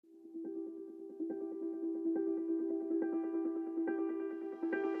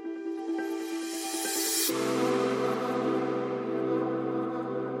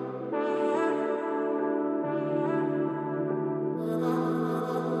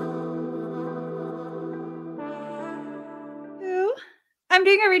I'm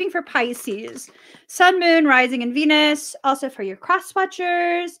doing a reading for Pisces, Sun, Moon, Rising, and Venus. Also for your cross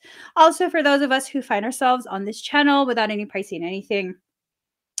watchers. Also for those of us who find ourselves on this channel without any Piscean anything.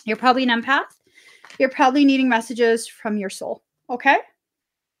 You're probably an empath. You're probably needing messages from your soul. Okay?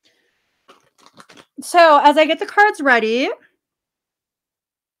 So as I get the cards ready,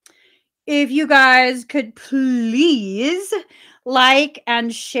 if you guys could please like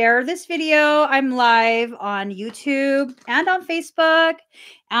and share this video. I'm live on YouTube and on Facebook.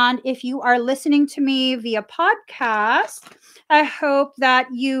 And if you are listening to me via podcast, I hope that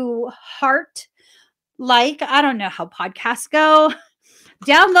you heart, like, I don't know how podcasts go.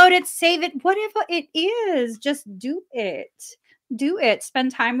 Download it, save it, whatever it is. Just do it. Do it.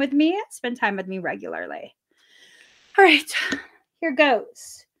 Spend time with me. Spend time with me regularly. All right, here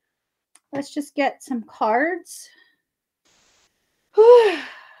goes. Let's just get some cards.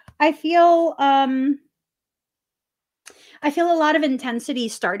 I feel a lot of intensity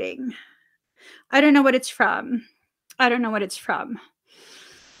starting. I don't know what it's from. I don't know what it's from.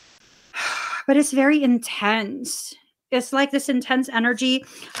 But it's very intense. It's like this intense energy.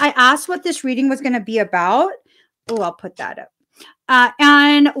 I asked what this reading was going to be about. Oh, I'll put that up.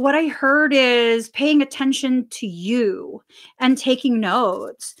 And what I heard is paying attention to you and taking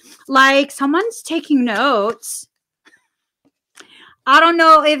notes. Like someone's taking notes. I don't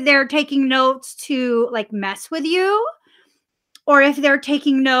know if they're taking notes to like mess with you or if they're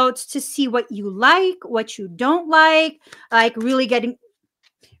taking notes to see what you like, what you don't like really getting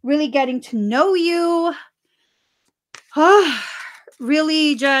to know you.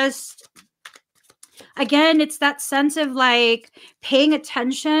 Really just, again, it's that sense of like paying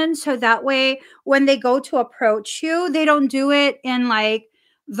attention so that way when they go to approach you, they don't do it in like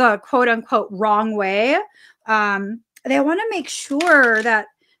the quote unquote wrong way. They want to make sure that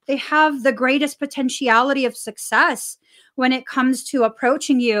they have the greatest potentiality of success when it comes to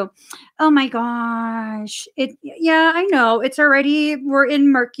approaching you. Oh my gosh. Yeah, I know. We're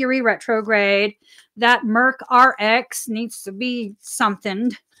in Mercury retrograde. That Merc RX needs to be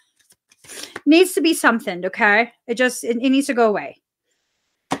something. Okay? It needs to go away.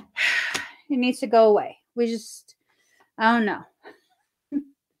 It needs to go away. I don't know.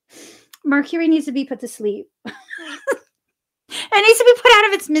 Mercury needs to be put to sleep. It needs to be put out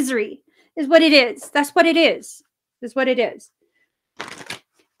of its misery, is what it is. That's what it is. Is what it is.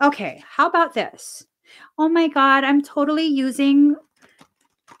 Okay, how about this? Oh my God, I'm totally using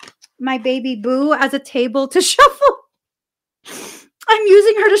my baby boo as a table to shuffle. I'm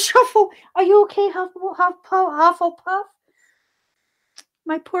using her to shuffle. Are you okay, Hufflepuff?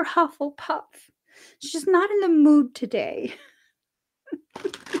 My poor Hufflepuff. She's not in the mood today.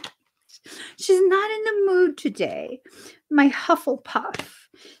 She's not in the mood today. My Hufflepuff.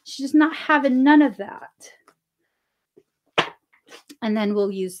 She's not having none of that. And then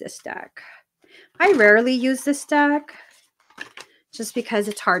we'll use this deck. I rarely use this deck just because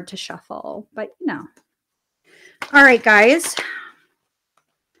it's hard to shuffle, but no. All right, guys.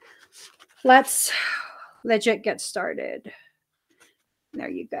 Let's legit get started. There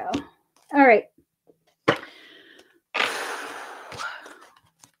you go. All right.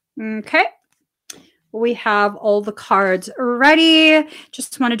 Okay. We have all the cards ready.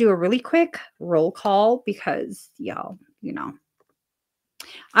 Just want to do a really quick roll call because, y'all, you know,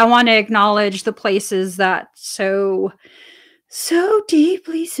 I want to acknowledge the places that so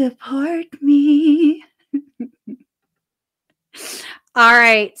deeply support me. All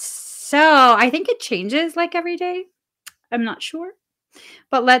right. So I think it changes like every day. I'm not sure.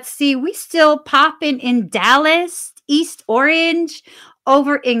 But let's see. We still popping in Dallas, East Orange,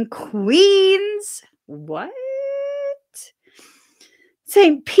 over in Queens. What?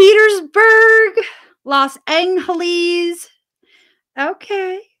 St. Petersburg, Los Angeles.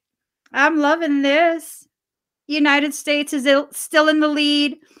 Okay. I'm loving this. United States is still in the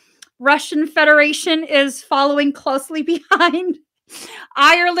lead. Russian Federation is following closely behind.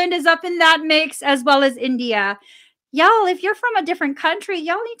 Ireland is up in that mix, as well as India. Y'all, if you're from a different country,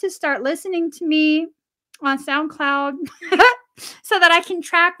 y'all need to start listening to me on SoundCloud so that I can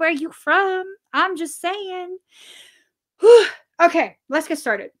track where you're from. I'm just saying. Okay, let's get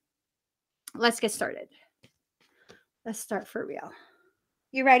started. Let's start for real.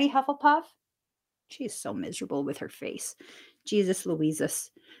 You ready, Hufflepuff? She's so miserable with her face. Jesus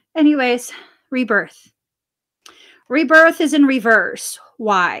Louises. Anyways, rebirth. Rebirth is in reverse.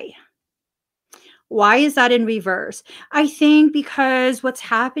 Why? Why is that in reverse? I think because what's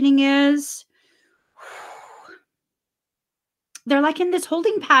happening is they're like in this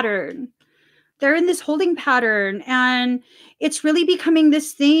holding pattern. They're in this holding pattern, and it's really becoming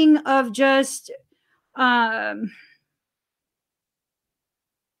this thing of just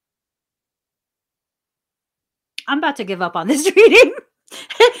I'm about to give up on this reading.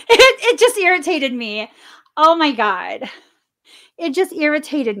 It just irritated me. Oh my God. It just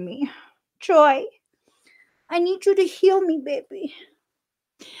irritated me. Joy, I need you to heal me, baby.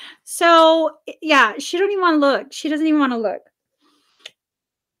 So, yeah, she don't even want to look. She doesn't even want to look.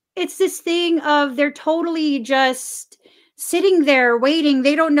 It's this thing of they're totally just sitting there waiting.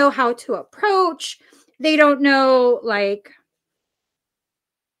 They don't know how to approach. They don't know, like,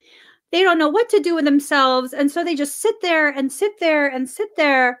 they don't know what to do with themselves. And so they just sit there and sit there and sit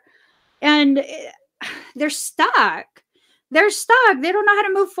there. And they're stuck. They're stuck. They don't know how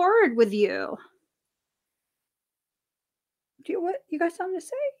to move forward with you. What? You got something to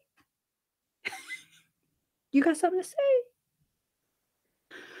say? You got something to say?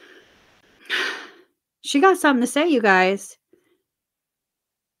 She got something to say, you guys.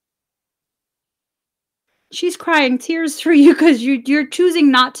 She's crying tears for you because you're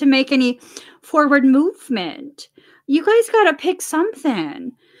choosing not to make any forward movement. You guys got to pick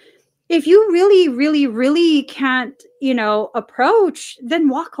something. If you really, really, really can't, approach, then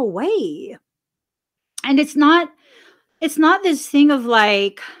walk away. And it's not this thing of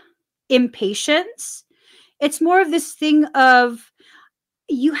like impatience. It's more of this thing of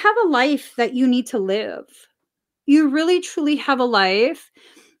you have a life that you need to live. You really, truly have a life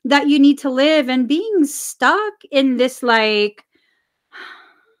that you need to live, and being stuck in this, like,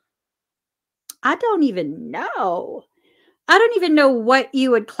 I don't even know. I don't even know what you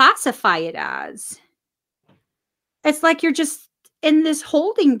would classify it as. It's like you're just in this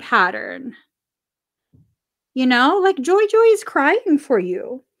holding pattern. Like Joy is crying for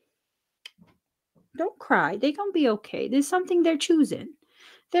you. Don't cry. They're going to be okay. There's something they're choosing.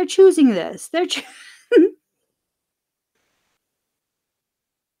 They're choosing this.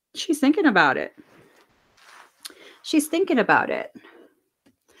 She's thinking about it. She's thinking about it.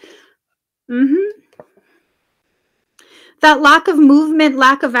 That lack of movement,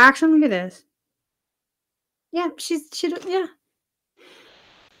 lack of action. Look at this. Yeah, yeah.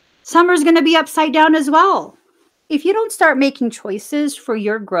 Summer's going to be upside down as well. If you don't start making choices for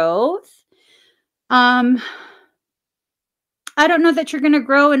your growth, I don't know that you're going to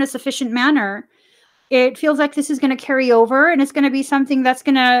grow in a sufficient manner. It feels like this is going to carry over, and it's going to be something that's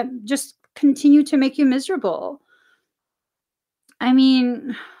going to just continue to make you miserable. I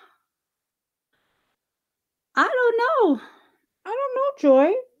mean, I don't know.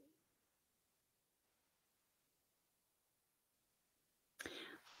 Joy.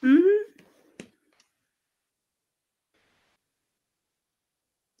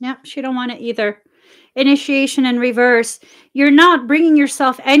 Yeah, she don't want it either. Initiation in reverse. You're not bringing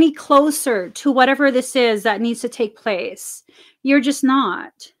yourself any closer to whatever this is that needs to take place. You're just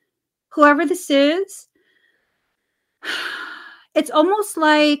not. Whoever this is, it's almost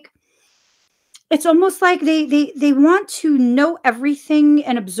like they want to know everything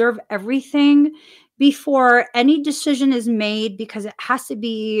and observe everything before any decision is made, because it has to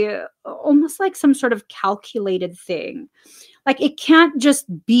be almost like some sort of calculated thing. Like it can't just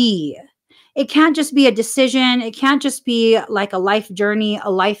be a decision. It can't just be like a life journey,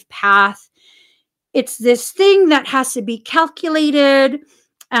 a life path. It's this thing that has to be calculated,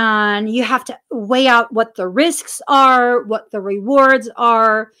 and you have to weigh out what the risks are, what the rewards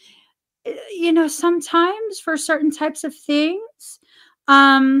are. Sometimes for certain types of things,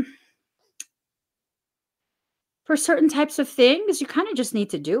 you kind of just need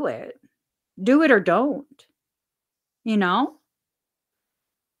to do it. Do it or don't.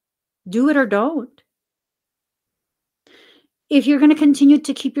 Do it or don't. If you're going to continue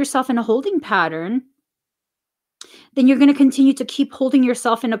to keep yourself in a holding pattern, then you're going to continue to keep holding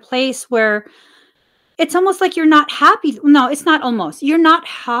yourself in a place where it's almost like you're not happy. No, it's not almost. You're not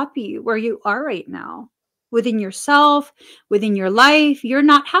happy where you are right now. Within yourself, within your life, you're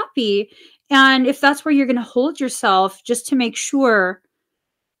not happy. And if that's where you're going to hold yourself just to make sure,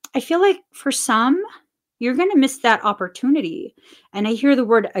 I feel like for some, you're going to miss that opportunity. And I hear the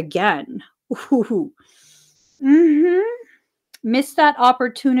word again. Ooh. Miss that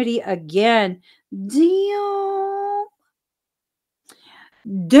opportunity again. Damn.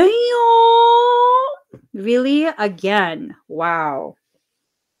 Really? Again. Wow.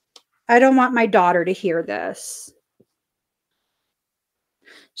 I don't want my daughter to hear this.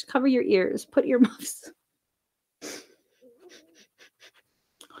 Just cover your ears. Put earmuffs.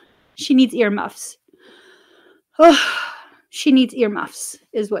 She needs earmuffs. Oh, she needs earmuffs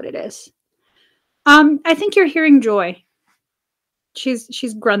is what it is. I think you're hearing Joy.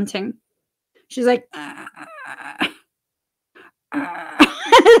 She's grunting. She's like, that's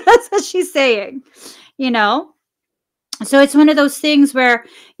what she's saying, So it's one of those things where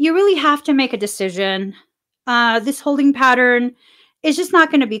you really have to make a decision. This holding pattern is just not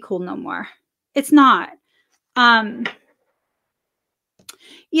going to be cool no more. It's not. Either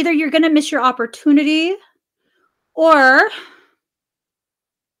you're going to miss your opportunity, or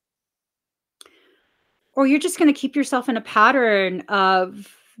you're just going to keep yourself in a pattern of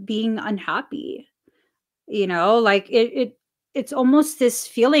being unhappy. You know, like it's almost this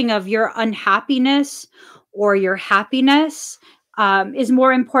feeling of your unhappiness or your happiness is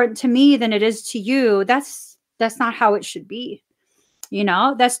more important to me than it is to you. That's not how it should be. You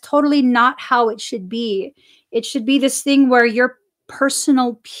know, that's totally not how it should be. It should be this thing where your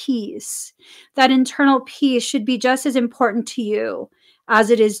personal peace, that internal peace, should be just as important to you as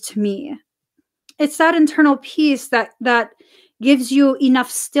it is to me. It's that internal peace that gives you enough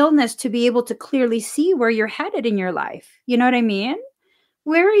stillness to be able to clearly see where you're headed in your life. You know what I mean?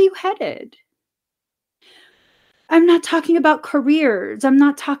 Where are you headed? I'm not talking about careers. I'm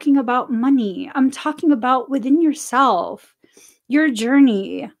not talking about money. I'm talking about within yourself, your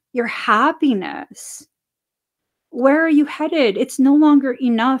journey, your happiness. Where are you headed? It's no longer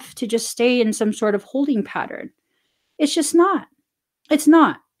enough to just stay in some sort of holding pattern. It's just not. It's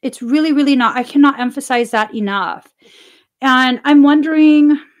not. It's really, really not. I cannot emphasize that enough. And I'm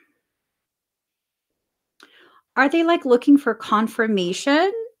wondering, are they like looking for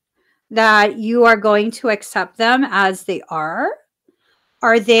confirmation that you are going to accept them as they are?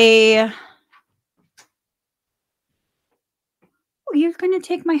 Are they, oh, you're going to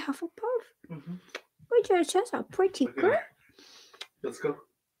take my Hufflepuff? Mm-hmm. Oh, you're just a pretty girl. Let's go.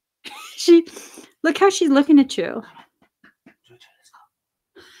 Look how she's looking at you.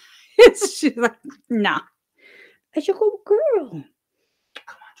 She's like, nah. It's a good girl. Come on,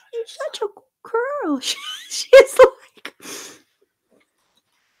 you're such a good girl. She's like,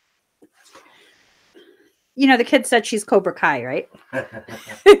 you know, the kid said she's Cobra Kai, right?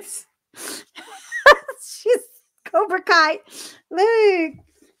 She's Cobra Kai. Look,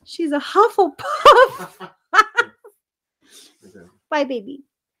 she's a Hufflepuff. Bye, baby.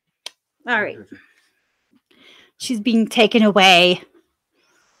 All right. She's being taken away.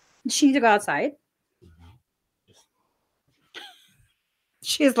 She needs to go outside.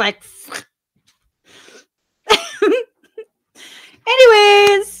 She's like,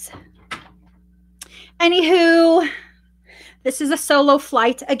 anyways, anywho, this is a solo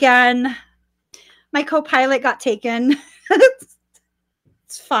flight again. My co-pilot got taken.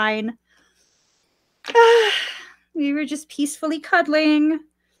 It's fine. We were just peacefully cuddling,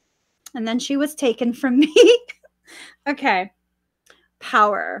 and then she was taken from me. Okay.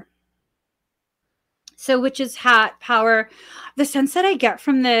 Power. So witch's hat, power. The sense that I get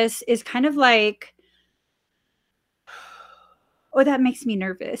from this is kind of like, oh, that makes me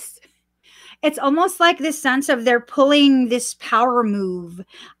nervous. It's almost like this sense of they're pulling this power move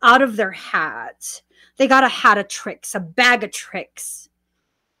out of their hat. They got a hat of tricks, a bag of tricks.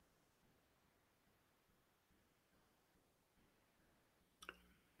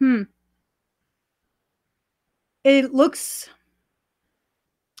 It looks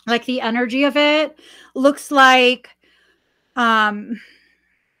like the energy of it looks like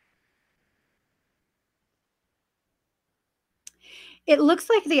it looks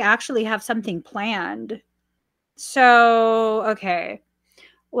like they actually have something planned. So, okay.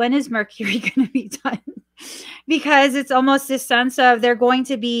 When is Mercury going to be done? Because it's almost this sense of they're going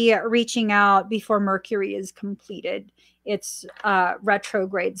to be reaching out before Mercury is completed. It's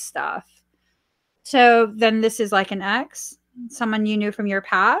retrograde stuff. So then this is like an ex, someone you knew from your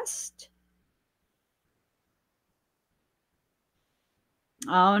past.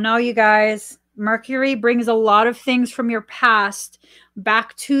 Oh no, you guys. Mercury brings a lot of things from your past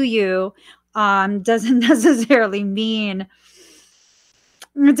back to you. Doesn't necessarily mean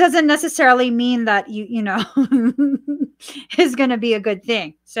that you know is going to be a good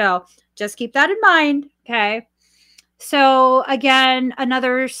thing. So just keep that in mind. Okay. So again,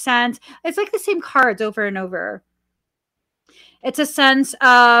 another sense, it's like the same cards over and over. It's a sense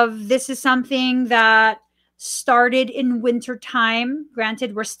of this is something that started in winter time.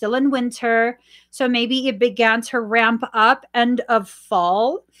 Granted, we're still in winter. So maybe it began to ramp up end of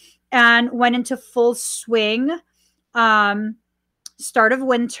fall and went into full swing. Start of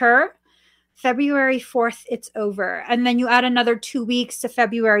winter. February 4th, it's over. And then you add another 2 weeks to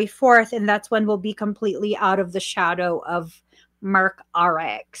February 4th, and that's when we'll be completely out of the shadow of Merc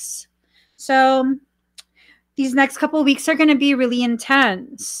RX. So these next couple of weeks are going to be really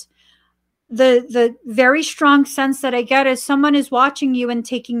intense. The very strong sense that I get is someone is watching you and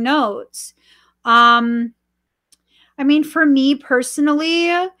taking notes. I mean, for me personally,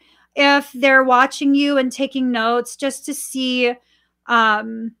 if they're watching you and taking notes just to see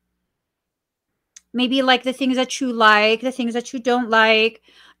maybe like the things that you like, the things that you don't like.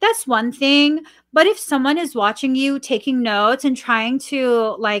 That's one thing. But if someone is watching you, taking notes and trying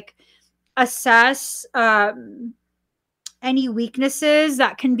to like assess any weaknesses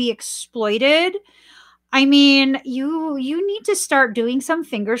that can be exploited, I mean, you need to start doing some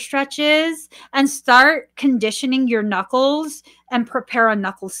finger stretches and start conditioning your knuckles and prepare a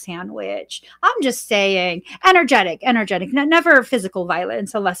knuckle sandwich. I'm just saying, energetic, never physical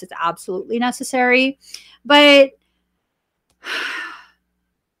violence unless it's absolutely necessary. But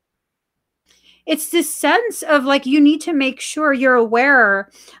it's this sense of like you need to make sure you're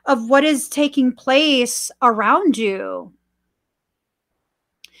aware of what is taking place around you.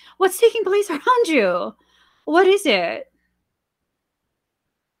 What's taking place around you? What is it?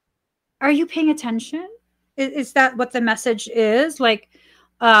 Are you paying attention? Is that what the message is? Like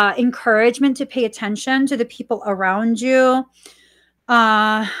encouragement to pay attention to the people around you.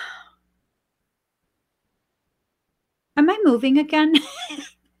 Am I moving again?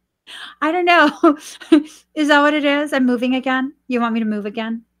 I don't know. Is that what it is? I'm moving again? You want me to move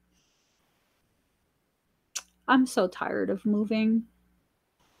again? I'm so tired of moving.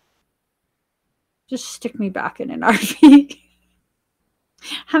 Just stick me back in an RV.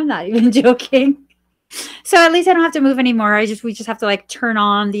 I'm not even joking. So at least I don't have to move anymore. We just have to like turn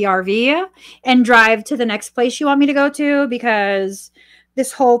on the RV and drive to the next place you want me to go to, because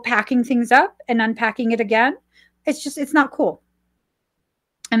this whole packing things up and unpacking it again, it's not cool.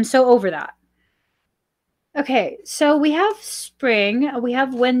 I'm so over that. Okay, so we have spring, we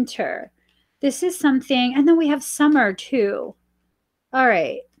have winter. This is something, and then we have summer too. All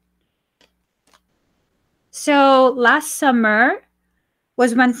right. So last summer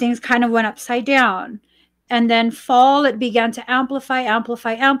was when things kind of went upside down. And then fall, it began to amplify.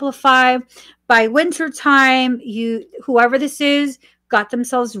 By winter time, whoever this is got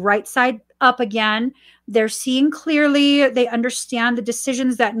themselves right side up again. They're seeing clearly. They understand the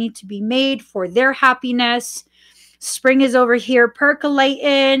decisions that need to be made for their happiness. Spring is over here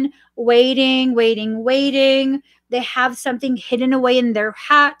percolating, waiting. They have something hidden away in their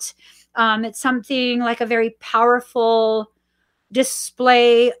hat. It's something like a very powerful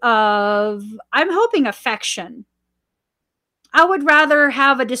display of, I'm hoping, affection. I would rather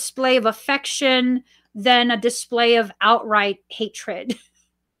have a display of affection than a display of outright hatred.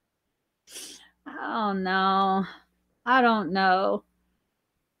 Oh no. I don't know.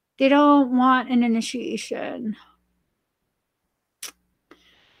 They don't want an initiation.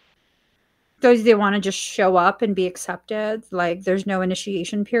 They want to just show up and be accepted. Like there's no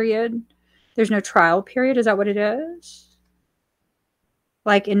initiation period. There's no trial period. Is that what it is?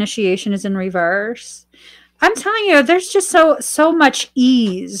 Like initiation is in reverse. I'm telling you, there's just so much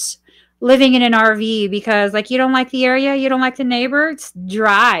ease living in an RV, because like you don't like the area, you don't like the neighbors,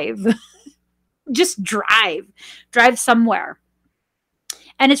 drive. Just drive somewhere.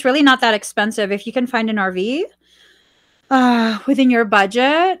 And it's really not that expensive if you can find an RV within your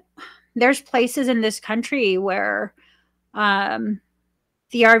budget. There's places in this country where the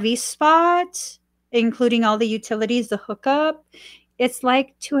RV spot, including all the utilities, the hookup, it's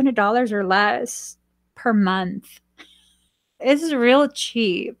like $200 or less per month. It's real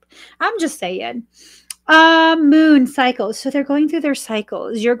cheap. I'm just saying. Moon cycles. So they're going through their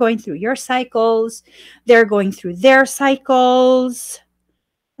cycles. You're going through your cycles. They're going through their cycles.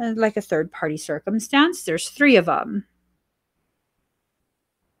 Like a third party circumstance. There's 3 of them.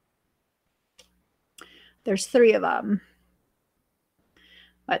 There's 3 of them.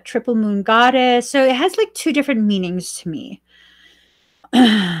 A triple moon goddess. So it has like 2 different meanings to me.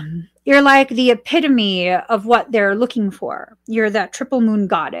 You're like the epitome of what they're looking for. You're that triple moon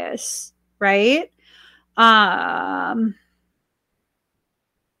goddess, right? And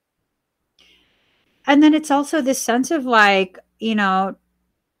then it's also this sense of like,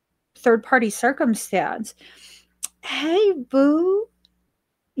 third party circumstance. Hey, boo,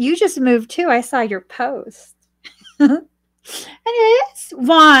 you just moved too. I saw your post. And it's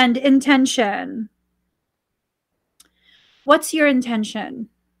wand intention. What's your intention?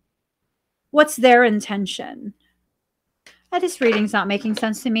 What's their intention? This reading's not making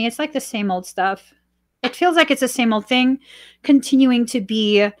sense to me. It's like the same old stuff. It feels like it's the same old thing, continuing to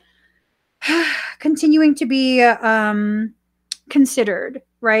be considered,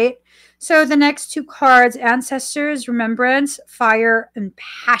 right? So the next 2 cards, ancestors, remembrance, fire, and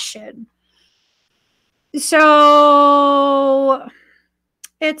passion. So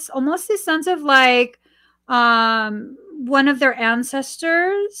it's almost this sense of like one of their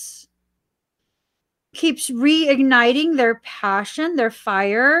ancestors keeps reigniting their passion, their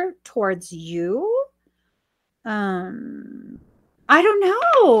fire towards you. I'm I don't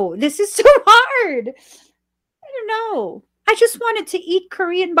know. This is so hard. I don't know. I just wanted to eat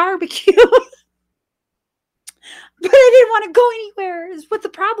Korean barbecue. But I didn't want to go anywhere, is what the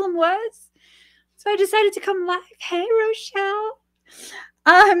problem was. So I decided to come live. Hey, Rochelle.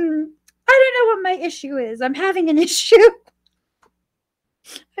 I don't know what my issue is. I'm having an issue.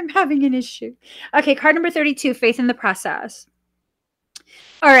 I'm having an issue. Okay, card number 32, faith in the process.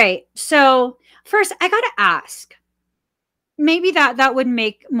 All right, so first I got to ask. Maybe that would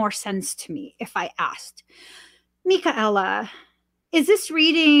make more sense to me if I asked. Michaela, is this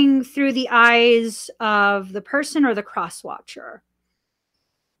reading through the eyes of the person or the cross watcher?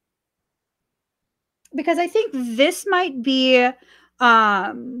 Because I think this might be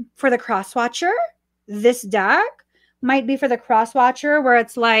for the cross watcher. This deck might be for the cross watcher, where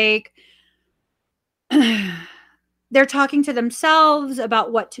it's like they're talking to themselves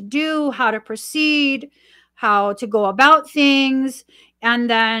about what to do, how to proceed, how to go about things. And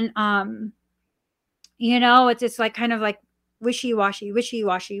then, it's like kind of like wishy-washy,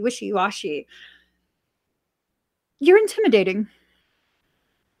 wishy-washy, wishy-washy. You're intimidating.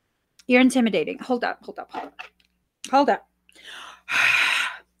 You're intimidating. Hold up.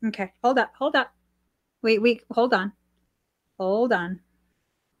 Okay, hold up. Wait, hold on. Okay.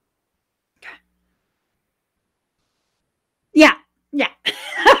 Yeah.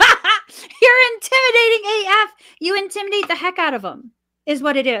 You're intimidating AF. You intimidate the heck out of them, is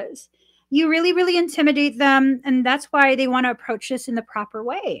what it is. You really, really intimidate them, and that's why they want to approach this in the proper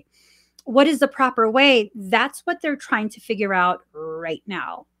way. What is the proper way? That's what they're trying to figure out right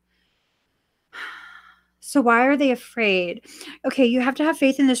now. So why are they afraid? Okay, you have to have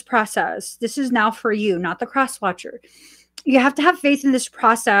faith in this process. This is now for you, not the cross watcher. You have to have faith in this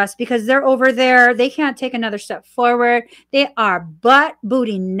process because they're over there. They can't take another step forward. They are butt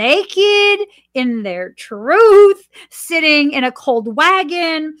booty naked in their truth, sitting in a cold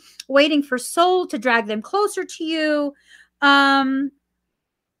wagon, waiting for soul to drag them closer to you.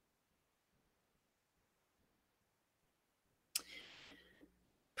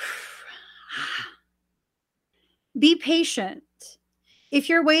 Be patient. If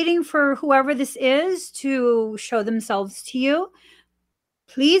you're waiting for whoever this is to show themselves to you,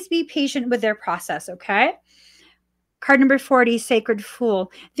 please be patient with their process, okay? Card number 40, Sacred Fool.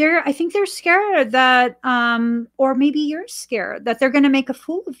 I think they're scared that, or maybe you're scared that they're going to make a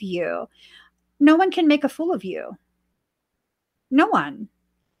fool of you. No one can make a fool of you. No one.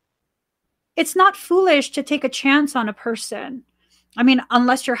 It's not foolish to take a chance on a person. I mean,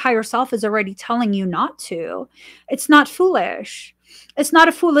 unless your higher self is already telling you not to. It's not foolish. It's not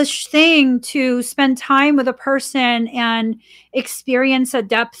a foolish thing to spend time with a person and experience a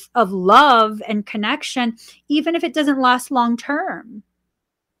depth of love and connection, even if it doesn't last long term.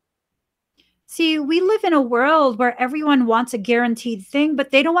 See, we live in a world where everyone wants a guaranteed thing,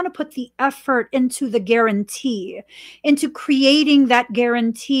 but they don't want to put the effort into the guarantee, into creating that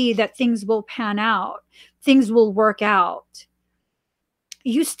guarantee that things will pan out, things will work out.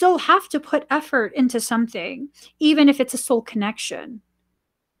 You still have to put effort into something, even if it's a soul connection.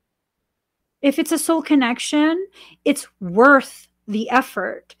 If it's a soul connection, it's worth the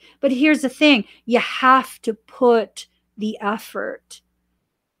effort. But here's the thing, you have to put the effort.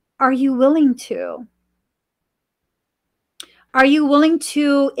 Are you willing to? Are you willing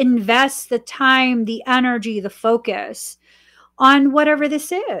to invest the time, the energy, the focus on whatever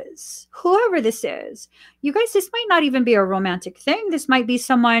this is, whoever this is? You guys, this might not even be a romantic thing. This might be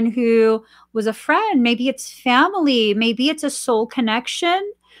someone who was a friend. Maybe it's family. Maybe it's a soul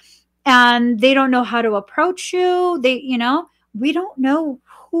connection and they don't know how to approach you. We don't know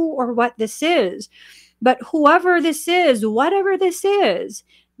who or what this is, but whoever this is, whatever this is,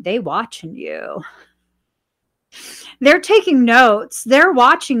 they watching you. They're taking notes. They're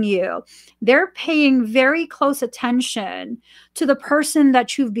watching you. They're paying very close attention to the person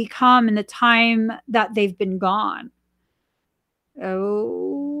that you've become in the time that they've been gone.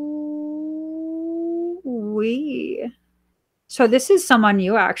 So this is someone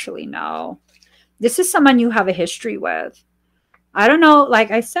you actually know. This is someone you have a history with. I don't know.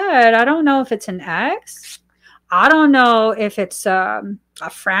 Like I said, I don't know if it's an ex. I don't know if it's a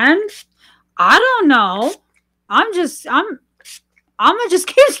friend. I don't know. I'm gonna just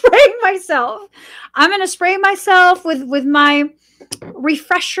keep spraying myself. I'm gonna spray myself with my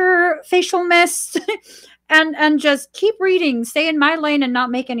refresher facial mist and just keep reading, stay in my lane and not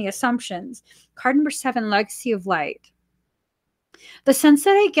make any assumptions. Card number 7, Legacy of Light. The sense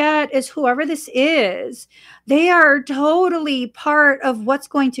that I get is whoever this is, they are totally part of what's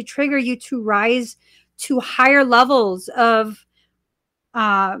going to trigger you to rise to higher levels of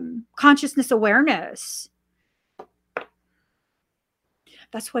consciousness awareness.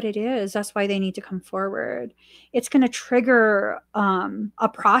 That's what it is. That's why they need to come forward. It's going to trigger a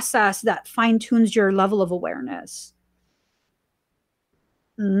process that fine tunes your level of awareness.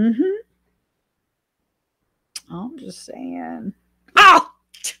 Mm-hmm. I'm just saying. Ow!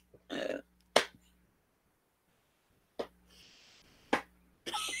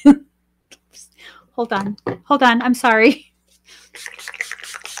 Hold on. Hold on. I'm sorry.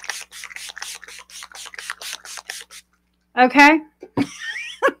 Okay.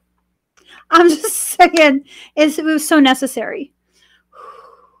 I'm just saying, it was so necessary.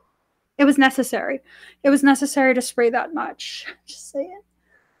 It was necessary. It was necessary to spray that much. Just saying.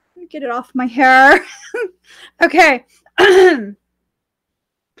 Get it off my hair. Okay.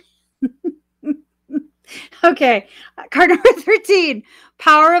 Okay. Card number 13.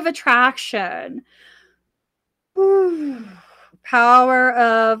 Power of attraction. Ooh. Power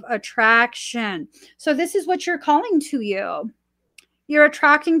of attraction. So this is what you're calling to you. You're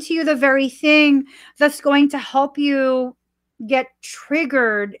attracting to you the very thing that's going to help you get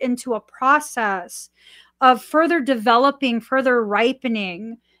triggered into a process of further developing, further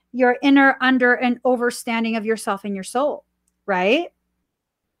ripening your inner, under, and overstanding of yourself and your soul. Right?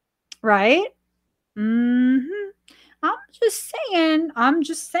 Right? Mm-hmm. I'm just saying. I'm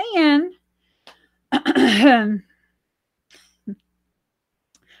just saying.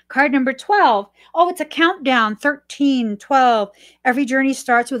 Card number 12. Oh, it's a countdown. 13, 12. Every journey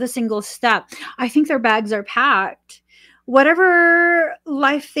starts with a single step. I think their bags are packed. Whatever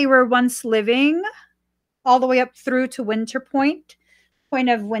life they were once living, all the way up through to winter point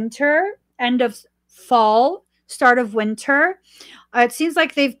of winter, end of fall, start of winter. It seems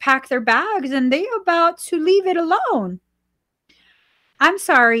like they've packed their bags and they're about to leave it alone. I'm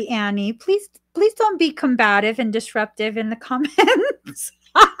sorry, Annie. Please don't be combative and disruptive in the comments.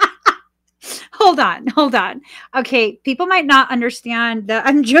 Hold on. Okay, people might not understand that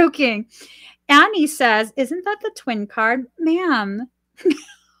I'm joking. Annie says, isn't that the twin card? Ma'am.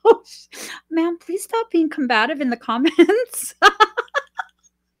 Ma'am, please stop being combative in the comments.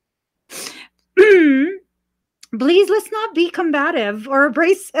 Please, let's not be combative or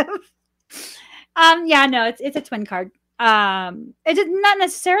abrasive. Yeah, no, it's a twin card. It is not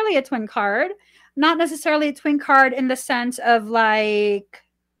necessarily a twin card. Not necessarily a twin card in the sense of like,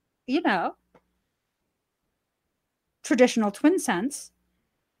 you know, traditional twin sense.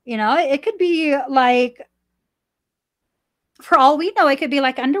 You know, it could be like, for all we know, it could be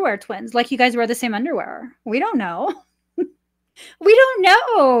like underwear twins, like you guys wear the same underwear. We don't know. We don't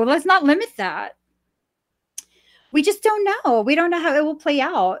know. Let's not limit that. We just don't know. We don't know how it will play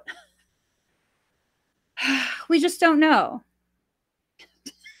out. We just don't know.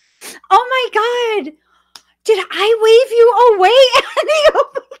 Oh my God. Did I wave you away, Annie?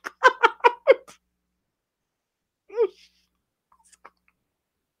 Oh my God.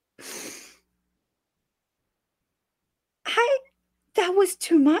 That was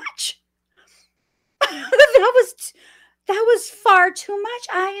too much. That was far too much.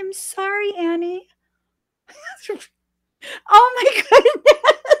 I am sorry, Annie. Oh my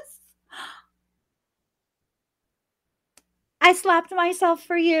goodness. I slapped myself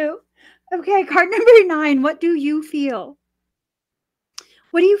for you. Okay, card number 9. What do you feel?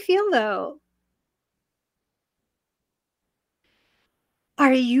 What do you feel though?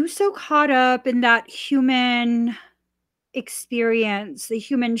 Are you so caught up in that human experience, the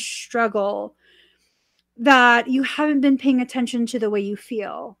human struggle, that you haven't been paying attention to the way you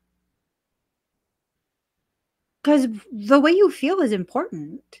feel? Because the way you feel is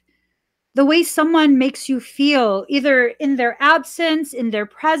important. The way someone makes you feel, either in their absence, in their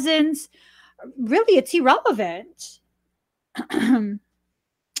presence, really, it's irrelevant.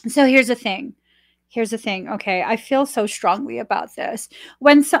 So here's the thing. Okay, I feel so strongly about this.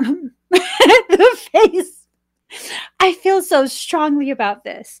 When some the face, I feel so strongly about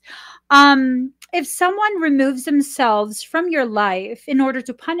this. If someone removes themselves from your life in order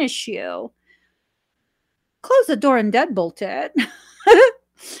to punish you, close the door and deadbolt it.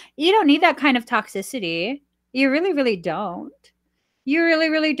 You don't need that kind of toxicity. You really, really don't. You really,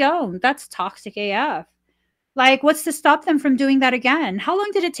 really don't. That's toxic AF. Like, what's to stop them from doing that again? How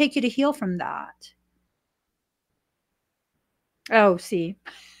long did it take you to heal from that? Oh, see.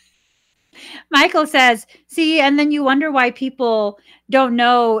 Michael says, see, and then you wonder why people don't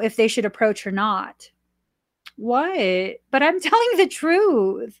know if they should approach or not. What? But I'm telling the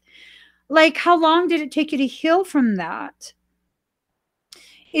truth. Like, how long did it take you to heal from that?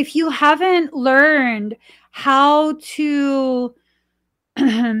 If you haven't learned how to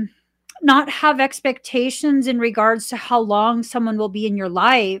not have expectations in regards to how long someone will be in your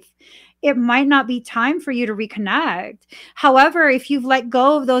life, it might not be time for you to reconnect. However, if you've let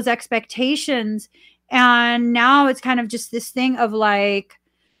go of those expectations and now it's kind of just this thing of like,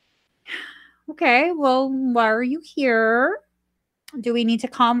 okay, well, why are you here? Do we need to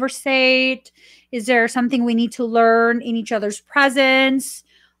conversate? Is there something we need to learn in each other's presence?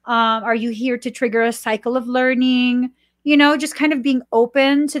 Are you here to trigger a cycle of learning? You know, just kind of being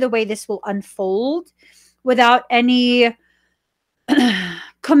open to the way this will unfold without any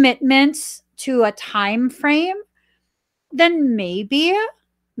commitments to a time frame, then maybe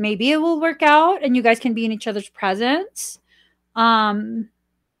it will work out and you guys can be in each other's presence. But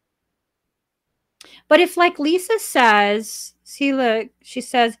if, like Lisa says, see, look, she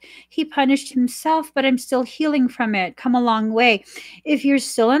says, he punished himself, but I'm still healing from it. Come a long way. If you're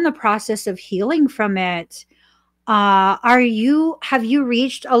still in the process of healing from it, have you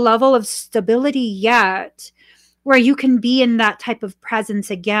reached a level of stability yet where you can be in that type of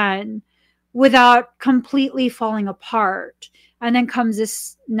presence again without completely falling apart? And then comes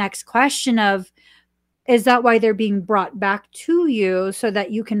this next question of, is that why they're being brought back to you, so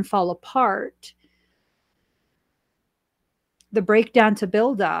that you can fall apart? The breakdown to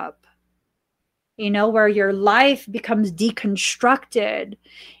build up, where your life becomes deconstructed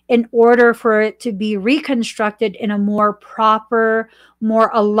in order for it to be reconstructed in a more proper, more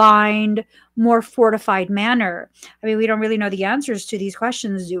aligned, more fortified manner. I mean, we don't really know the answers to these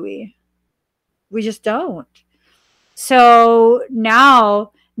questions, do we? We just don't. So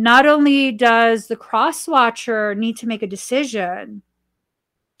now, not only does the cross watcher need to make a decision,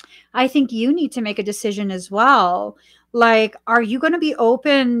 I think you need to make a decision as well. Like, are you going to be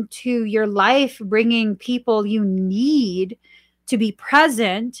open to your life bringing people you need to be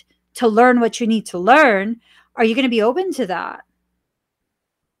present, to learn what you need to learn? Are you going to be open to that?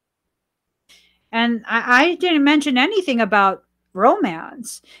 And I didn't mention anything about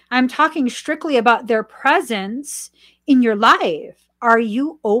romance. I'm talking strictly about their presence in your life. Are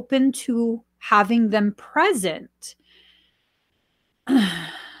you open to having them present? I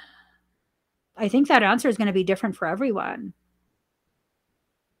think that answer is going to be different for everyone.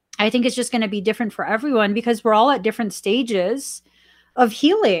 I think it's just going to be different for everyone because we're all at different stages of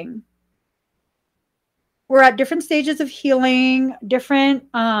healing. We're at different stages of healing, different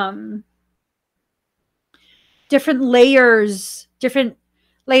layers. Different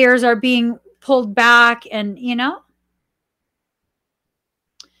layers are being pulled back, and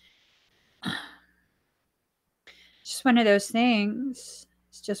just one of those things.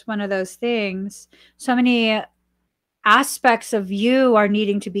 It's just one of those things. So many aspects of you are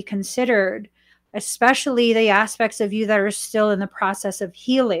needing to be considered, especially the aspects of you that are still in the process of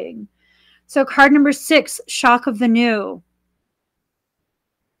healing. So card number 6, shock of the new.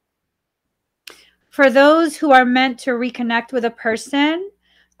 For those who are meant to reconnect with a person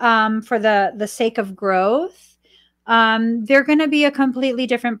for the sake of growth, they're going to be a completely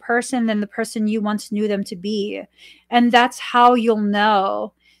different person than the person you once knew them to be. And that's how you'll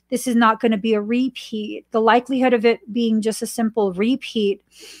know this is not going to be a repeat. The likelihood of it being just a simple repeat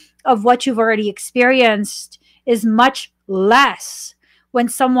of what you've already experienced is much less when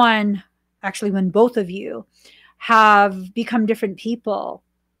when both of you have become different people.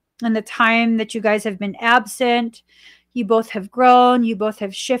 And the time that you guys have been absent, you both have grown, you both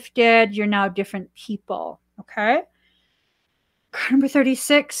have shifted, you're now different people. Okay? Card number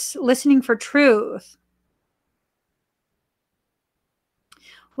 36, listening for truth.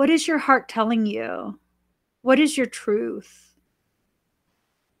 What is your heart telling you? What is your truth?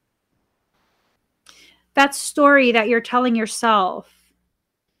 That story that you're telling yourself,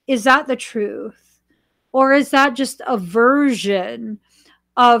 is that the truth? Or is that just a version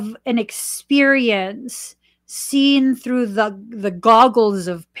of an experience seen through the goggles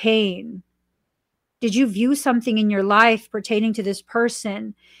of pain? Did you view something in your life pertaining to this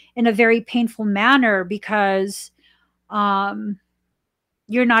person in a very painful manner because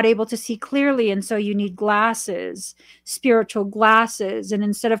you're not able to see clearly, and so you need glasses, spiritual glasses, and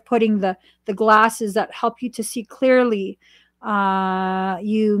instead of putting the glasses that help you to see clearly,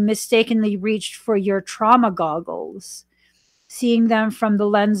 you mistakenly reached for your trauma goggles, seeing them from the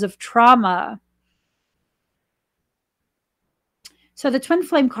lens of trauma. So the twin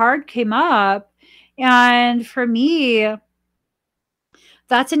flame card came up, and for me,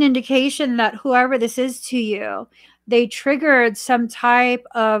 that's an indication that whoever this is to you, they triggered some type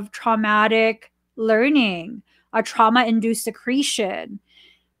of traumatic learning, a trauma-induced secretion.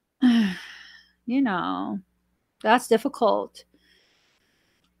 That's difficult.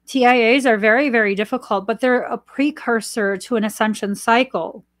 TIAs are very, very difficult, but they're a precursor to an ascension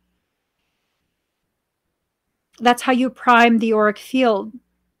cycle. That's how you prime the auric field.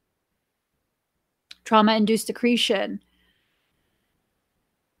 trauma-induced accretion.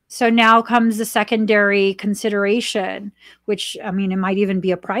 So now comes the secondary consideration, which, I mean, it might even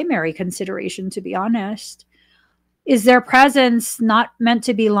be a primary consideration, to be honest. Is their presence not meant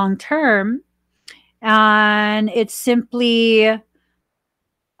to be long-term? And it's simply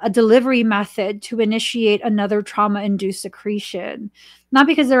a delivery method to initiate another trauma-induced accretion. Not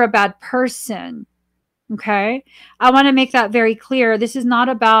because they're a bad person, okay? I want to make that very clear. This is not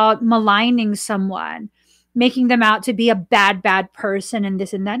about maligning someone, making them out to be a bad person and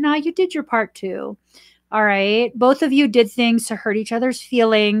this and that. No, you did your part too. All right. Both of you did things to hurt each other's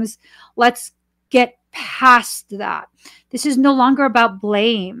feelings. Let's get past that. This is no longer about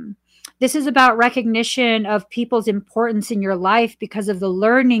blame. This is about recognition of people's importance in your life because of the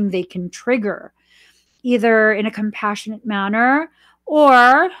learning they can trigger, either in a compassionate manner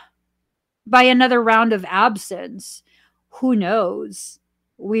or by another round of absence. Who knows?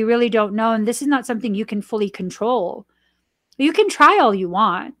 We really don't know. And this is not something you can fully control. You can try all you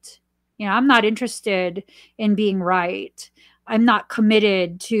want. You know, I'm not interested in being right. I'm not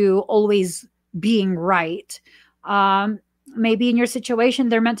committed to always being right. Maybe in your situation,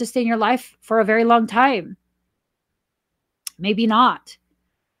 they're meant to stay in your life for a very long time. Maybe not.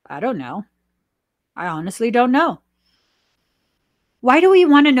 I don't know. I honestly don't know. Why do we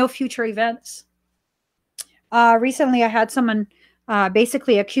want to know future events? Recently, I had someone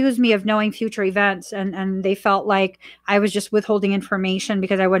basically accuse me of knowing future events, and they felt like I was just withholding information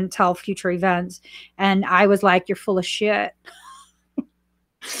because I wouldn't tell future events. And I was like, you're full of shit.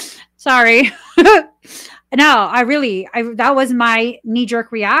 Sorry. No, that was my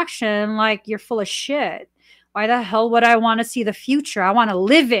knee-jerk reaction. Like, you're full of shit. Why the hell would I want to see the future? I want to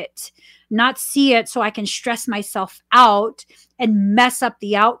live it, not see it so I can stress myself out and mess up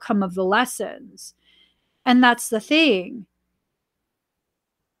the outcome of the lessons. And that's the thing.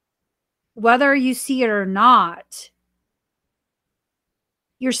 Whether you see it or not,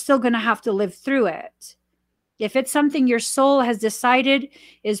 you're still going to have to live through it. If it's something your soul has decided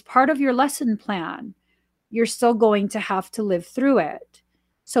is part of your lesson plan, you're still going to have to live through it.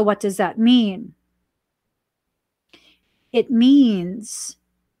 So what does that mean? It means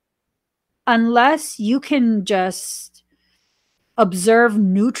unless you can just observe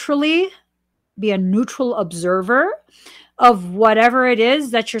neutrally, be a neutral observer of whatever it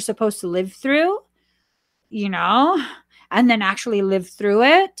is that you're supposed to live through, you know, and then actually live through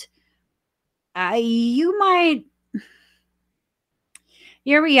it,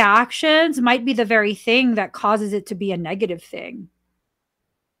 your reactions might be the very thing that causes it to be a negative thing.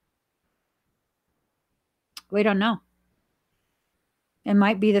 We don't know. It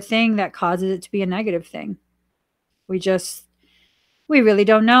might be the thing that causes it to be a negative thing. We really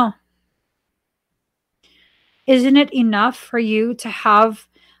don't know. Isn't it enough for you to have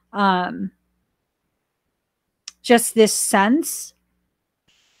just this sense,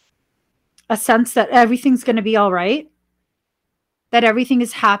 a sense that everything's going to be all right, that everything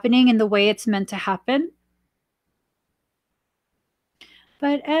is happening in the way it's meant to happen?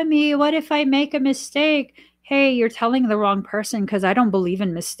 But Emmie, what if I make a mistake? Hey, you're telling the wrong person, because I don't believe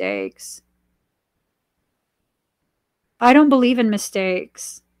in mistakes. I don't believe in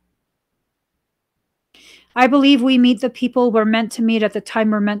mistakes. I believe we meet the people we're meant to meet at the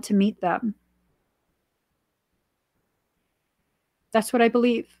time we're meant to meet them. That's what I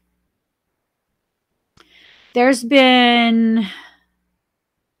believe. There's been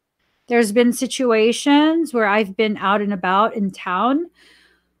situations where I've been out and about in town,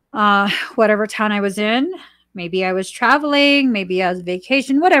 whatever town I was in. Maybe I was traveling, maybe I was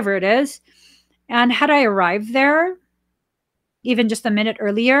vacation, whatever it is. And had I arrived there even just a minute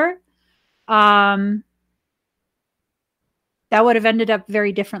earlier, that would have ended up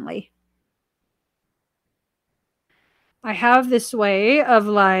very differently. I have this way of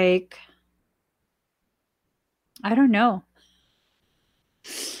like, I don't know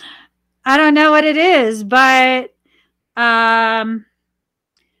what it is, but I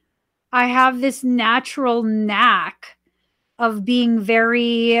have this natural knack of being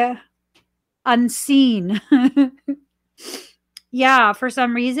very unseen. Yeah, for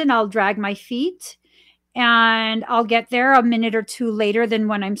some reason, I'll drag my feet and I'll get there a minute or two later than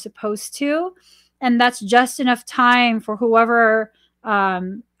when I'm supposed to. And that's just enough time for whoever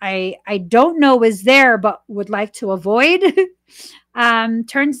I don't know is there but would like to avoid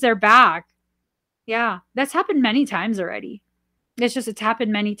turns their back. Yeah, that's happened many times already. It's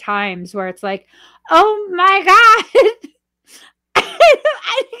happened many times where it's like, oh my God,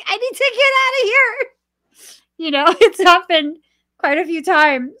 I need to get out of here. You know, it's happened quite a few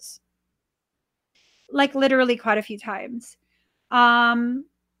times. Like literally quite a few times.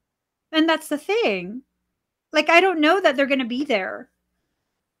 And that's the thing. Like, I don't know that they're going to be there.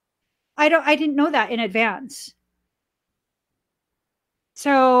 I didn't know that in advance.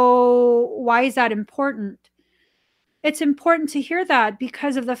 So why is that important? It's important to hear that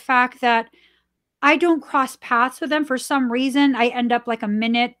because of the fact that I don't cross paths with them. For some reason, I end up like a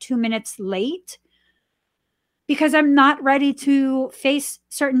minute, 2 minutes late because I'm not ready to face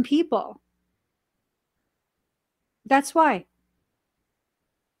certain people. That's why.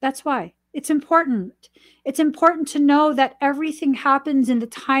 That's why. It's important. It's important to know that everything happens in the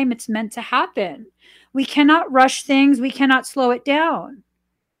time it's meant to happen. We cannot rush things. We cannot slow it down.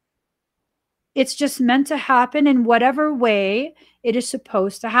 It's just meant to happen in whatever way it is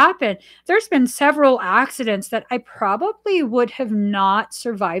supposed to happen. There's been several accidents that I probably would have not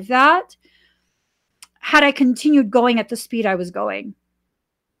survived that had I continued going at the speed I was going.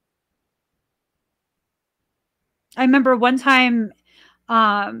 I remember one time,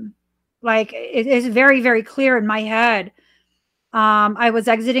 like it is very, very clear in my head. I was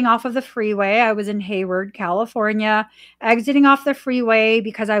exiting off of the freeway. I was in Hayward, California, exiting off the freeway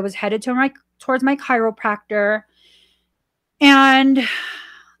because I was headed towards my chiropractor. And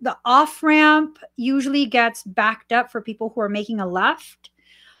the off ramp usually gets backed up for people who are making a left.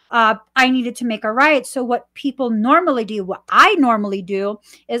 I needed to make a right. So what people normally do, what I normally do,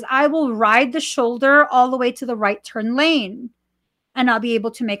 is I will ride the shoulder all the way to the right turn lane, and I'll be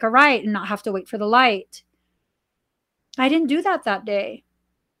able to make a right and not have to wait for the light. I didn't do that day.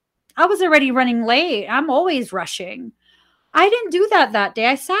 I was already running late. I'm always rushing. I didn't do that day.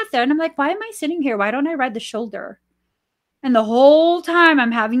 I sat there and I'm like, why am I sitting here? Why don't I ride the shoulder? And the whole time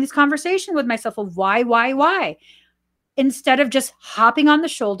I'm having this conversation with myself of why? Instead of just hopping on the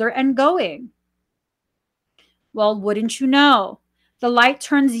shoulder and going. Well, wouldn't you know? The light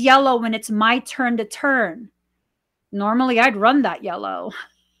turns yellow when it's my turn to turn. Normally, I'd run that yellow.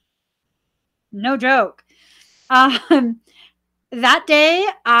 No joke. That day,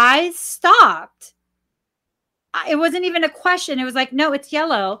 I stopped. It wasn't even a question. It was like, no, it's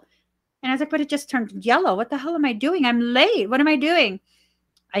yellow. And I was like, but it just turned yellow. What the hell am I doing? I'm late. What am I doing?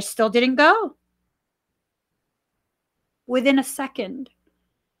 I still didn't go. Within a second,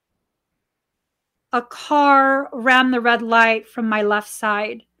 a car ran the red light from my left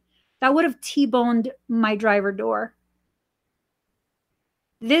side. That would have T-boned my driver door.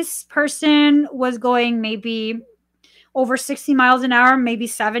 This person was going maybe over 60 miles an hour, maybe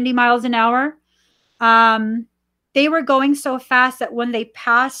 70 miles an hour. They were going so fast that when they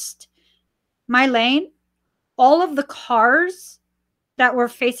passed my lane, all of the cars that were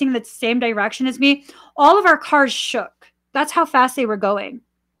facing the same direction as me, all of our cars shook. That's how fast they were going.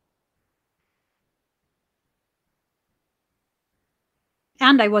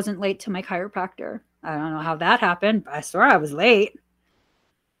 And I wasn't late to my chiropractor. I don't know how that happened, but I swear I was late.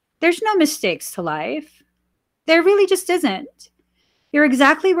 There's no mistakes to life. There really just isn't. You're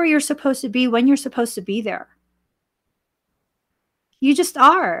exactly where you're supposed to be when you're supposed to be there. You just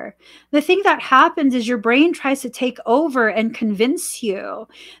are. The thing that happens is your brain tries to take over and convince you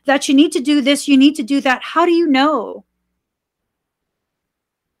that you need to do this, you need to do that. How do you know?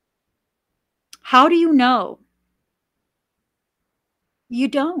 How do you know? You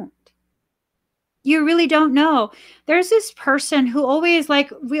don't. You really don't know. There's this person who always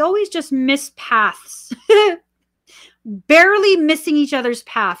we always just miss paths. Barely missing each other's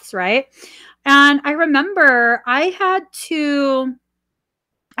paths, right? And I remember I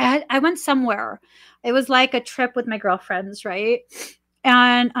went somewhere. It was like a trip with my girlfriends, right?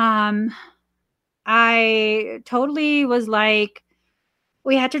 And I totally was like,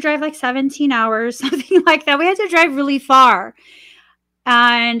 we had to drive like 17 hours, something like that. We had to drive really far.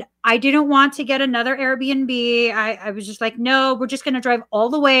 And I didn't want to get another Airbnb. I was just like, no, we're just going to drive all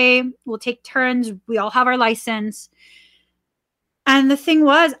the way. We'll take turns. We all have our license. And the thing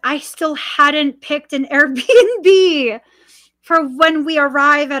was, I still hadn't picked an Airbnb for when we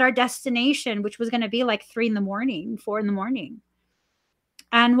arrive at our destination, which was going to be like 4 in the morning.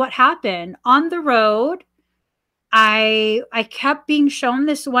 And what happened? On the road, I kept being shown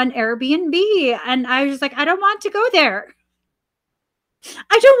this one Airbnb, and I was like, I don't want to go there.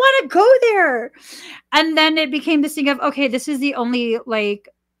 I don't want to go there. And then it became this thing of, okay, this is the only like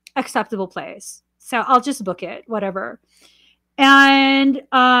acceptable place. So I'll just book it, whatever. And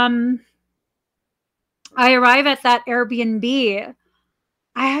I arrive at that Airbnb.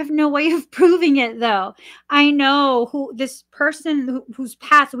 I have no way of proving it though. I know who this person whose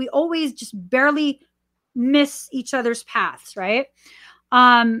path we always just barely miss each other's paths, right?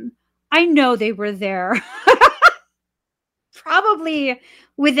 I know they were there. Probably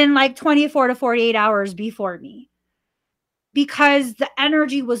within like 24 to 48 hours before me. because the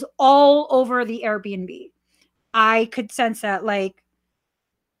energy was all over the Airbnb. I could sense that, like,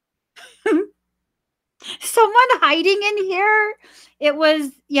 someone hiding in here. It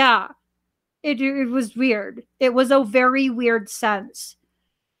was, yeah, it was weird. It was a very weird sense.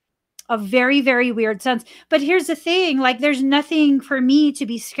 A very, very weird sense. But here's the thing, like, there's nothing for me to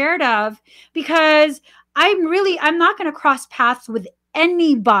be scared of, because I'm not going to cross paths with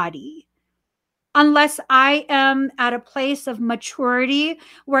anybody unless I am at a place of maturity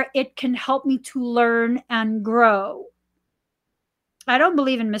where it can help me to learn and grow. I don't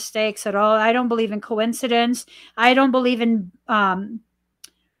believe in mistakes at all. I don't believe in coincidence. I don't believe in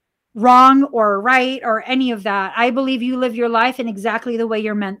wrong or right or any of that. I believe you live your life in exactly the way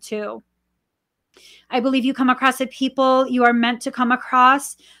you're meant to. I believe you come across the people you are meant to come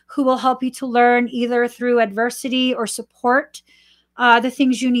across, who will help you to learn either through adversity or support the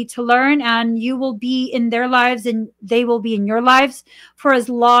things you need to learn, and you will be in their lives and they will be in your lives for as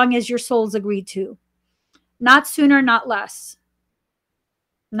long as your souls agreed to. Not sooner, not less.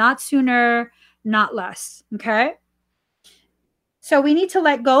 Not sooner, not less. Okay. So we need to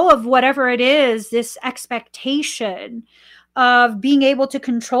let go of whatever it is, this expectation of being able to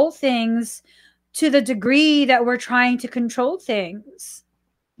control things to the degree that we're trying to control things.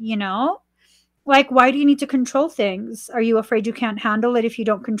 You know, like, why do you need to control things? Are you afraid you can't handle it if you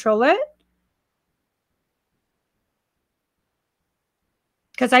don't control it?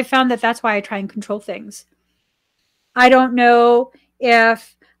 Because I found that that's why I try and control things. I don't know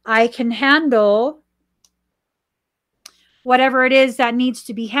if I can handle whatever it is that needs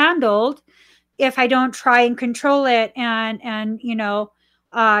to be handled if I don't try and control it, and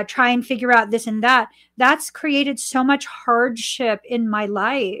try and figure out this and that. That's created so much hardship in my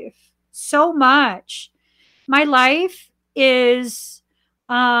life. So much. My life is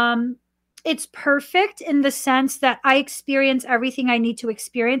it's perfect in the sense that I experience everything I need to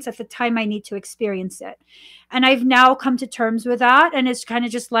experience at the time I need to experience it. And I've now come to terms with that, and it's kind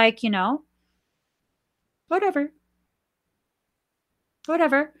of just like, whatever.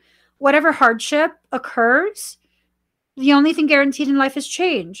 Whatever. Whatever hardship occurs, the only thing guaranteed in life is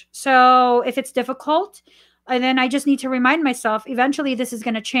change. So if it's difficult, and then I just need to remind myself, eventually this is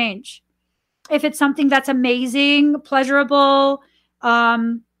going to change. If it's something that's amazing, pleasurable,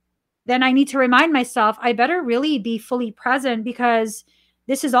 then I need to remind myself, I better really be fully present, because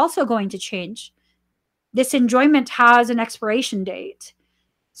this is also going to change. This enjoyment has an expiration date.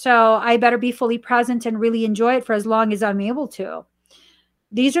 So I better be fully present and really enjoy it for as long as I'm able to.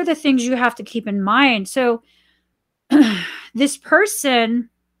 These are the things you have to keep in mind. So this person,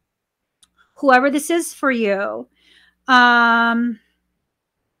 whoever this is for you,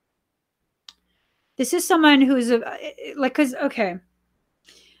 this is someone who's okay,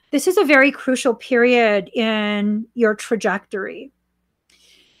 this is a very crucial period in your trajectory.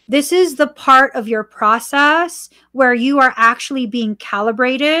 This is the part of your process where you are actually being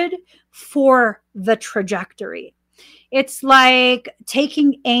calibrated for the trajectory. It's like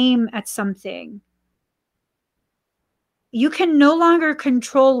taking aim at something. You can no longer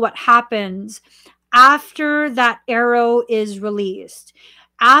control what happens after that arrow is released.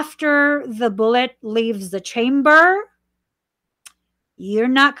 After the bullet leaves the chamber, you're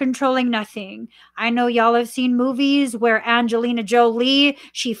not controlling nothing. I know y'all have seen movies where Angelina Jolie,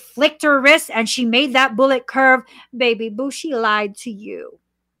 she flicked her wrist and she made that bullet curve. Baby boo, she lied to you.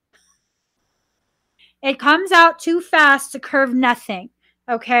 It comes out too fast to curve nothing.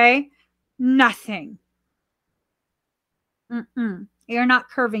 Okay? Nothing. You're not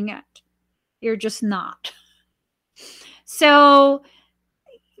curving it. You're just not. So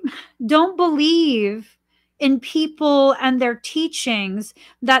don't believe in people and their teachings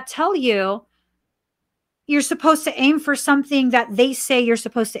that tell you you're supposed to aim for something that they say you're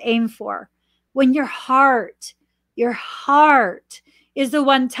supposed to aim for, when your heart is the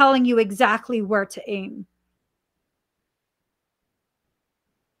one telling you exactly where to aim.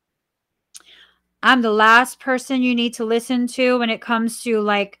 I'm the last person you need to listen to when it comes to,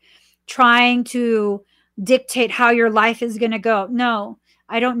 like, trying to dictate how your life is going to go. No,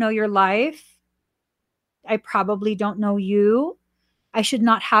 I don't know your life. I probably don't know you. I should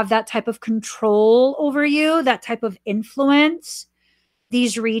not have that type of control over you, that type of influence.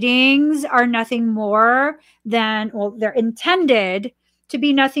 These readings are nothing more than, well, they're intended to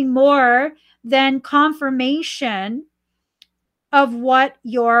be nothing more than confirmation of what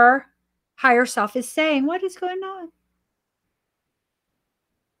your higher self is saying. What is going on?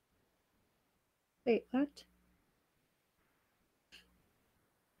 Wait, what?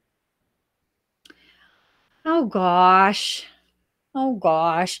 Oh, gosh. Oh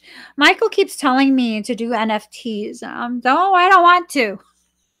gosh. Michael keeps telling me to do NFTs. No, I don't want to.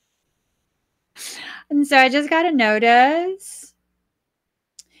 And so I just got to notice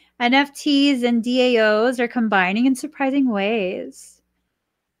NFTs and DAOs are combining in surprising ways.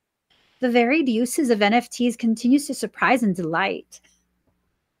 The varied uses of NFTs continues to surprise and delight.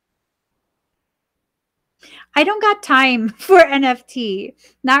 I don't got time for NFT.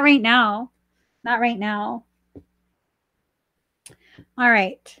 Not right now. Not right now. All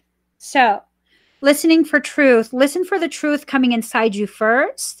right. So, listening for truth. Listen for the truth coming inside you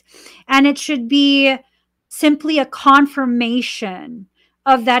first. And it should be simply a confirmation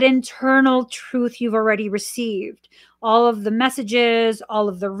of that internal truth you've already received. All of the messages, all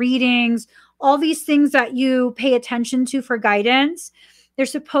of the readings, all these things that you pay attention to for guidance, they're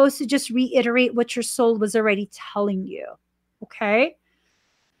supposed to just reiterate what your soul was already telling you. Okay?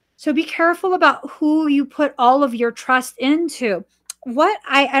 So be careful about who you put all of your trust into. What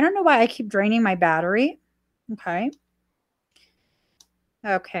I don't know why I keep draining my battery. Okay.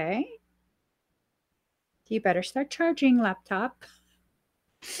 Okay. You better start charging, laptop.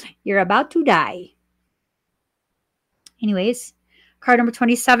 You're about to die. Anyways, card number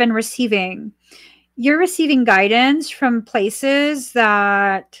 27, receiving. You're receiving guidance from places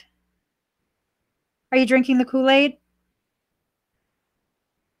that... Are you drinking the Kool-Aid?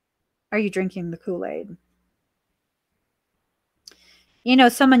 Are you drinking the Kool-Aid? You know,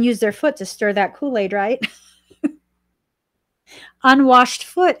 someone used their foot to stir that Kool-Aid, right? Unwashed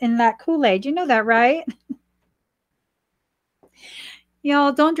foot in that Kool-Aid. You know that, right?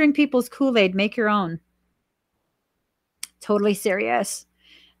 Y'all, don't drink people's Kool-Aid. Make your own. Totally serious.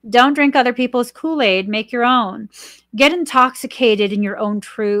 Don't drink other people's Kool-Aid. Make your own. Get intoxicated in your own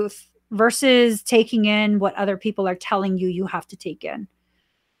truth versus taking in what other people are telling you you have to take in.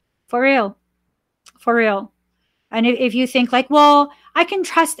 For real. For real. And if you think like, well, I can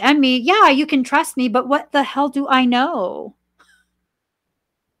trust Emmie. Yeah, you can trust me, but what the hell do I know?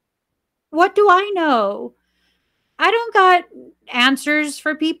 What do I know? I don't got answers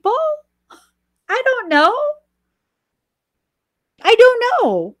for people. I don't know. I don't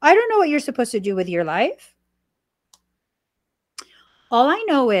know. I don't know what you're supposed to do with your life. All I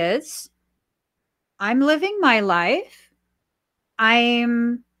know is I'm living my life.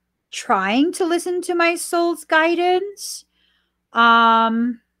 I'm trying to listen to my soul's guidance.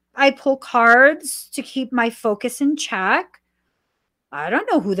 I pull cards to keep my focus in check. I don't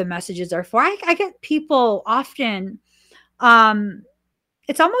know who the messages are for. I get people often.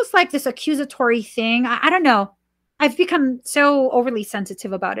 It's almost like this accusatory thing. I don't know. I've become so overly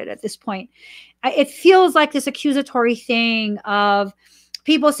sensitive about it at this point. It feels like this accusatory thing of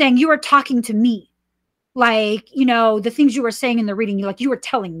people saying, you are talking to me. Like, you know, the things you were saying in the reading, like you were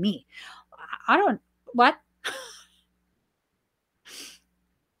telling me. I don't, what?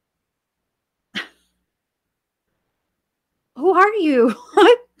 Who are you?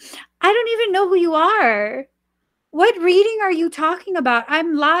 I don't even know who you are. What reading are you talking about?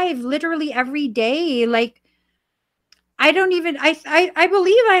 I'm live literally every day. Like, I don't even, I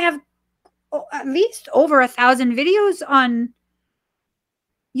believe I have at least over 1,000 videos on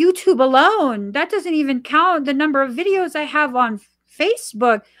YouTube alone. That doesn't even count the number of videos I have on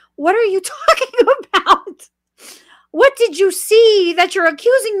Facebook. What are you talking about? What did you see that you're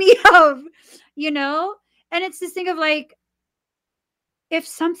accusing me of? You know? And it's this thing of like, if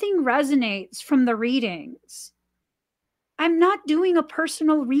something resonates from the readings, I'm not doing a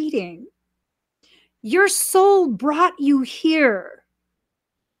personal reading. Your soul brought you here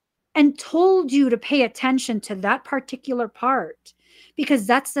and told you to pay attention to that particular part because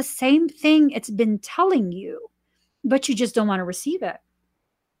that's the same thing it's been telling you, but you just don't want to receive it.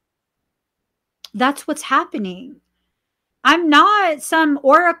 That's what's happening. I'm not some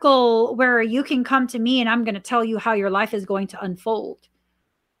oracle where you can come to me and I'm going to tell you how your life is going to unfold.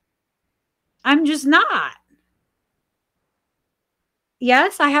 I'm just not.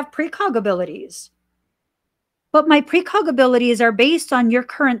 Yes, I have precog abilities. But my precog abilities are based on your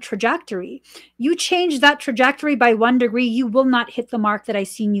current trajectory. You change that trajectory by 1 degree, you will not hit the mark that I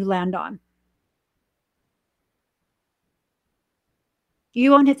seen you land on.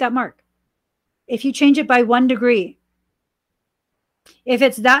 You won't hit that mark. If you change it by 1 degree, if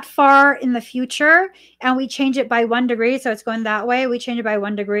it's that far in the future and we change it by 1 degree, so it's going that way, we change it by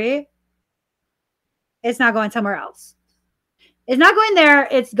 1 degree, it's not going somewhere else. It's not going there,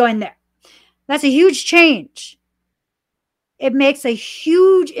 it's going there. That's a huge change. It makes a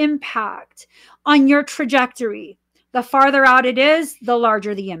huge impact on your trajectory. The farther out it is, the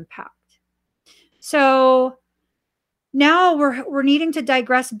larger the impact. So now we're needing to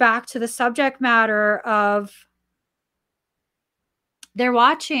digress back to the subject matter of They're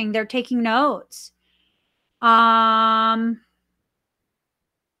watching, they're taking notes.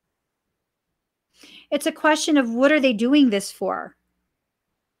 It's a question of what are they doing this for?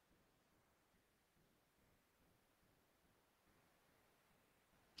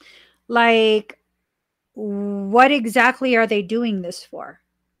 Like, what exactly are they doing this for?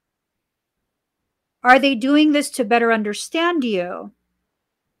 Are they doing this to better understand you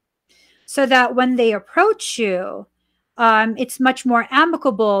so that when they approach you, it's much more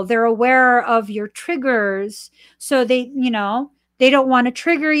amicable? They're aware of your triggers. So they don't want to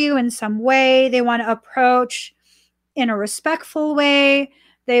trigger you in some way. They want to approach in a respectful way.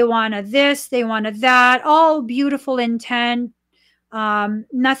 They want to this, they want to that, all beautiful intent.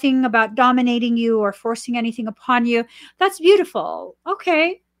 Nothing about dominating you or forcing anything upon you. That's beautiful.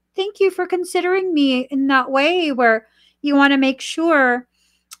 Okay. Thank you for considering me in that way where you want to make sure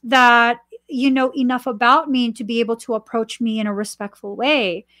that you know enough about me to be able to approach me in a respectful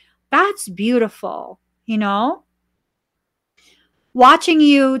way. That's beautiful, you know? Watching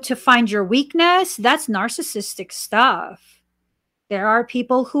you to find your weakness, that's narcissistic stuff. There are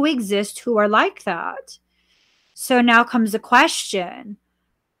people who exist who are like that. So now comes the question.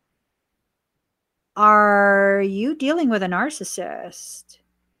 Are you dealing with a narcissist?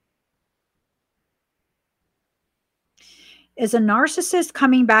 Is a narcissist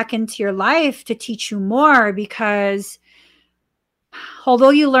coming back into your life to teach you more? Because although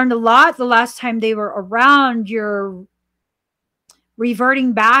you learned a lot the last time they were around, you're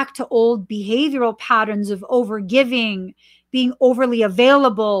reverting back to old behavioral patterns of overgiving, being overly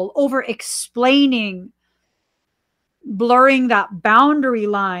available, over explaining, blurring that boundary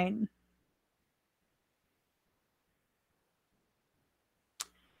line.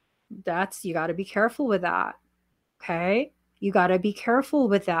 You got to be careful with that. Okay. You got to be careful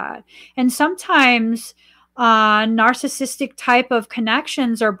with that. And sometimes narcissistic type of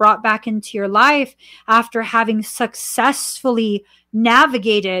connections are brought back into your life after having successfully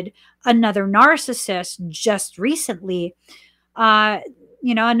navigated another narcissist just recently.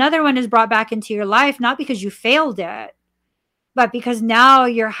 Another one is brought back into your life, not because you failed it, but because now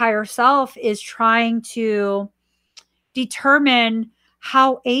your higher self is trying to determine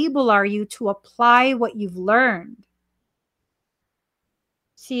how able are you to apply what you've learned.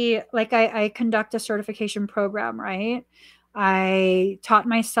 See, like I conduct a certification program, right? I taught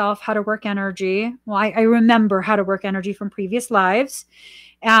myself how to work energy. Well, I remember how to work energy from previous lives.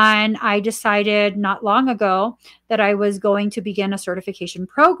 And I decided not long ago that I was going to begin a certification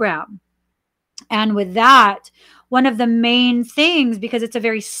program. And with that, one of the main things, because it's a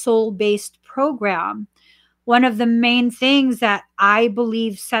very soul-based program, one of the main things that I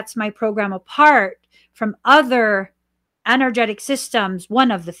believe sets my program apart from other energetic systems,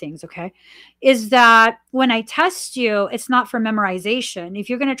 one of the things, okay, is that when I test you, it's not for memorization. If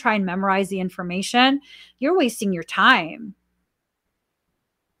you're going to try and memorize the information, you're wasting your time.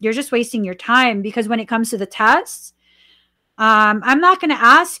 You're just wasting your time, because when it comes to the tests, I'm not going to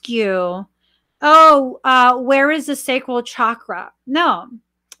ask you, where is the sacral chakra? No,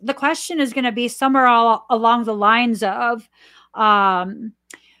 the question is going to be somewhere all along the lines of,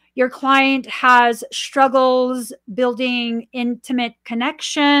 your client has struggles building intimate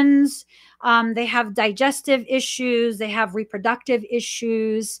connections. They have digestive issues. They have reproductive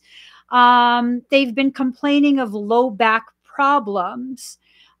issues. They've been complaining of low back problems.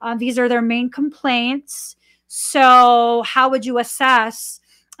 These are their main complaints. So how would you assess,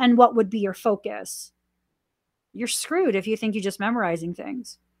 and what would be your focus? You're screwed if you think you're just memorizing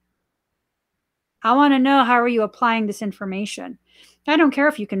things. I want to know, how are you applying this information? I don't care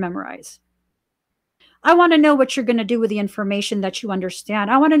if you can memorize. I want to know what you're going to do with the information that you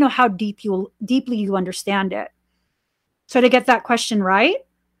understand. I want to know how deeply you understand it. So to get that question right,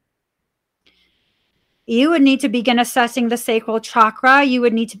 you would need to begin assessing the sacral chakra. You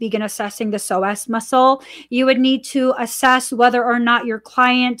would need to begin assessing the psoas muscle. You would need to assess whether or not your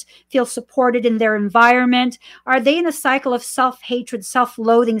client feels supported in their environment. Are they in a cycle of self-hatred,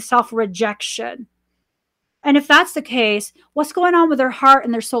 self-loathing, self-rejection? And if that's the case, what's going on with their heart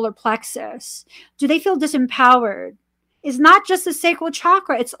and their solar plexus? Do they feel disempowered? It's not just the sacral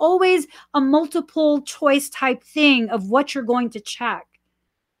chakra. It's always a multiple choice type thing of what you're going to check.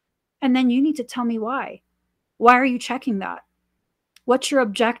 And then you need to tell me why. Why are you checking that? What's your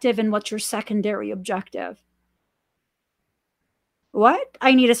objective and what's your secondary objective? What?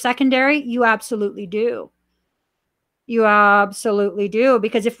 I need a secondary? You absolutely do. You absolutely do.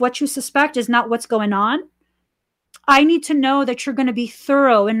 Because if what you suspect is not what's going on, I need to know that you're going to be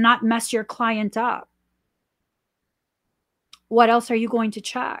thorough and not mess your client up. What else are you going to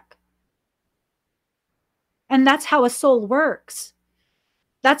check? And that's how a soul works.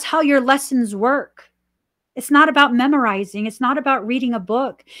 That's how your lessons work. It's not about memorizing. It's not about reading a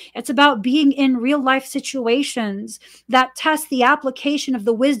book. It's about being in real life situations that test the application of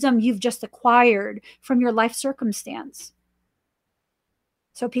the wisdom you've just acquired from your life circumstance.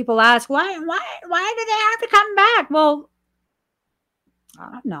 So people ask, why do they have to come back? Well,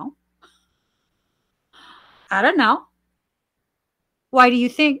 I don't know. I don't know. Why do you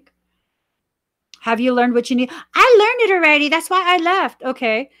think? Have you learned what you need? I learned it already. That's why I left.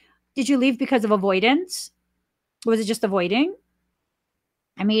 Okay. Did you leave because of avoidance? Was it just avoiding?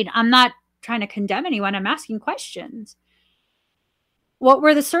 I mean, I'm not trying to condemn anyone. I'm asking questions. What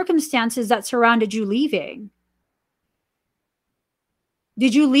were the circumstances that surrounded you leaving?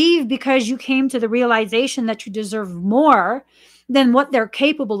 Did you leave because you came to the realization that you deserve more than what they're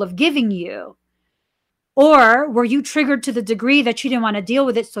capable of giving you? Or were you triggered to the degree that you didn't want to deal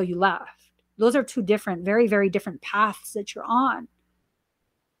with it, so you left? Those are two different, very, very different paths that you're on.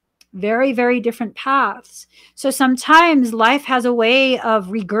 Very, very different paths. So sometimes life has a way of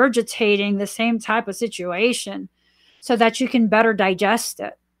regurgitating the same type of situation so that you can better digest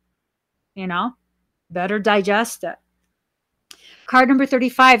it, better digest it. Card number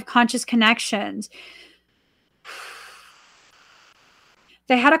 35, conscious connections.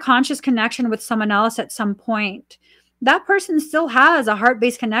 They had a conscious connection with someone else at some point. That person still has a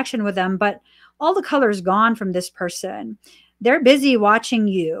heart-based connection with them, but all the color is gone from this person. They're busy watching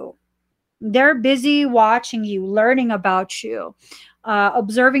you. They're busy watching you, learning about you,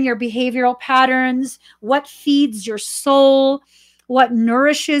 observing your behavioral patterns, what feeds your soul, what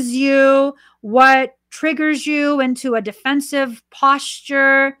nourishes you, what triggers you into a defensive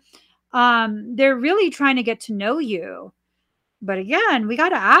posture. They're really trying to get to know you. But again, we got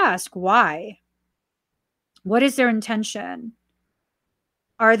to ask why. What is their intention?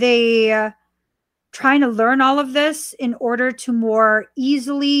 Are they trying to learn all of this in order to more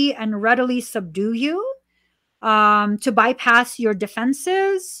easily and readily subdue you? To bypass your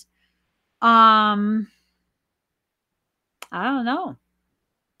defenses? I don't know.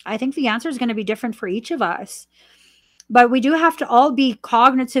 I think the answer is going to be different for each of us. But we do have to all be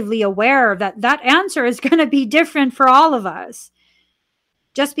cognitively aware that that answer is going to be different for all of us.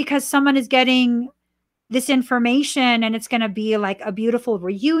 Just because someone is getting this information and it's going to be like a beautiful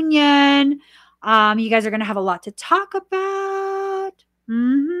reunion, you guys are going to have a lot to talk about.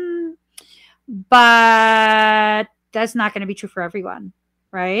 But that's not going to be true for everyone,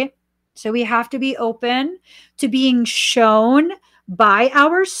 right? So we have to be open to being shown by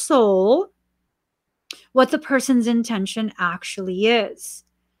our soul what the person's intention actually is.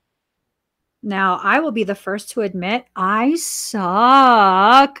 Now, I will be the first to admit I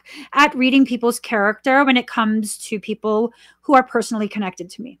suck at reading people's character when it comes to people who are personally connected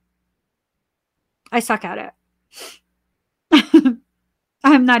to me. I suck at it.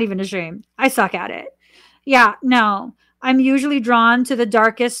 I'm not even ashamed. I suck at it. Yeah, no. I'm usually drawn to the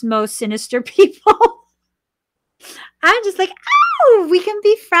darkest, most sinister people. I'm just like, oh, we can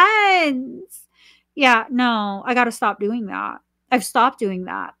be friends. Yeah, no, I got to stop doing that. I've stopped doing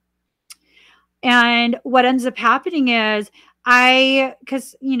that. And what ends up happening is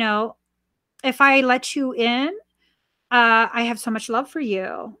because, if I let you in, I have so much love for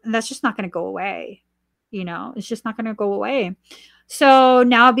you. And that's just not going to go away. It's just not going to go away. So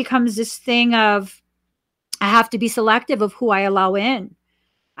now it becomes this thing of I have to be selective of who I allow in.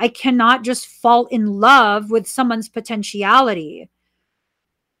 I cannot just fall in love with someone's potentiality.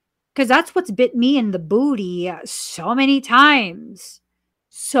 Because that's what's bit me in the booty so many times.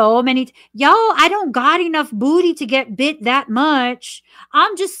 Yo, I don't got enough booty to get bit that much.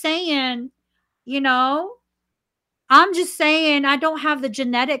 I'm just saying, I don't have the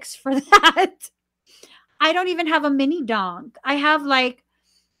genetics for that. I don't even have a mini donk. I have like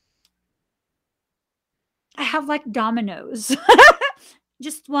dominoes.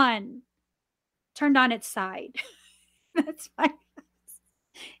 Just one turned on its side. That's fine.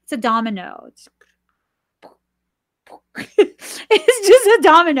 It's a domino. It's just a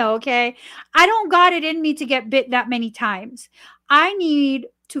domino, okay? I don't got it in me to get bit that many times. I need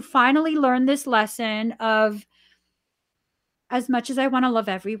to finally learn this lesson of as much as I want to love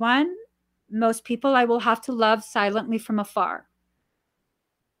everyone, most people I will have to love silently from afar.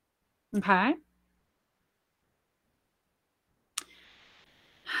 Okay?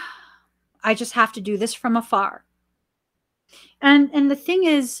 I just have to do this from afar. And the thing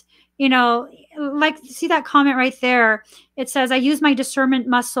is, like see that comment right there. It says I use my discernment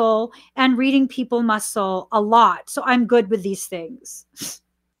muscle and reading people muscle a lot. So I'm good with these things.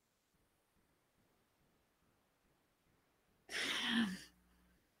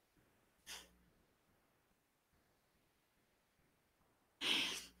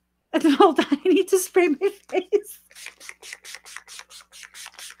 to spray my face.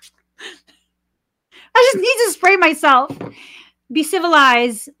 I just need to spray myself. Be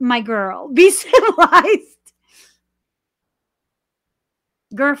civilized, my girl. Be civilized.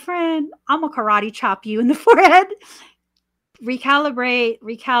 Girlfriend, I'm going to karate chop you in the forehead. Recalibrate,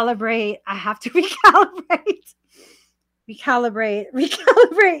 recalibrate. I have to recalibrate. Recalibrate,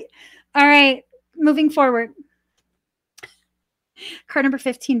 recalibrate. All right, moving forward. Card number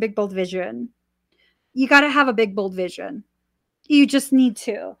 15, big, bold vision. You got to have a big, bold vision. You just need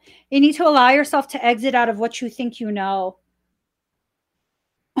to. You need to allow yourself to exit out of what you think you know.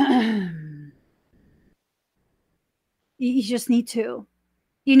 You just need to.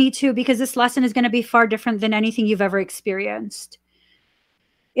 You need to, because this lesson is going to be far different than anything you've ever experienced.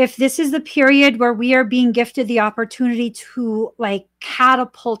 If this is the period where we are being gifted the opportunity to like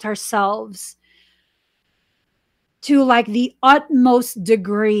catapult ourselves to like the utmost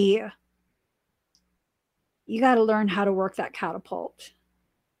degree, you got to learn how to work that catapult.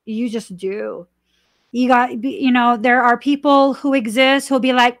 You just do. You got, you know, there are people who exist who'll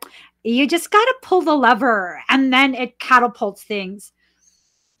be like, you just got to pull the lever and then it catapults things.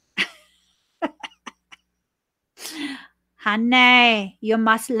 Honey, you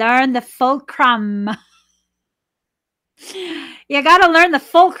must learn the fulcrum. You got to learn the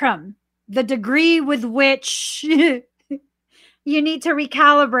fulcrum, the degree with which you need to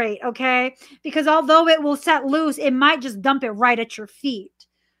recalibrate, okay? Because although it will set loose, it might just dump it right at your feet.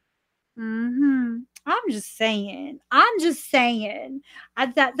 I'm just saying. I'm just saying.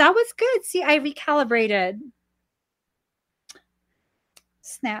 That was good. See, I recalibrated.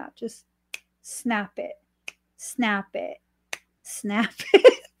 Snap. Just snap it. Snap it. Snap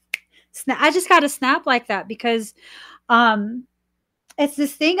it. Snap. I just got to snap like that because it's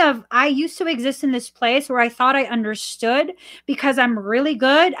this thing of I used to exist in this place where I thought I understood because I'm really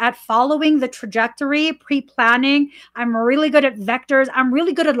good at following the trajectory, pre-planning. I'm really good at vectors. I'm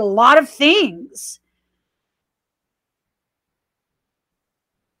really good at a lot of things.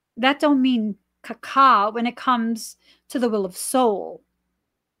 That don't mean caca when it comes to the will of soul.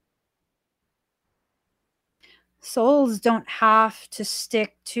 Souls don't have to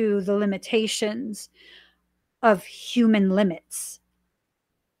stick to the limitations of human limits.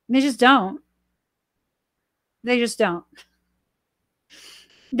 They just don't. They just don't.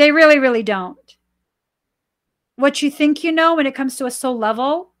 They really, really don't. What you think you know when it comes to a soul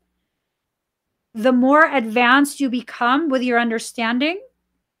level, the more advanced you become with your understanding,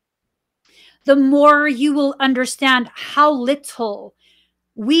 the more you will understand how little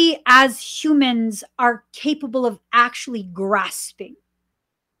we as humans are capable of actually grasping.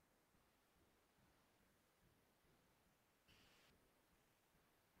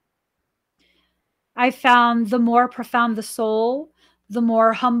 I found the more profound the soul, the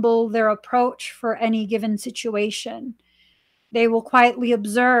more humble their approach for any given situation. They will quietly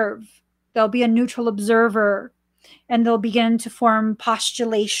observe. They'll be a neutral observer, and they'll begin to form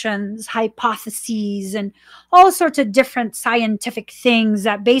postulations, hypotheses, and all sorts of different scientific things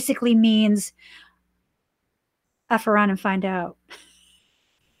that basically means F around and find out.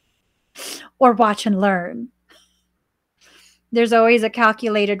 Or watch and learn. There's always a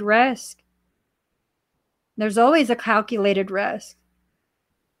calculated risk. There's always a calculated risk.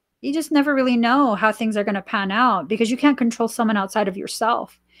 You just never really know how things are going to pan out because you can't control someone outside of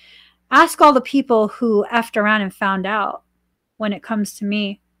yourself. Ask all the people who effed around and found out when it comes to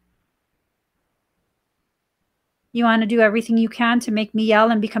me. You want to do everything you can to make me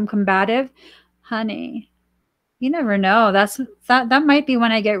yell and become combative? Honey, you never know. That might be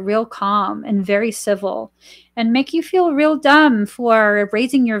when I get real calm and very civil and make you feel real dumb for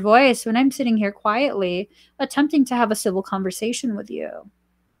raising your voice when I'm sitting here quietly attempting to have a civil conversation with you.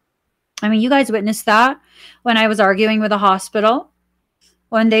 I mean, you guys witnessed that when I was arguing with a hospital,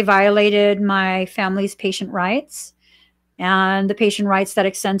 when they violated my family's patient rights and the patient rights that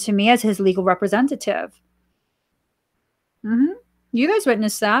extend to me as his legal representative. You guys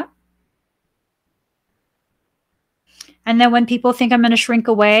witnessed that. And then when people think I'm going to shrink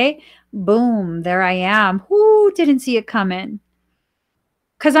away, boom, there I am. Who didn't see it coming?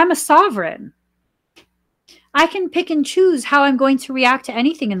 Because I'm a sovereign. I can pick and choose how I'm going to react to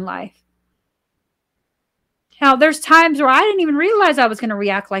anything in life. Now, there's times where I didn't even realize I was going to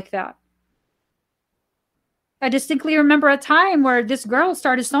react like that. I distinctly remember a time where this girl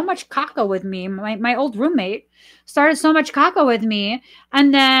started so much caca with me. My old roommate started so much caca with me.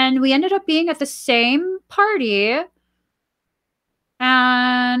 And then we ended up being at the same party.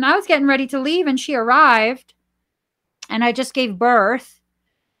 And I was getting ready to leave and she arrived. And I just gave birth.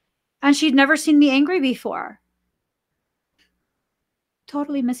 And she'd never seen me angry before.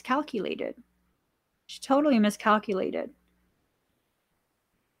 Totally miscalculated. She totally miscalculated.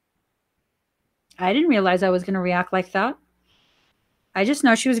 I didn't realize I was going to react like that. I just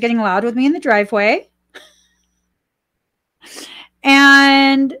know she was getting loud with me in the driveway.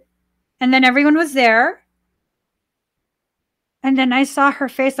 And then everyone was there. And then I saw her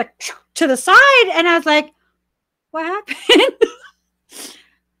face like to the side, and I was like, what happened?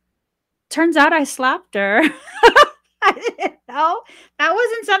 Turns out I slapped her. I didn't know. That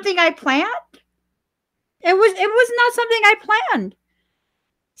wasn't something I planned. It was not something I planned.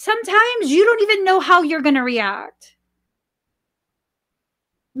 Sometimes you don't even know how you're going to react.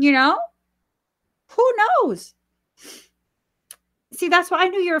 You know? Who knows? See, that's why I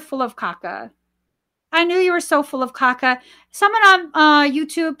knew you were full of caca. I knew you were so full of caca. Someone on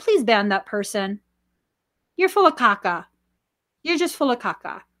YouTube, please ban that person. You're full of caca. You're just full of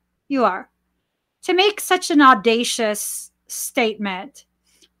caca. You are. To make such an audacious statement,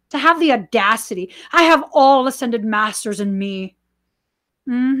 to have the audacity, I have all ascended masters in me.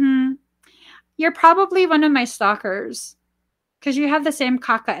 You're probably one of my stalkers because you have the same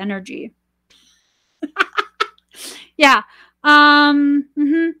caca energy. Yeah.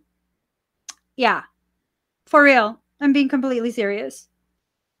 Yeah. For real. I'm being completely serious.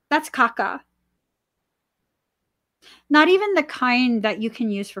 That's caca. Not even the kind that you can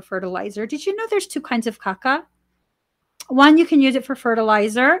use for fertilizer. Did you know there's two kinds of caca? One, you can use it for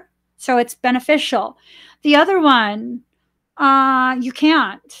fertilizer, so it's beneficial. The other one, you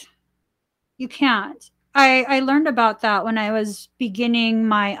can't. You can't. I learned about that when I was beginning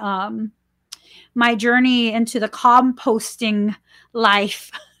my my journey into the composting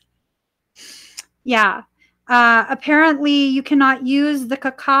life. Yeah. Apparently, you cannot use the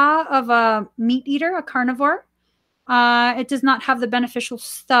caca of a meat eater, a carnivore. It does not have the beneficial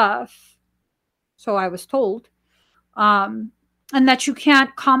stuff, so I was told. And that you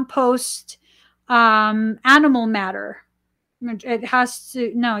can't compost animal matter. It has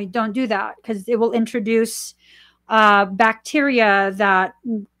to, no, you don't do that because it will introduce bacteria that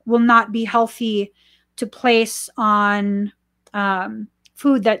will not be healthy to place on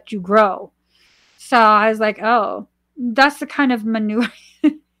food that you grow. So I was like, oh, that's the kind of manure.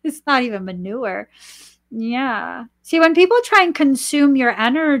 It's not even manure. Yeah. See, when people try and consume your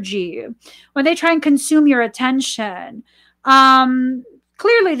energy, when they try and consume your attention,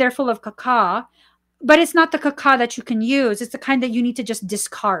 clearly they're full of caca, but it's not the caca that you can use. It's the kind that you need to just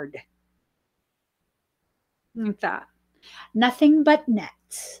discard. Like that. Nothing but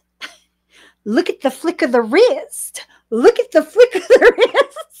nets. Look at the flick of the wrist. Look at the flick of the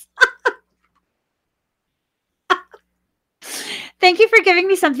wrist. Thank you for giving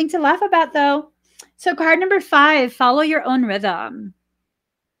me something to laugh about, though. So card number 5, follow your own rhythm.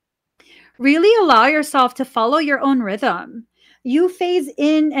 Really allow yourself to follow your own rhythm. You phase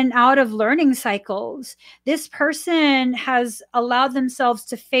in and out of learning cycles. This person has allowed themselves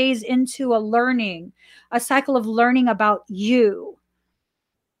to phase into a cycle of learning about you.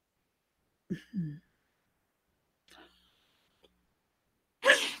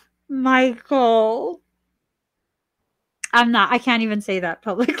 Michael. I can't even say that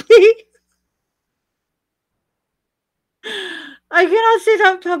publicly. I cannot say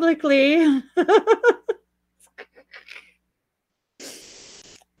that publicly.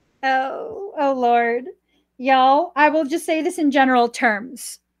 Oh Lord. Y'all, I will just say this in general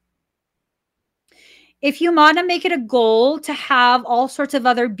terms. If you want to make it a goal to have all sorts of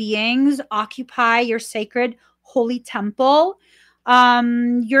other beings occupy your sacred holy temple,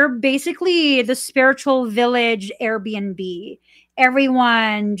 you're basically the spiritual village Airbnb.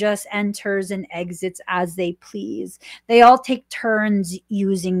 Everyone just enters and exits as they please. They all take turns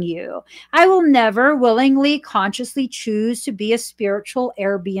using you. I will never willingly, consciously choose to be a spiritual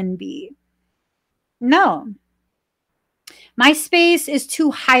Airbnb. No. My space is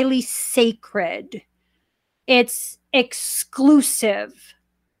too highly sacred. It's exclusive.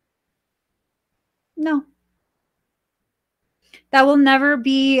 No. That will never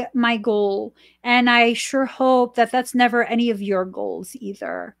be my goal. And I sure hope that that's never any of your goals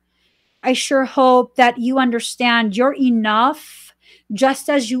either. I sure hope that you understand you're enough just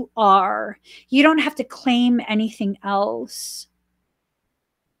as you are. You don't have to claim anything else.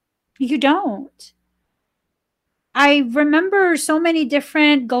 You don't. I remember so many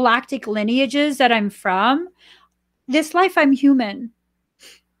different galactic lineages that I'm from. This life, I'm human.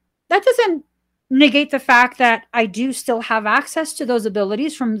 That doesn't negate the fact that I do still have access to those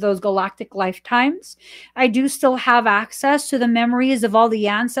abilities from those galactic lifetimes. I do still have access to the memories of all the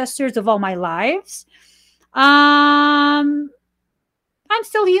ancestors of all my lives. I'm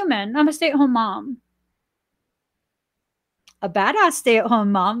still human. I'm a stay-at-home mom. A badass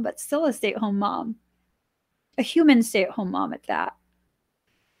stay-at-home mom, but still a stay-at-home mom. a human stay-at-home mom at that.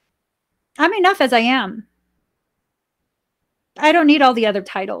 I'm enough as I am. I don't need all the other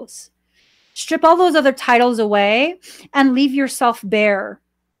titles. Strip all those other titles away and leave yourself bare,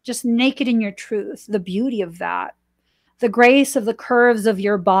 just naked in your truth. The beauty of that, the grace of the curves of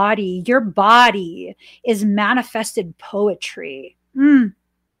your body. Your body is manifested poetry. Mm,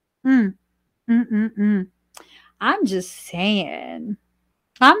 mm, mm, mm, mm. I'm just saying.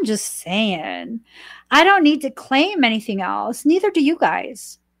 I'm just saying. I don't need to claim anything else. Neither do you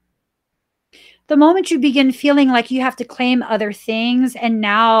guys. The moment you begin feeling like you have to claim other things, and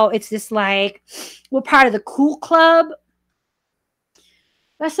now it's this like, we're part of the cool club,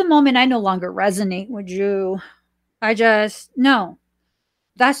 that's the moment I no longer resonate with you. I just, no.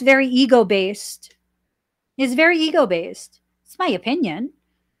 That's very ego-based. It's very ego-based. It's my opinion.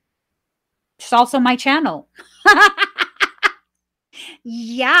 It's also my channel.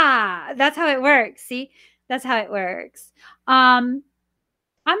 Yeah, that's how it works. See, that's how it works.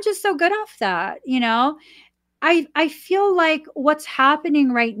 I'm just so good off that, you know. I feel like what's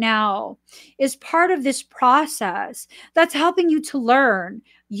happening right now is part of this process that's helping you to learn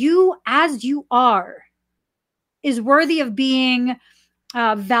you as you are is worthy of being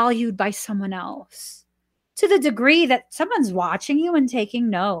valued by someone else, to the degree that someone's watching you and taking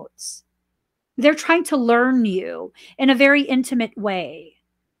notes. They're trying to learn you in a very intimate way.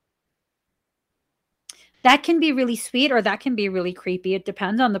 That can be really sweet or that can be really creepy. It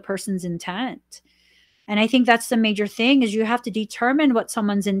depends on the person's intent. And I think that's the major thing, is you have to determine what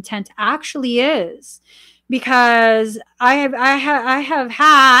someone's intent actually is. Because I have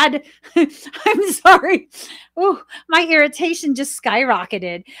had, I'm sorry. Oh, my irritation just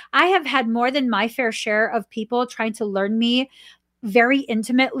skyrocketed. I have had more than my fair share of people trying to learn me very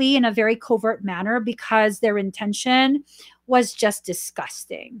intimately in a very covert manner because their intention was just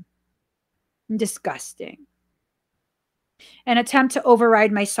disgusting. Disgusting. An attempt to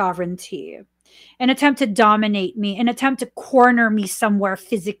override my sovereignty, an attempt to dominate me, an attempt to corner me somewhere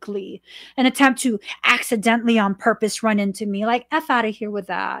physically, an attempt to accidentally on purpose run into me. Like, F out of here with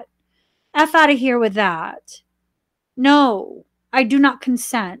that. F out of here with that. No, I do not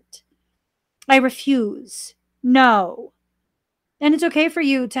consent. I refuse. No. And it's okay for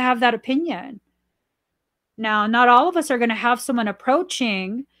you to have that opinion. Now, not all of us are going to have someone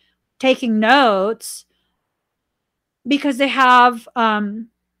approaching, taking notes, because they have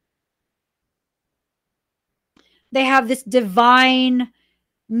this divine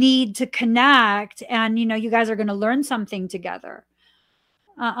need to connect, and you guys are going to learn something together.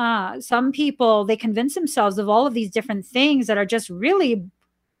 Some people, they convince themselves of all of these different things that are just really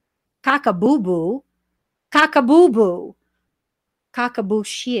cockaboo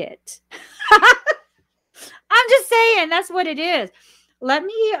shit. I'm just saying, that's what it is. Let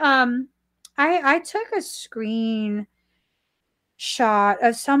me I took a screenshot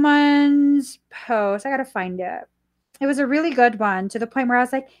of someone's post. I gotta find it. It was a really good one, to the point where I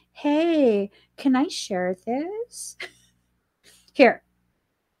was like, hey, can I share this? Here.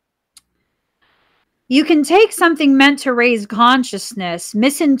 You can take something meant to raise consciousness,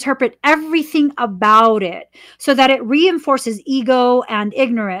 misinterpret everything about it so that it reinforces ego and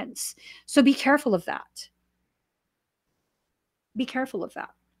ignorance. So be careful of that. Be careful of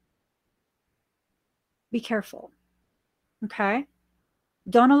that. Be careful. Okay?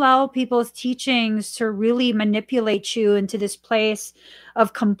 Don't allow people's teachings to really manipulate you into this place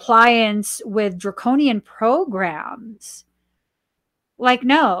of compliance with draconian programs. Like,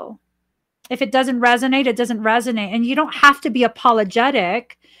 no. If it doesn't resonate, it doesn't resonate. And you don't have to be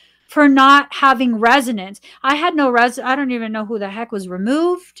apologetic for not having resonance. I had no I don't even know who the heck was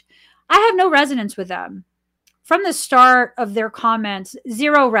removed. I have no resonance with them. From the start of their comments,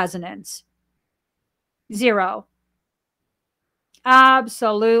 zero resonance. Zero.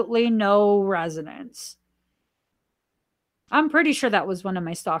 Absolutely no resonance. I'm pretty sure that was one of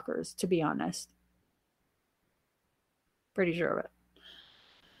my stalkers, to be honest. Pretty sure of it.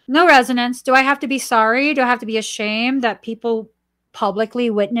 No resonance. Do I have to be sorry? Do I have to be ashamed that people publicly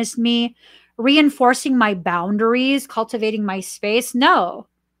witnessed me reinforcing my boundaries, cultivating my space? No.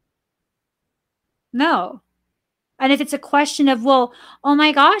 No. And if it's a question of, well, oh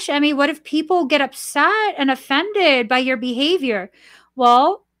my gosh, Emmie, what if people get upset and offended by your behavior?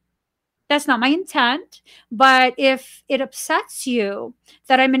 Well, that's not my intent. But if it upsets you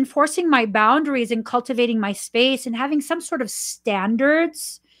that I'm enforcing my boundaries and cultivating my space and having some sort of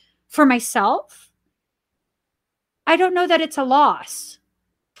standards for myself, I don't know that it's a loss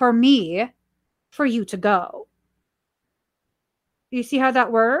for me for you to go. You see how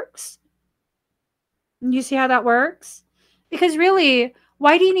that works? You see how that works? Because really,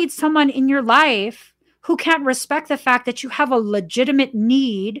 why do you need someone in your life who can't respect the fact that you have a legitimate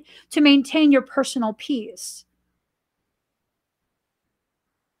need to maintain your personal peace.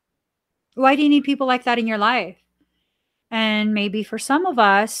 Why do you need people like that in your life? And maybe for some of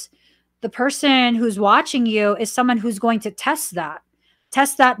us, the person who's watching you is someone who's going to test that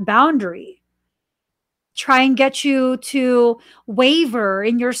boundary, try and get you to waver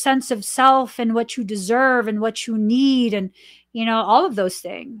in your sense of self and what you deserve and what you need, and, all of those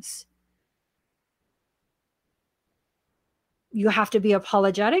things. You have to be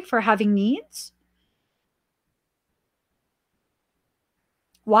apologetic for having needs.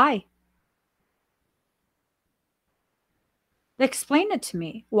 Why? Explain it to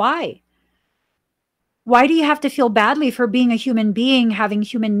me. Why? Why do you have to feel badly for being a human being, having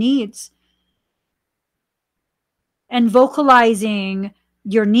human needs, and vocalizing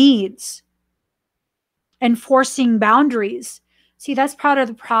your needs, enforcing boundaries? See, that's part of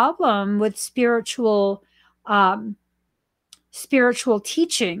the problem with spiritual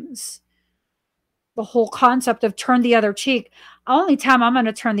teachings. The whole concept of turn the other cheek. Only time I'm going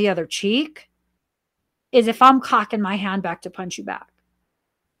to turn the other cheek is if I'm cocking my hand back to punch you back.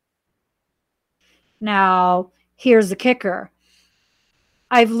 Now, here's the kicker.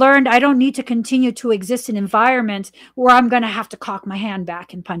 I've learned I don't need to continue to exist in environments where I'm going to have to cock my hand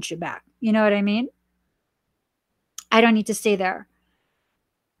back and punch you back. You know what I mean? I don't need to stay there.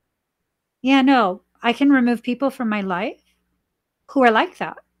 Yeah, no, I can remove people from my life who are like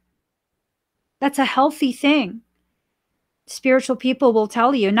that. That's a healthy thing. Spiritual people will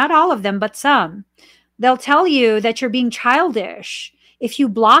tell you, not all of them, but some, they'll tell you that you're being childish if you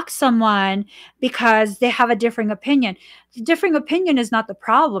block someone because they have a differing opinion. The differing opinion is not the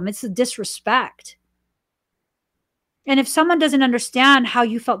problem. It's the disrespect. And if someone doesn't understand how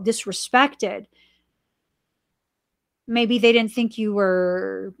you felt disrespected, maybe they didn't think you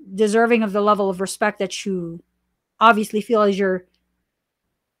were deserving of the level of respect that you obviously feel is your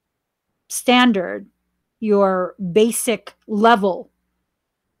standard, your basic level.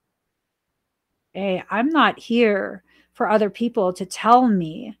 Hey, I'm not here for other people to tell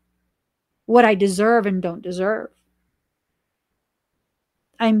me what I deserve and don't deserve.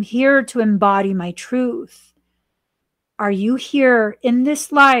 I'm here to embody my truth. Are you here in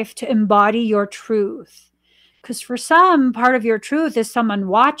this life to embody your truth? Because for some, part of your truth is someone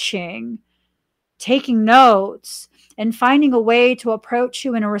watching, taking notes, and finding a way to approach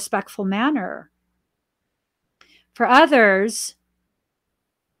you in a respectful manner. For others,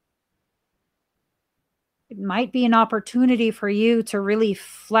 it might be an opportunity for you to really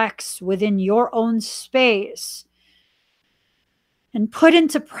flex within your own space and put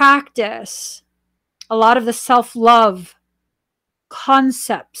into practice a lot of the self-love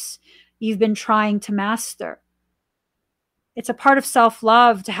concepts you've been trying to master. It's a part of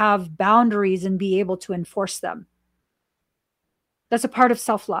self-love to have boundaries and be able to enforce them. That's a part of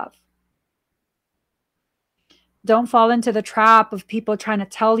self-love. Don't fall into the trap of people trying to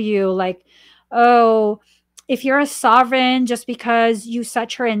tell you, like, oh, if you're a sovereign just because you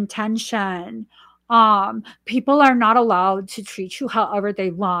set your intention, people are not allowed to treat you however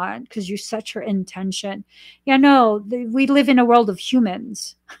they want because you set your intention. Yeah, no, we live in a world of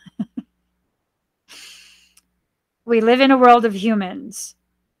humans. We live in a world of humans.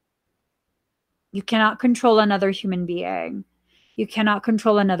 You cannot control another human being. You cannot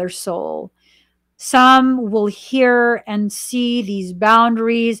control another soul. Some will hear and see these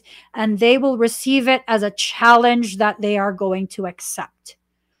boundaries, and they will receive it as a challenge that they are going to accept.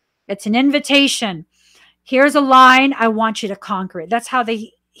 It's an invitation. Here's a line. I want you to conquer it. That's how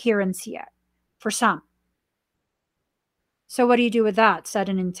they hear and see it for some. So what do you do with that? Set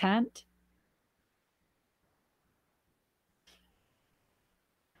an intent?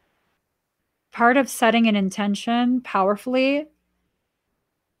 Part of setting an intention powerfully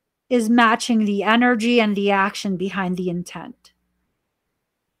is matching the energy and the action behind the intent.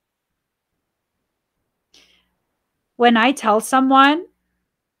 When I tell someone,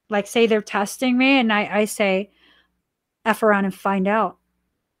 like say they're testing me, and I say, F around and find out.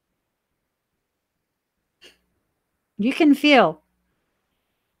 You can feel.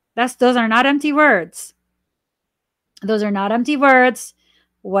 Those are not empty words. Those are not empty words.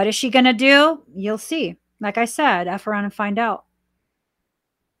 What is she going to do? You'll see. Like I said, F around and find out.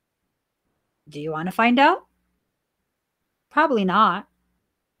 Do you want to find out? Probably not.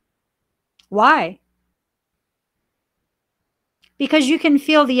 Why? Because you can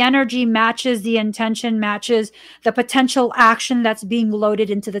feel the energy matches the intention, matches the potential action that's being loaded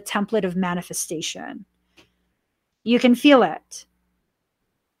into the template of manifestation. You can feel it.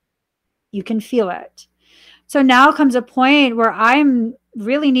 You can feel it. So now comes a point where I'm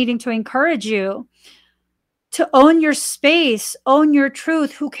really needing to encourage you to own your space, own your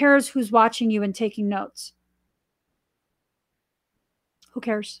truth. Who cares who's watching you and taking notes? Who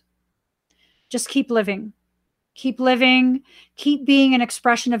cares? Just keep living. Keep living. Keep being an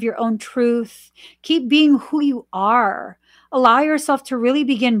expression of your own truth. Keep being who you are. Allow yourself to really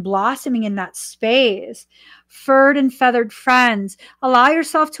begin blossoming in that space. Furred and feathered friends. Allow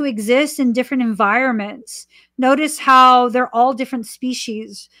yourself to exist in different environments. Notice how they're all different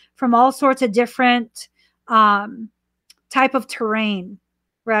species from all sorts of different type of terrain,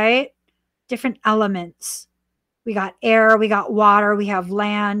 right? Different elements. We got air, we got water, we have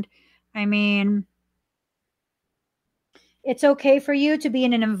land. I mean, it's okay for you to be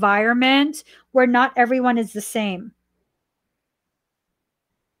in an environment where not everyone is the same.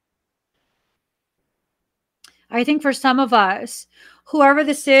 I think for some of us, whoever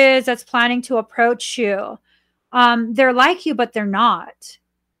this is that's planning to approach you, they're like you, but they're not.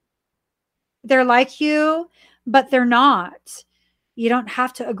 They're like you, but they're not. You don't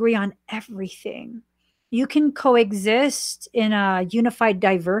have to agree on everything. You can coexist in a unified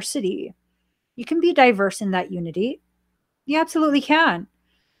diversity. You can be diverse in that unity. You absolutely can.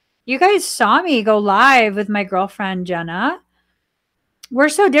 You guys saw me go live with my girlfriend, Jenna. We're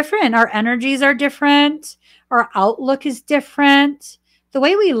so different. Our energies are different. Our outlook is different. The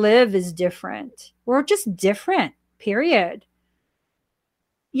way we live is different. We're just different, period.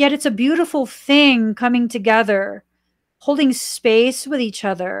 Yet it's a beautiful thing coming together, holding space with each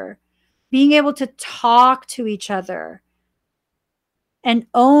other, being able to talk to each other and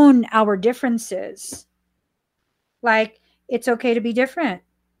own our differences. Like, it's okay to be different.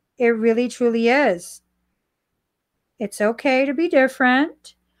 It really, truly is. It's okay to be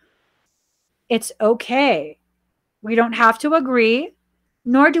different. It's okay. We don't have to agree,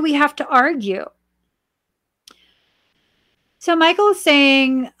 nor do we have to argue. So Michael is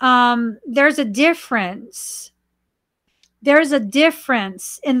saying there's a difference. There's a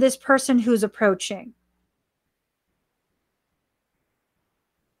difference in this person who's approaching.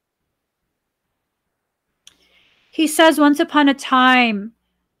 He says, once upon a time,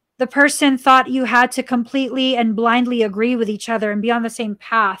 the person thought you had to completely and blindly agree with each other and be on the same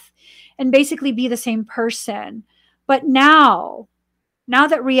path and basically be the same person. But now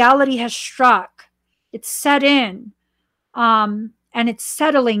that reality has struck, it's set in, and it's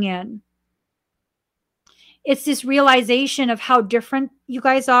settling in. It's this realization of how different you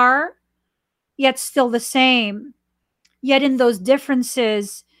guys are, yet still the same. Yet in those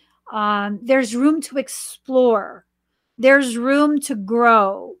differences, there's room to explore. There's room to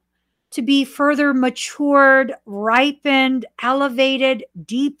grow, to be further matured, ripened, elevated,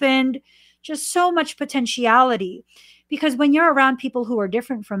 deepened, just so much potentiality. Because when you're around people who are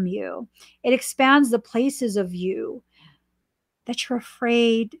different from you, it expands the places of you that you're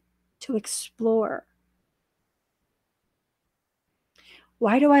afraid to explore.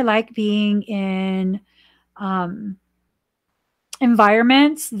 Why do I like being in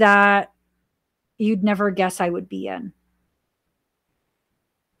environments that you'd never guess I would be in?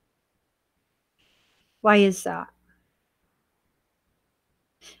 Why is that?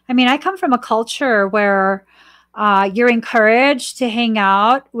 I mean, I come from a culture where you're encouraged to hang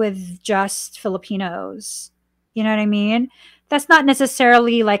out with just Filipinos. You know what I mean? That's not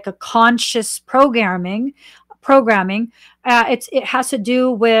necessarily like a conscious programming. It has to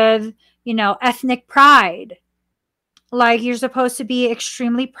do with, ethnic pride. Like, you're supposed to be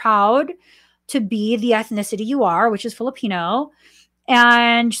extremely proud to be the ethnicity you are, which is Filipino,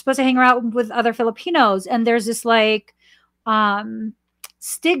 and you're supposed to hang around with other Filipinos. And there's this like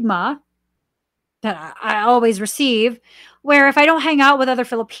stigma that I always receive, where if I don't hang out with other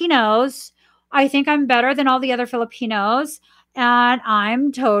Filipinos, I think I'm better than all the other Filipinos, and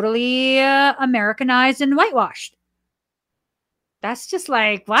I'm totally Americanized and whitewashed. That's just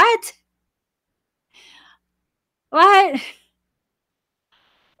like, what? What?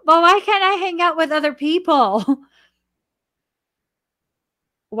 Well, why can't I hang out with other people?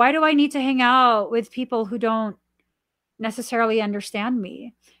 Why do I need to hang out with people who don't necessarily understand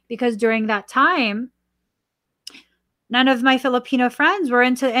me? Because during that time, none of my Filipino friends were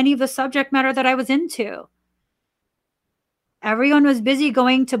into any of the subject matter that I was into. Everyone was busy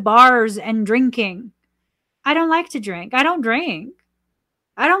going to bars and drinking. I don't like to drink. I don't drink.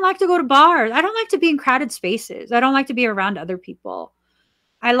 I don't like to go to bars. I don't like to be in crowded spaces. I don't like to be around other people.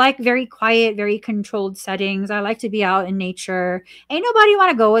 I like very quiet, very controlled settings. I like to be out in nature. Ain't nobody want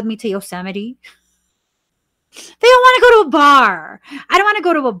to go with me to Yosemite. They don't want to go to a bar. I don't want to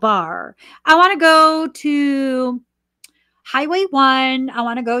go to a bar. I want to go to Highway 1, I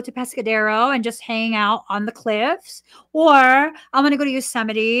want to go to Pescadero and just hang out on the cliffs, or I want to go to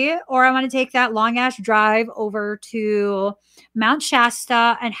Yosemite, or I want to take that long ass drive over to Mount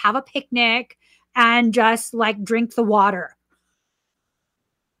Shasta and have a picnic and just like drink the water.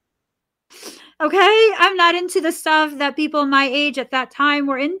 Okay, I'm not into the stuff that people my age at that time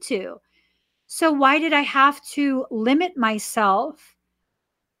were into. So why did I have to limit myself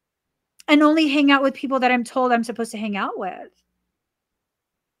and only hang out with people that I'm told I'm supposed to hang out with?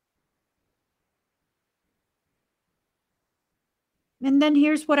 And then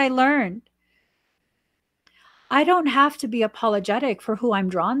here's what I learned. I don't have to be apologetic for who I'm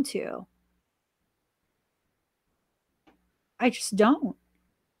drawn to. I just don't.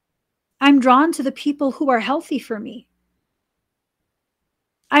 I'm drawn to the people who are healthy for me.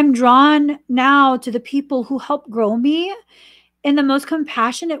 I'm drawn now to the people who help grow me in the most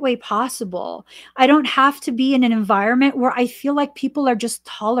compassionate way possible. I don't have to be in an environment where I feel like people are just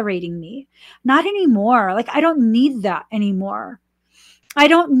tolerating me. Not anymore. Like, I don't need that anymore. I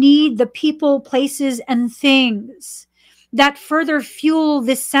don't need the people, places, and things that further fuel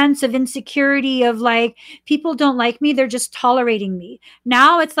this sense of insecurity of like, people don't like me, they're just tolerating me.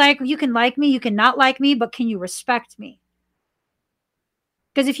 Now it's like, you can like me, you can not like me, but can you respect me?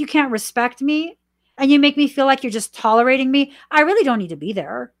 Because if you can't respect me and you make me feel like you're just tolerating me, I really don't need to be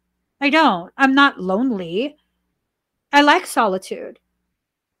there. I don't. I'm not lonely. I like solitude.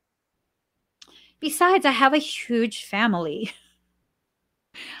 Besides, I have a huge family.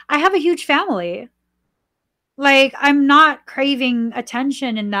 I have a huge family. Like, I'm not craving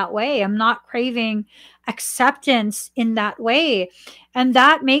attention in that way. I'm not craving acceptance in that way. And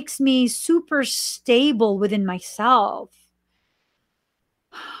that makes me super stable within myself.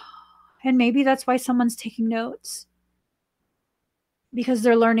 And maybe that's why someone's taking notes, because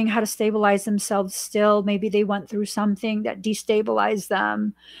they're learning how to stabilize themselves still. Maybe they went through something that destabilized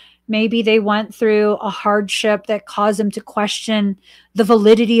them. Maybe they went through a hardship that caused them to question the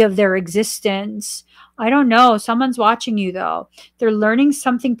validity of their existence. I don't know. Someone's watching you, though. They're learning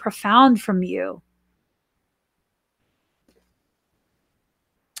something profound from you.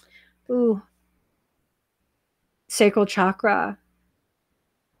 Ooh. Sacral chakra.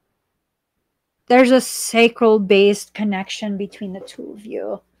 There's a sacral-based connection between the two of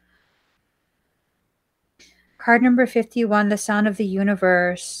you. Card number 51, the sound of the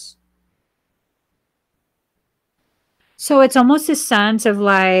universe. So it's almost a sense of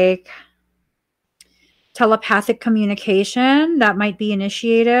like telepathic communication that might be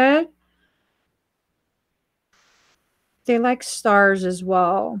initiated. They like stars as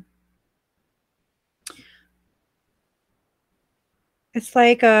well. It's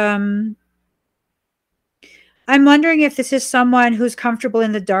like, I'm wondering if this is someone who's comfortable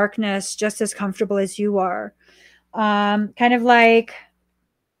in the darkness, just as comfortable as you are. Kind of like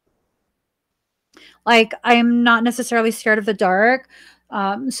I'm not necessarily scared of the dark.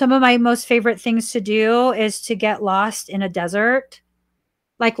 Some of my most favorite things to do is to get lost in a desert,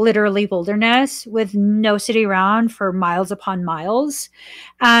 like literally wilderness, with no city around for miles upon miles,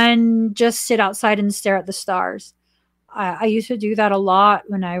 and just sit outside and stare at the stars. I used to do that a lot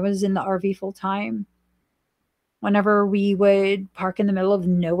when I was in the RV full time. Whenever we would park in the middle of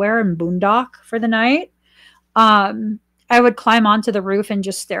nowhere and boondock for the night, I would climb onto the roof and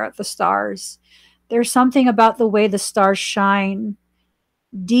just stare at the stars. There's something about the way the stars shine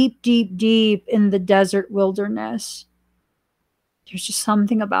deep, deep, deep in the desert wilderness. There's just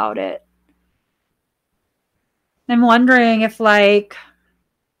something about it. I'm wondering if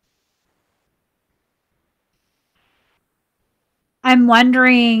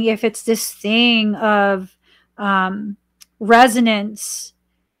it's this thing of resonance.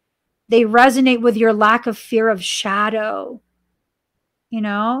 They resonate with your lack of fear of shadow, you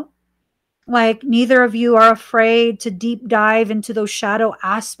know? Like, neither of you are afraid to deep dive into those shadow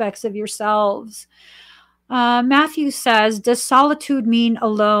aspects of yourselves. Matthew says, does solitude mean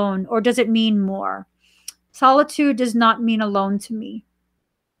alone, or does it mean more? Solitude does not mean alone to me.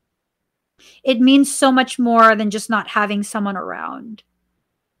 It means so much more than just not having someone around.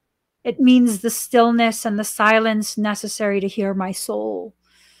 It means the stillness and the silence necessary to hear my soul.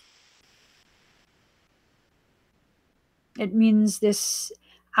 It means this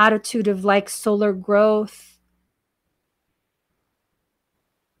attitude of like solar growth.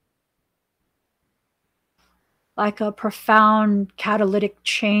 Like a profound catalytic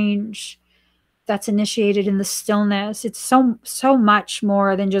change that's initiated in the stillness. It's so much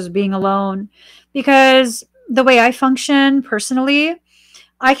more than just being alone. Because the way I function personally,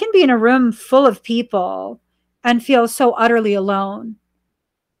 I can be in a room full of people and feel so utterly alone.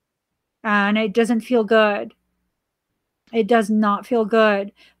 And it doesn't feel good. It does not feel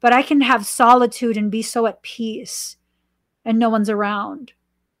good. But I can have solitude and be so at peace and no one's around.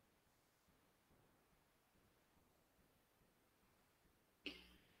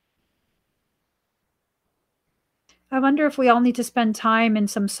 I wonder if we all need to spend time in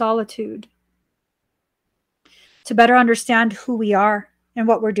some solitude to better understand who we are and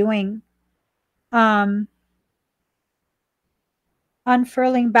what we're doing.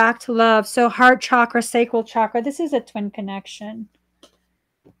 Unfurling back to love. So heart chakra, sacral chakra. This is a twin connection.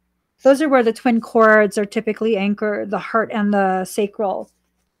 Those are where the twin cords are typically anchored, the heart and the sacral,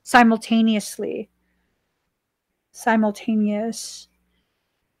 simultaneously. Simultaneous.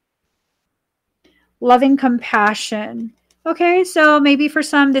 Loving compassion. Okay, so maybe for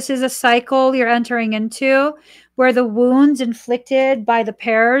some, this is a cycle you're entering into where the wounds inflicted by the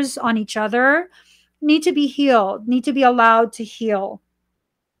pairs on each other need to be healed, need to be allowed to heal.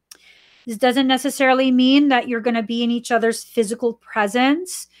 This doesn't necessarily mean that you're going to be in each other's physical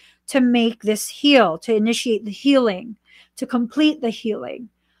presence to make this heal, to initiate the healing, to complete the healing.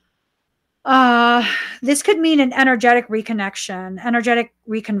 This could mean an energetic reconnection, energetic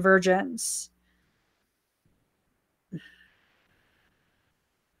reconvergence.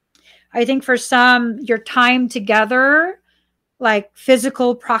 I think for some, your time together, like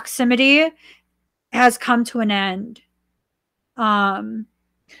physical proximity, has come to an end.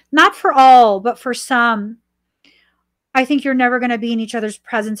 Not for all, but for some. I think you're never going to be in each other's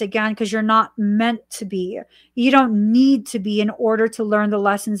presence again because you're not meant to be. You don't need to be in order to learn the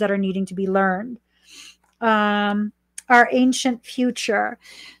lessons that are needing to be learned. Our ancient future.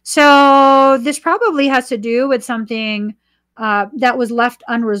 So this probably has to do with something that was left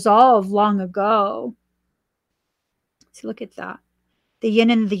unresolved long ago. So look at that. The yin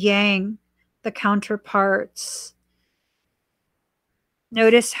and the yang, the counterparts.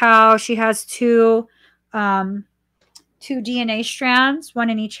 Notice how she has two DNA strands, one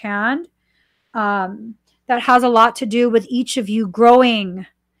in each hand. That has a lot to do with each of you growing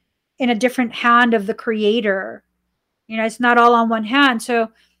in a different hand of the creator. You know, it's not all on one hand.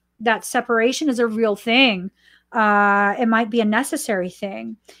 So that separation is a real thing. It might be a necessary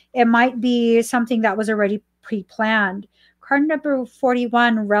thing. It might be something that was already pre-planned. Card number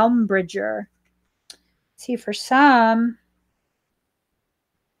 41, Realm Bridger. See, for some,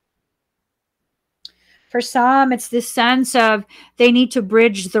 it's this sense of they need to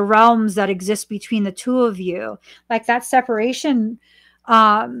bridge the realms that exist between the two of you. Like that separation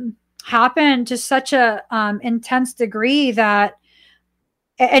happened to such a intense degree that,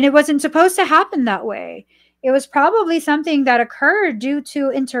 and it wasn't supposed to happen that way. It was probably something that occurred due to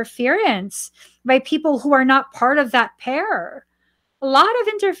interference by people who are not part of that pair. A lot of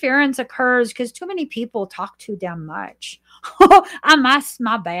interference occurs because too many people talk too damn much.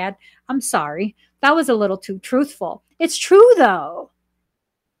 My bad. I'm sorry. That was a little too truthful. It's true, though.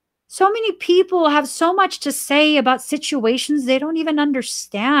 So many people have so much to say about situations they don't even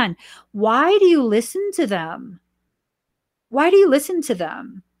understand. Why do you listen to them? Why do you listen to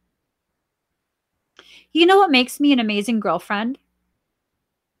them? You know what makes me an amazing girlfriend?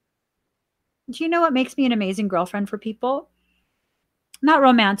 Do you know what makes me an amazing girlfriend for people? Not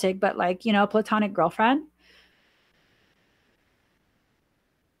romantic, but like, you know, platonic girlfriend.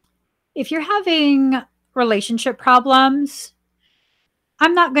 If you're having relationship problems,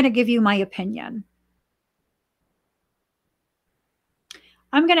 I'm not going to give you my opinion.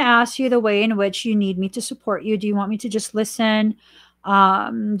 I'm going to ask you the way in which you need me to support you. Do you want me to just listen?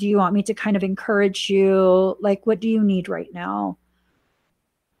 Do you want me to kind of encourage you? Like, what do you need right now?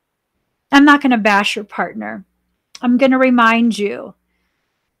 I'm not going to bash your partner. I'm going to remind you,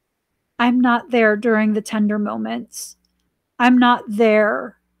 I'm not there during the tender moments. I'm not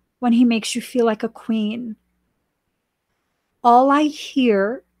there when he makes you feel like a queen. All I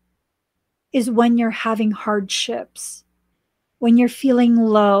hear is when you're having hardships, when you're feeling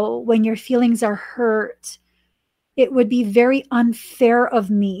low, when your feelings are hurt. It would be very unfair of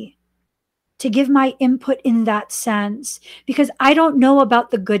me to give my input in that sense because I don't know about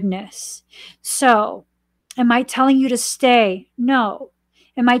the goodness. So, am I telling you to stay? No.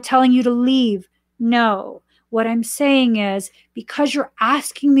 Am I telling you to leave? No. What I'm saying is, because you're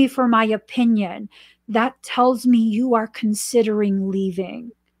asking me for my opinion, that tells me you are considering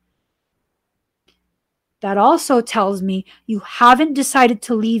leaving. That also tells me you haven't decided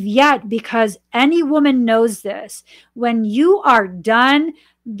to leave yet, because any woman knows this. When you are done,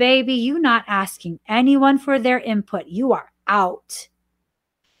 baby, you're not asking anyone for their input. You are out.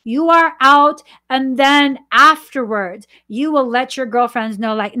 You are out, and then afterwards, you will let your girlfriends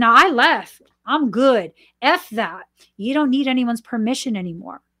know, like, no, I left. I'm good. F that. You don't need anyone's permission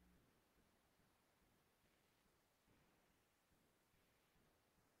anymore.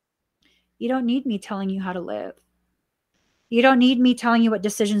 You don't need me telling you how to live. You don't need me telling you what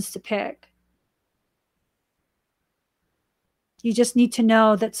decisions to pick. You just need to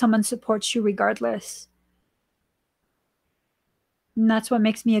know that someone supports you regardless. And that's what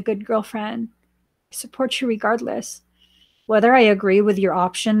makes me a good girlfriend. I support you regardless. Whether I agree with your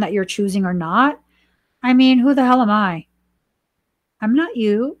option that you're choosing or not, I mean, who the hell am I? I'm not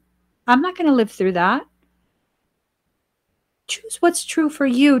you. I'm not going to live through that. Choose what's true for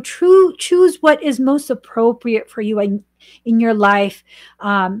you. Choose what is most appropriate for you in your life,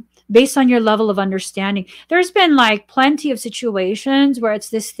 based on your level of understanding. There's been like plenty of situations where it's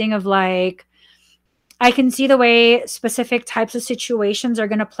this thing of like, I can see the way specific types of situations are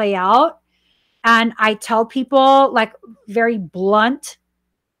going to play out. And I tell people like very blunt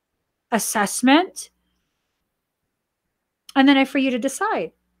assessment. And then I for you to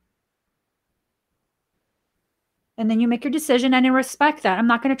decide. And then you make your decision, and I respect that. I'm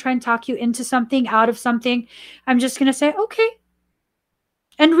not going to try and talk you into something, out of something. I'm just going to say, okay.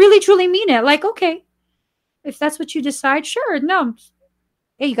 And really, truly mean it. Like, okay, if that's what you decide, sure. No,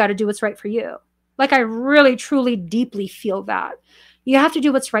 hey, you got to do what's right for you. Like, I really, truly, deeply feel that. You have to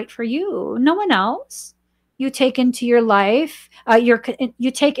do what's right for you. No one else. You take into your life,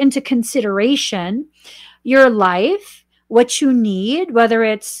 you take into consideration your life, what you need, whether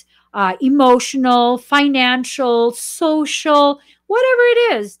it's emotional, financial, social, whatever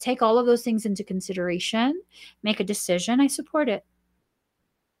it is. Take all of those things into consideration. Make a decision. I support it.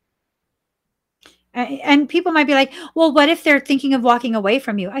 And people might be like, well, what if they're thinking of walking away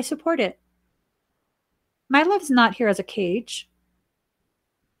from you? I support it. My love's not here as a cage.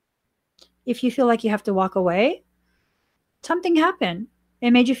 If you feel like you have to walk away, something happened.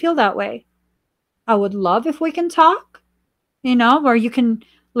 It made you feel that way. I would love if we can talk, or you can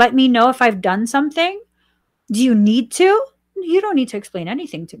let me know if I've done something. Do you need to? You don't need to explain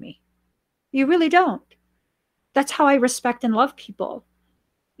anything to me. You really don't. That's how I respect and love people.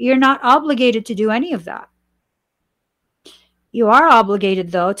 You're not obligated to do any of that. You are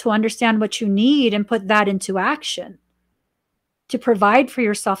obligated, though, to understand what you need and put that into action, to provide for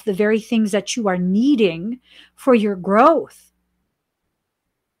yourself the very things that you are needing for your growth.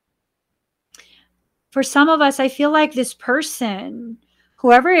 For some of us, I feel like this person,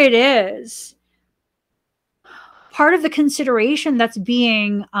 whoever it is, part of the consideration that's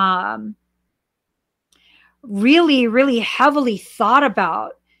being really, really heavily thought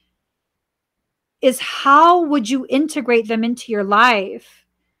about is how would you integrate them into your life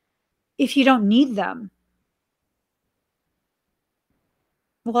if you don't need them?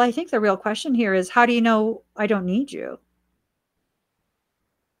 Well, I think the real question here is, how do you know I don't need you?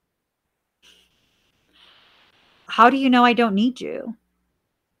 How do you know I don't need you?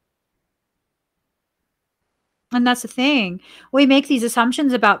 And that's the thing. We make these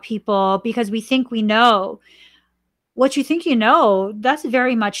assumptions about people because we think we know. What you think you know, that's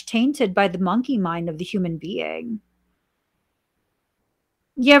very much tainted by the monkey mind of the human being.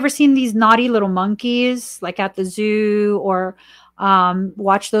 You ever seen these naughty little monkeys like at the zoo, or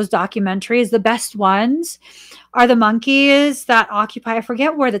watch those documentaries? The best ones are the monkeys that occupy, I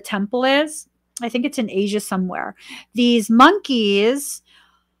forget where the temple is. I think it's in Asia somewhere. These monkeys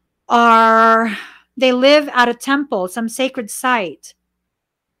they live at a temple, some sacred site.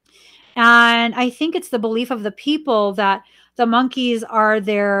 And I think it's the belief of the people that the monkeys are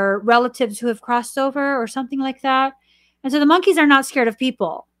their relatives who have crossed over or something like that. And so the monkeys are not scared of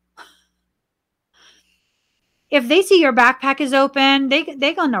people. If they see your backpack is open,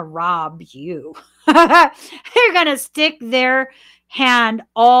 they're going to rob you. They're going to stick their hand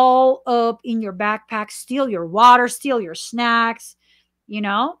all up in your backpack, steal your water, steal your snacks,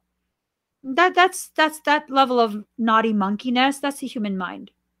 That's that level of naughty monkeyness. That's the human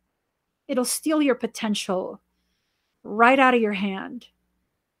mind. It'll steal your potential right out of your hand.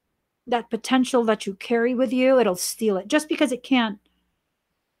 That potential that you carry with you, it'll steal it just because it can.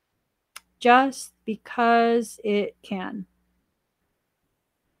 Just because it can.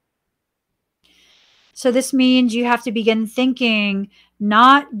 So this means you have to begin thinking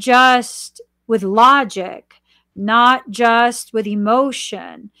not just with logic, not just with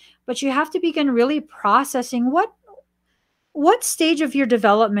emotion, but you have to begin really processing what stage of your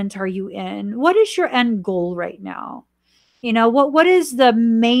development are you in? What is your end goal right now? What is the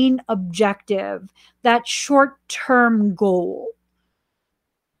main objective, that short-term goal?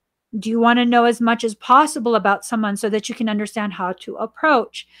 Do you want to know as much as possible about someone so that you can understand how to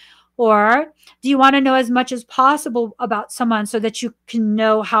approach? Or do you want to know as much as possible about someone so that you can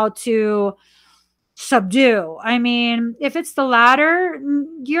know how to subdue? I mean, if it's the latter,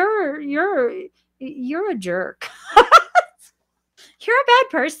 you're a jerk. You're a bad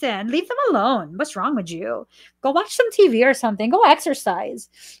person. Leave them alone. What's wrong with you? Go watch some TV or something. Go exercise.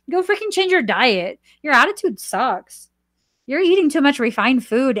 Go freaking change your diet. Your attitude sucks. You're eating too much refined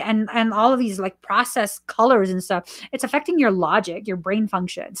food and all of these like processed colors and stuff. It's affecting your logic, your brain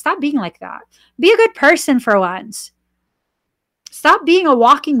function. Stop being like that. Be a good person for once. Stop being a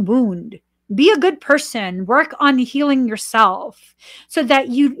walking wound. Be a good person. Work on healing yourself so that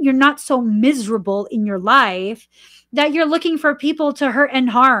you're not so miserable in your life that you're looking for people to hurt and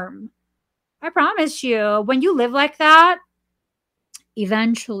harm. I promise you, when you live like that,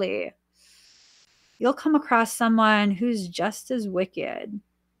 eventually you'll come across someone who's just as wicked,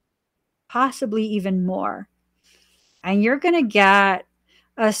 possibly even more. And you're going to get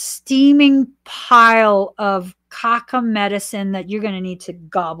a steaming pile of caca medicine that you're going to need to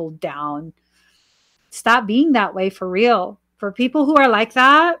gobble down. Stop being that way for real. For people who are like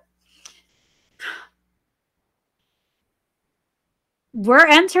that, we're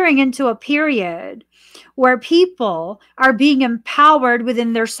entering into a period where people are being empowered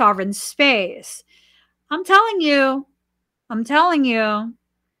within their sovereign space. I'm telling you,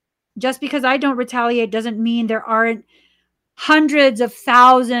 just because I don't retaliate doesn't mean there aren't hundreds of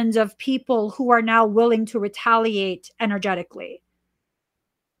thousands of people who are now willing to retaliate energetically.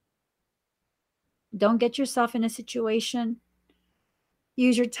 Don't get yourself in a situation.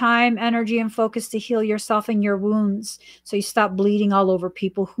 Use your time, energy, and focus to heal yourself and your wounds so you stop bleeding all over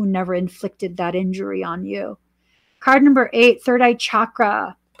people who never inflicted that injury on you. Card number 8, third eye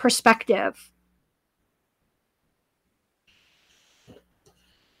chakra, perspective.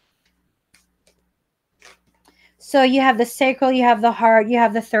 So you have the sacral, you have the heart, you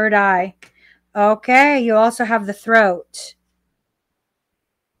have the third eye. Okay, you also have the throat.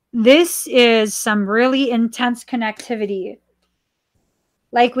 This is some really intense connectivity.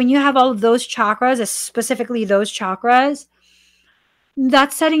 Like when you have all of those chakras, specifically those chakras,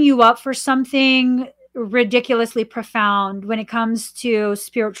 that's setting you up for something ridiculously profound when it comes to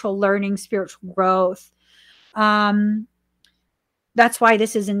spiritual learning, spiritual growth. That's why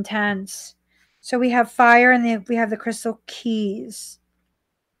this is intense. So we have fire and we have the crystal keys.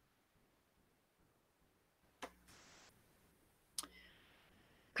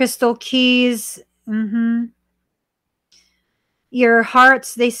 Crystal keys. Your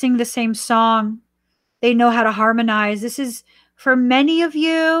hearts, they sing the same song. They know how to harmonize. This is, for many of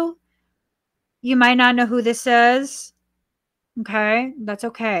you, you might not know who this is. Okay, that's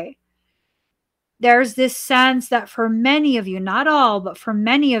okay. There's this sense that for many of you, not all, but for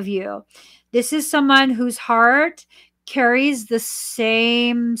many of you, this is someone whose heart carries the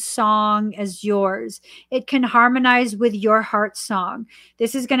same song as yours. It can harmonize with your heart song.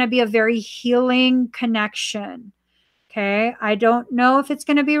 This is going to be a very healing connection. Okay, I don't know if it's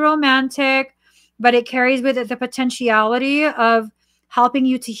going to be romantic, but it carries with it the potentiality of helping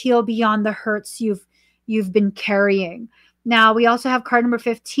you to heal beyond the hurts you've been carrying. Now, we also have card number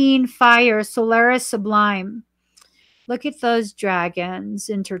 15, fire, Solaris Sublime. Look at those dragons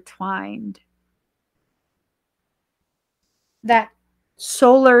intertwined. That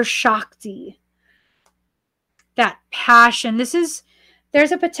solar Shakti, that passion.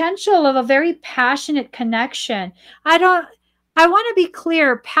 There's a potential of a very passionate connection. I want to be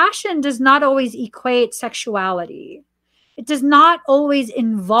clear. Passion does not always equate sexuality. It does not always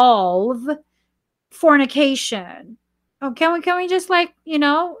involve fornication. Oh, can we just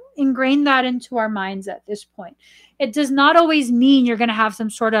ingrain that into our minds at this point? It does not always mean you're going to have some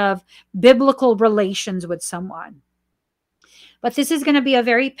sort of biblical relations with someone. But this is going to be a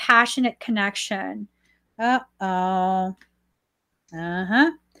very passionate connection. Uh-oh.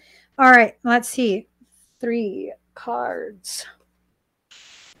 All right, let's see. 3 cards.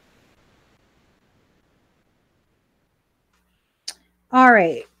 All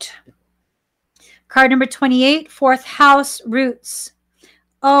right. Card number 28, 4th house, roots.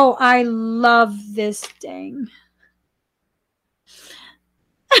 Oh, I love this thing.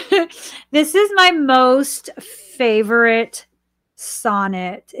 This is my most favorite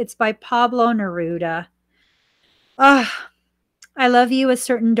sonnet. It's by Pablo Neruda. I love you as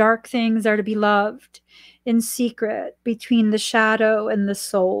certain dark things are to be loved in secret between the shadow and the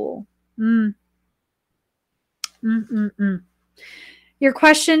soul. Your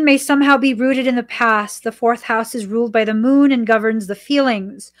question may somehow be rooted in the past. The 4th house is ruled by the moon and governs the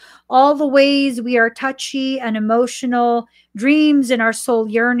feelings. All the ways we are touchy and emotional, dreams and our soul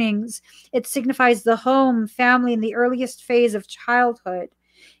yearnings. It signifies the home, family, and the earliest phase of childhood,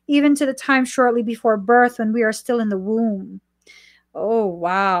 even to the time shortly before birth when we are still in the womb. Oh,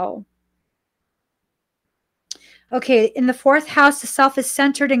 wow. Okay, in the fourth house, the self is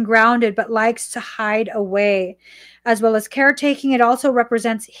centered and grounded, but likes to hide away. As well as caretaking, it also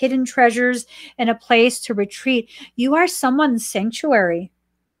represents hidden treasures and a place to retreat. You are someone's sanctuary.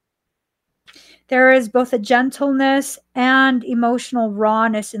 There is both a gentleness and emotional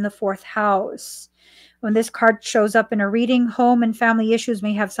rawness in the fourth house. When this card shows up in a reading, home and family issues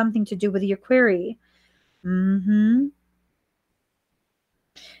may have something to do with your query.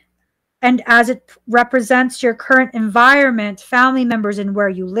 And as it represents your current environment, family members and where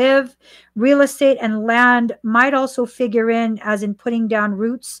you live, real estate and land might also figure in, as in putting down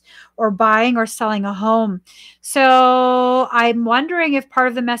roots or buying or selling a home. So I'm wondering if part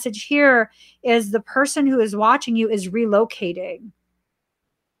of the message here is the person who is watching you is relocating.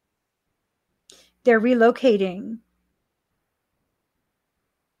 They're relocating.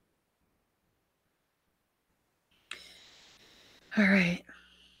 All right.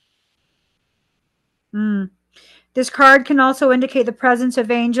 This card can also indicate the presence of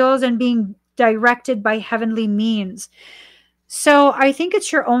angels and being directed by heavenly means. So I think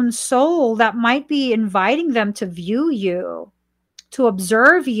it's your own soul that might be inviting them to view you, to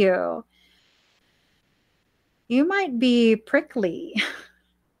observe you. You might be prickly.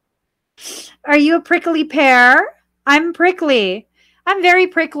 Are you a prickly pear? I'm prickly. I'm very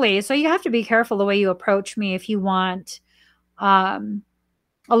prickly. So you have to be careful the way you approach me if you want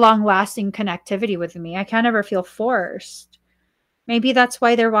a long lasting connectivity with me. I can't ever feel forced. Maybe that's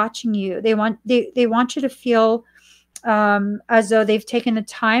why they're watching you. They want you to feel as though they've taken the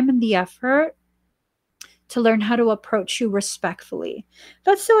time and the effort to learn how to approach you respectfully.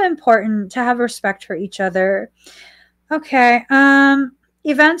 That's so important, to have respect for each other. Okay.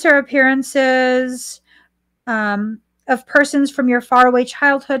 Events or appearances of persons from your faraway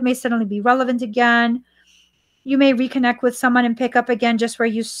childhood may suddenly be relevant again. You may reconnect with someone and pick up again just where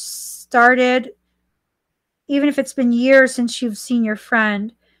you started, even if it's been years since you've seen your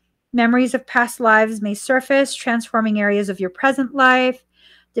friend. Memories of past lives may surface, transforming areas of your present life.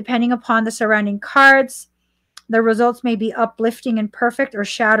 Depending upon the surrounding cards, the results may be uplifting and perfect or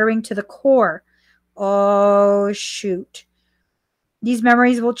shattering to the core. Oh, shoot. These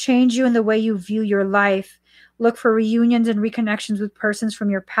memories will change you in the way you view your life. Look for reunions and reconnections with persons from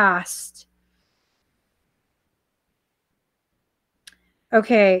your past.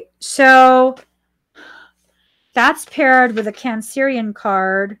 Okay, so that's paired with a Cancerian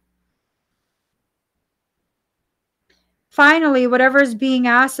card. Finally, whatever is being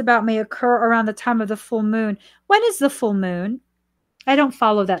asked about may occur around the time of the full moon. When is the full moon? I don't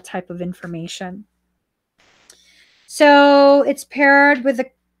follow that type of information. So it's paired with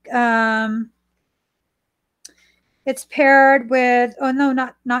oh no,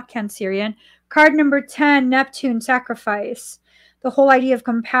 not Cancerian. Card number 10, Neptune, sacrifice. The whole idea of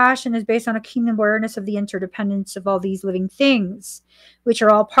compassion is based on a keen awareness of the interdependence of all these living things, which are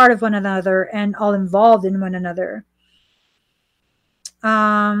all part of one another and all involved in one another.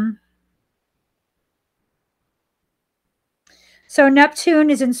 So Neptune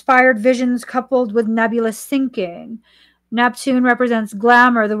is inspired visions coupled with nebulous thinking. Neptune represents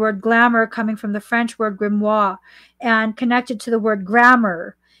glamour, the word glamour coming from the French word grimoire, and connected to the word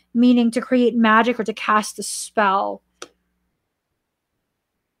grammar, meaning to create magic or to cast a spell.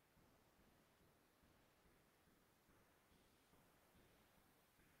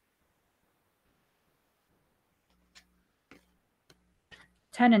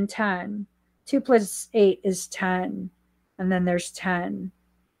 Ten and 10. 2 plus 8 is 10. And then there's 10.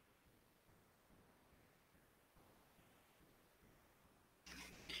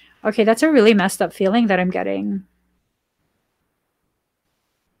 Okay, that's a really messed up feeling that I'm getting.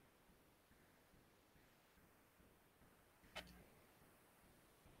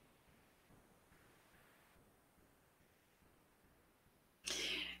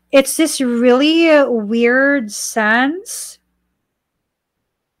 It's this really weird sense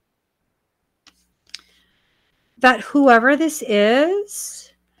that whoever this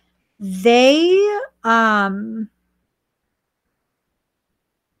is, they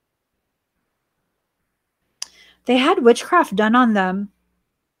had witchcraft done on them.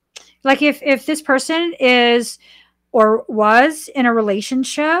 Like if this person is or was in a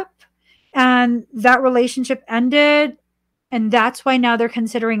relationship and that relationship ended and that's why now they're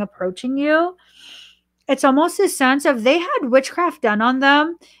considering approaching you, it's almost a sense of they had witchcraft done on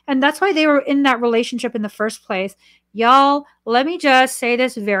them and that's why they were in that relationship in the first place. Y'all, let me just say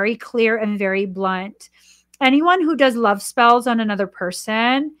this very clear and very blunt. Anyone who does love spells on another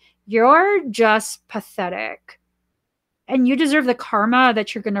person, you're just pathetic. And you deserve the karma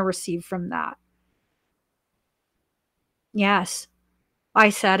that you're going to receive from that. Yes, I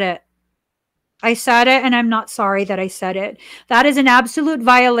said it. I said it, and I'm not sorry that I said it. That is an absolute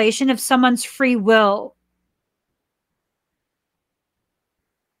violation of someone's free will.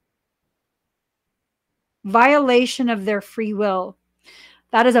 Violation of their free will.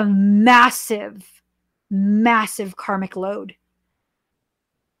 That is a massive, massive karmic load.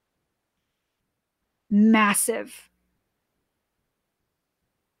 Massive.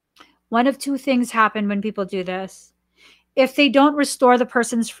 One of two things happen when people do this. If they don't restore the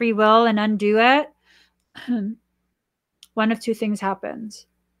person's free will and undo it, one of two things happens.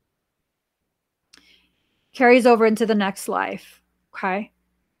 Carries over into the next life. Okay.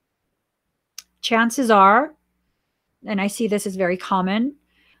 Chances are, and I see this as very common,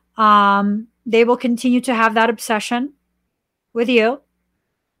 they will continue to have that obsession with you.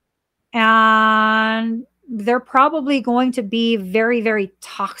 And they're probably going to be very, very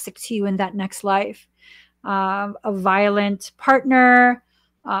toxic to you in that next life. A violent partner,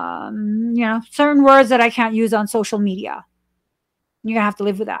 certain words that I can't use on social media. You're going to have to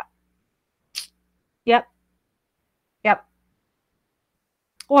live with that. Yep.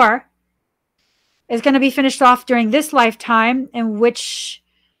 Or it's going to be finished off during this lifetime, in which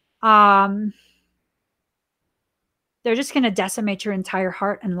they're just going to decimate your entire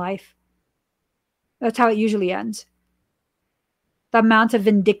heart and life. That's how it usually ends. The amount of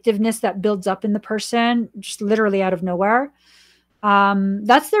vindictiveness that builds up in the person, just literally out of nowhere.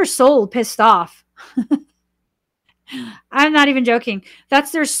 That's their soul pissed off. I'm not even joking.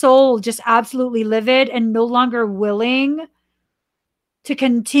 That's their soul just absolutely livid and no longer willing to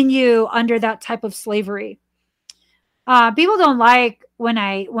continue under that type of slavery. People don't like when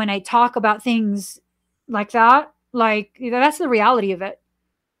I talk about things like that. Like, that's the reality of it.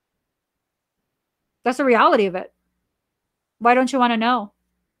 That's the reality of it. Why don't you want to know?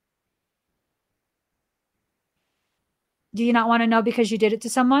 Do you not want to know because you did it to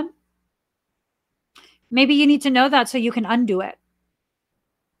someone? Maybe you need to know that so you can undo it.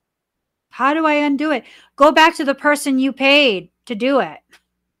 How do I undo it? Go back to the person you paid to do it.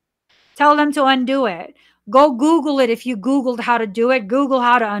 Tell them to undo it. Go Google it. If you Googled how to do it, Google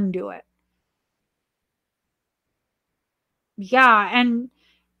how to undo it. Yeah. And,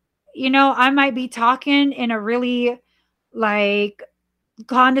 I might be talking in a really like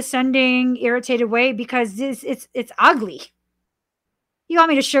condescending, irritated way because it's ugly. You want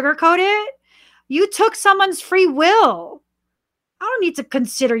me to sugarcoat it? You took someone's free will. I don't need to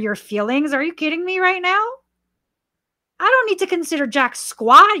consider your feelings. Are you kidding me right now? I don't need to consider jack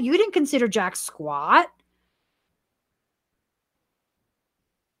squat. You didn't consider jack squat.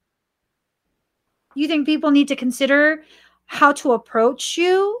 You think people need to consider how to approach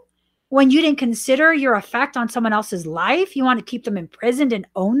you when you didn't consider your effect on someone else's life? You want to keep them imprisoned and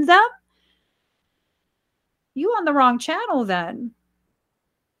own them? You on the wrong channel then.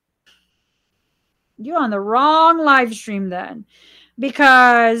 You're on the wrong live stream then.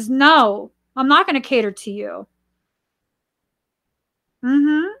 Because no, I'm not going to cater to you.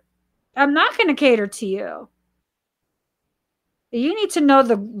 I'm not going to cater to you. You need to know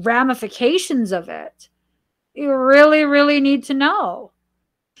the ramifications of it. You really, really need to know.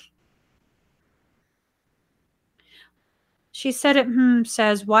 She said it,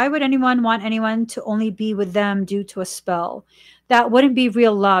 says, why would anyone want anyone to only be with them due to a spell? That wouldn't be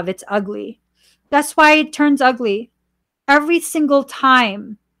real love. It's ugly. That's why it turns ugly. Every single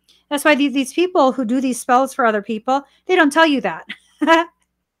time. That's why these people who do these spells for other people, they don't tell you that.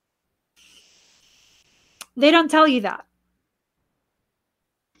 They don't tell you that.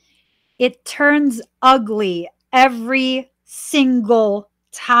 It turns ugly every single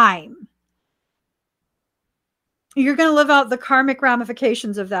time. You're going to live out the karmic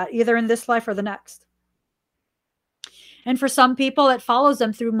ramifications of that, either in this life or the next. And for some people, it follows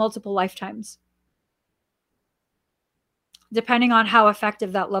them through multiple lifetimes, depending on how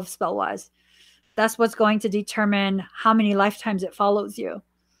effective that love spell was. That's what's going to determine how many lifetimes it follows you.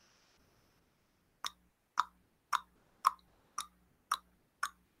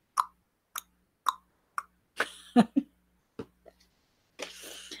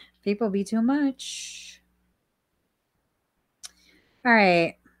 People be too much. All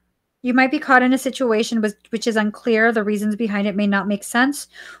right. You might be caught in a situation which is unclear. The reasons behind it may not make sense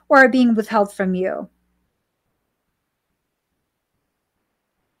or are being withheld from you.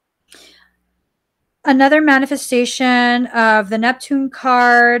 Another manifestation of the Neptune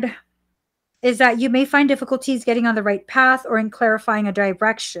card is that you may find difficulties getting on the right path or in clarifying a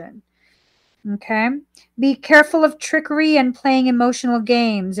direction. Okay. Be careful of trickery and playing emotional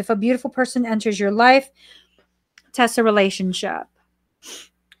games. If a beautiful person enters your life, test a relationship.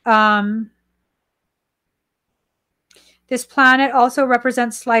 This planet also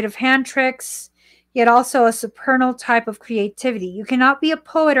represents sleight of hand tricks yet also a supernal type of creativity. You cannot be a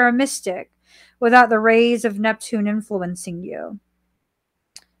poet or a mystic without the rays of Neptune influencing you.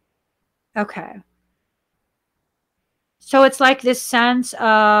 Okay. So it's like this sense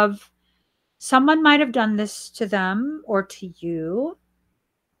of someone might have done this to them or to you.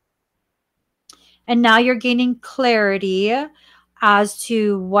 And now you're gaining clarity as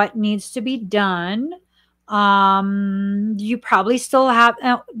to what needs to be done. You probably still have,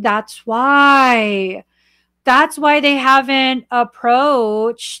 that's why they haven't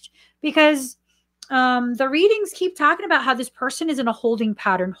approached, because the readings keep talking about how this person is in a holding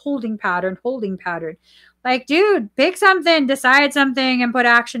pattern. Like, dude, pick something, decide something, and put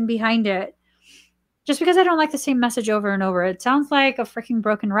action behind it. Just because I don't like the same message over and over, it sounds like a freaking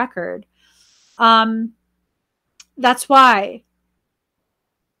broken record. That's why.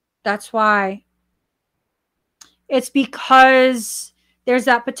 It's because there's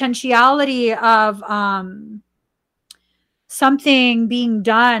that potentiality of something being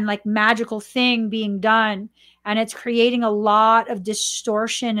done, like magical thing being done, and it's creating a lot of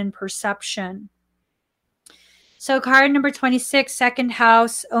distortion in perception. So card number 26, second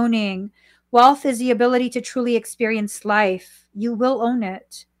house, owning. Wealth is the ability to truly experience life. You will own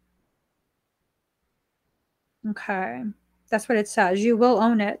it. Okay. That's what it says. You will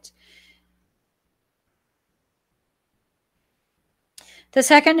own it. The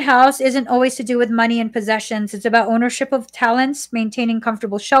second house isn't always to do with money and possessions. It's about ownership of talents, maintaining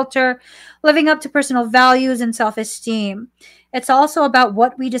comfortable shelter, living up to personal values and self-esteem. It's also about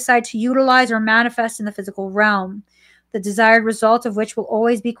what we decide to utilize or manifest in the physical realm, the desired result of which will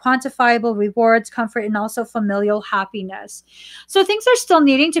always be quantifiable rewards, comfort, and also familial happiness. So things are still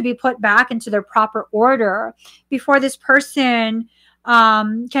needing to be put back into their proper order before this person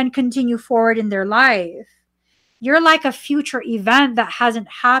can continue forward in their life. You're like a future event that hasn't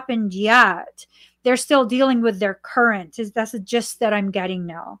happened yet. They're still dealing with their current. That's the gist that I'm getting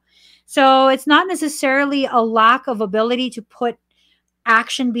now. So it's not necessarily a lack of ability to put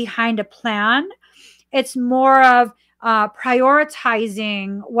action behind a plan. It's more of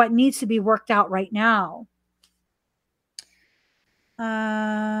prioritizing what needs to be worked out right now.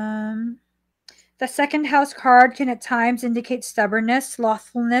 The second house card can at times indicate stubbornness,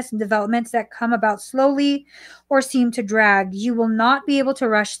 slothfulness, and developments that come about slowly or seem to drag. You will not be able to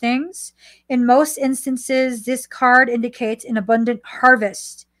rush things. In most instances, this card indicates an abundant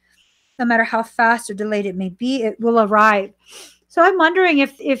harvest. No matter how fast or delayed it may be, it will arrive. So I'm wondering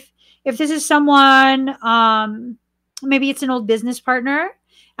if this is someone, maybe it's an old business partner,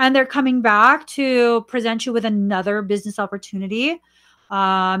 and they're coming back to present you with another business opportunity.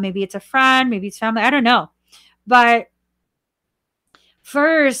 Maybe it's a friend, maybe it's family. I don't know. But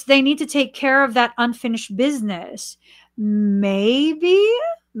first, they need to take care of that unfinished business. Maybe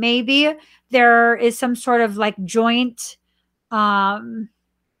there is some sort of like joint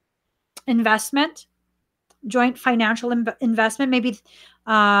investment, joint financial investment. Maybe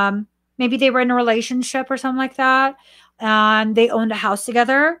they were in a relationship or something like that, and they owned a house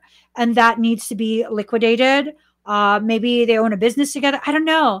together, and that needs to be liquidated. Maybe they own a business together. I don't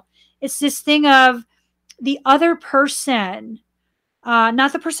know. It's this thing of the other person,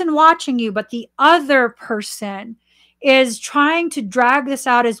 not the person watching you, but the other person is trying to drag this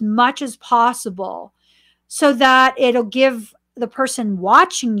out as much as possible so that it'll give the person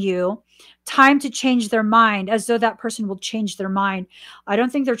watching you time to change their mind, as though that person will change their mind. I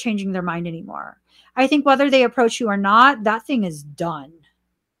don't think they're changing their mind anymore. I think whether they approach you or not, that thing is done.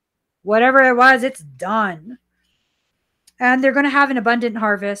 Whatever it was, it's done. And they're going to have an abundant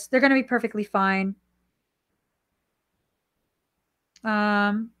harvest. They're going to be perfectly fine.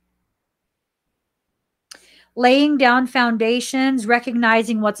 Laying down foundations,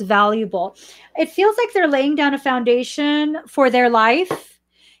 recognizing what's valuable. It feels like they're laying down a foundation for their life,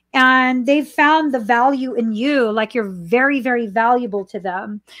 and they've found the value in you, like you're very, very valuable to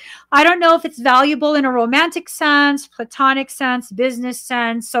them. I don't know if it's valuable in a romantic sense, platonic sense, business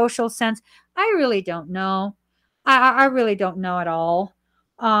sense, social sense. I really don't know. I really don't know at all.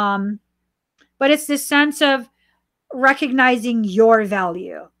 But it's this sense of recognizing your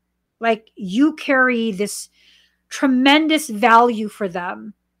value. Like you carry this tremendous value for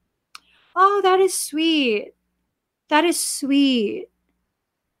them. Oh, that is sweet. That is sweet.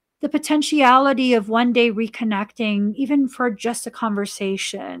 The potentiality of one day reconnecting, even for just a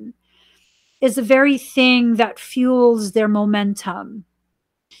conversation, is the very thing that fuels their momentum.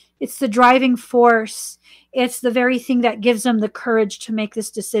 It's the driving force. It's the very thing that gives them the courage to make this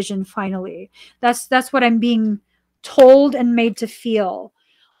decision finally. That's what I'm being told and made to feel.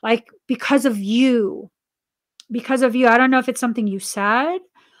 Like because of you. I don't know if it's something you said.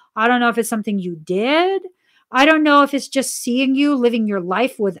 I don't know if it's something you did. I don't know if it's just seeing you living your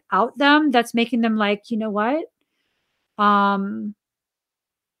life without them that's making them like, you know what? Um,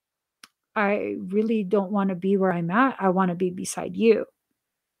 I really don't want to be where I'm at. I want to be beside you.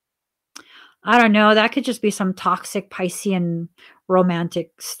 I don't know. That could just be some toxic Piscean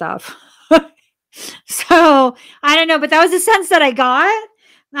romantic stuff. So I don't know, but that was the sense that I got.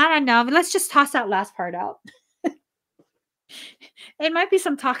 I don't know. But let's just toss that last part out. It might be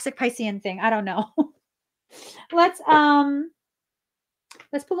some toxic Piscean thing. I don't know. Let's pull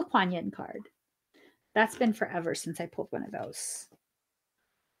a Kuan Yin card. That's been forever since I pulled one of those.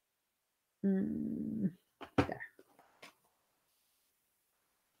 There.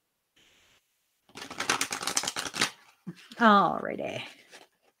 Alrighty.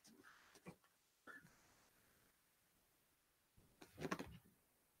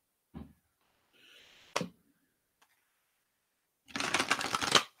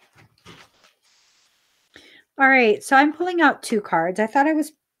 All right, so I'm pulling out 2 cards. I thought I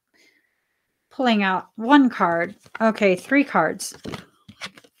was pulling out 1 card. Okay, 3 cards.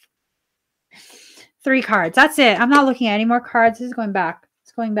 3 cards. That's it. I'm not looking at any more cards. This is going back.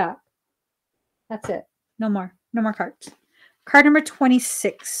 It's going back. That's it. No more. No more cards. Card number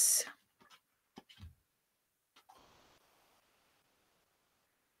 26.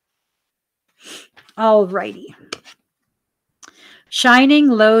 Alrighty. Shining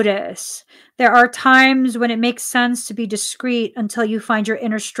Lotus. There are times when it makes sense to be discreet until you find your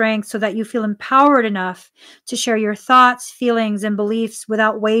inner strength so that you feel empowered enough to share your thoughts, feelings, and beliefs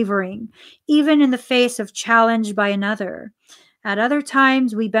without wavering, even in the face of challenge by another. At other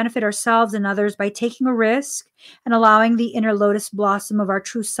times, we benefit ourselves and others by taking a risk and allowing the inner lotus blossom of our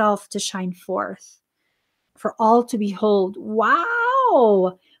true self to shine forth for all to behold.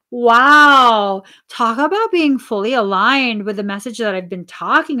 Wow. Wow. Talk about being fully aligned with the message that I've been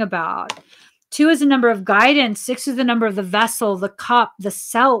talking about. 2 is the number of guidance. 6 is the number of the vessel, the cup, the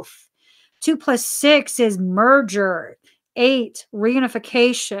self. 2 plus 6 is merger. 8,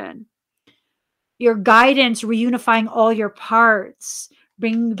 reunification. Your guidance, reunifying all your parts,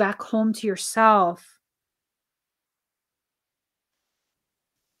 bringing you back home to yourself.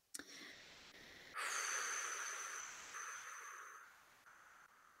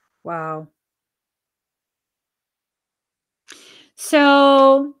 Wow.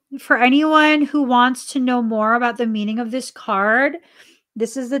 So, for anyone who wants to know more about the meaning of this card,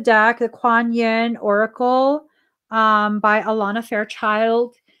 this is the deck, the Kuan Yin Oracle by Alana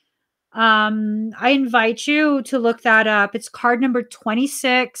Fairchild. I invite you to look that up. It's card number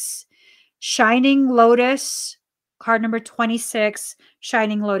 26, Shining Lotus. Card number 26,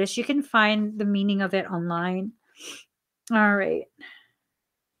 Shining Lotus. You can find the meaning of it online. All right.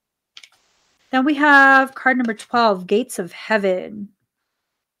 Then we have card number 12, Gates of Heaven.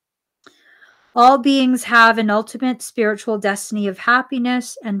 All beings have an ultimate spiritual destiny of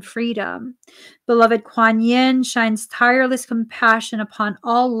happiness and freedom. Beloved Kuan Yin shines tireless compassion upon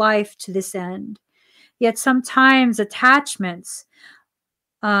all life to this end. Yet sometimes attachments,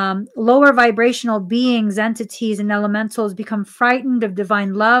 lower vibrational beings, entities, and elementals become frightened of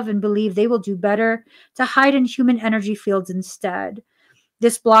divine love and believe they will do better to hide in human energy fields instead.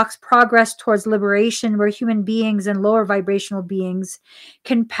 This blocks progress towards liberation, where human beings and lower vibrational beings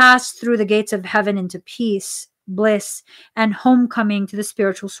can pass through the gates of heaven into peace, bliss, and homecoming to the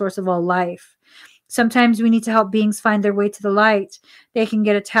spiritual source of all life. Sometimes we need to help beings find their way to the light. They can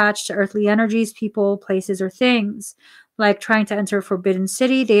get attached to earthly energies, people, places, or things. Like trying to enter a forbidden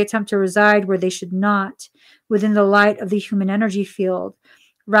city, they attempt to reside where they should not, within the light of the human energy field,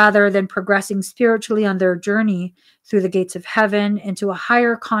 rather than progressing spiritually on their journey through the gates of heaven into a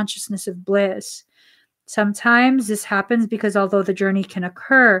higher consciousness of bliss. Sometimes this happens because although the journey can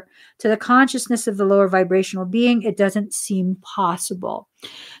occur to the consciousness of the lower vibrational being, it doesn't seem possible.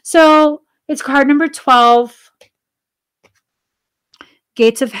 So it's card number 12,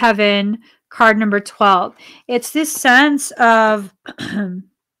 Gates of Heaven, card number 12. It's this sense of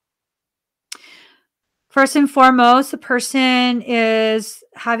first and foremost, the person is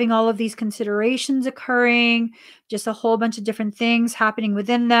having all of these considerations occurring, just a whole bunch of different things happening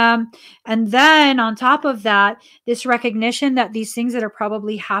within them. And then on top of that, this recognition that these things that are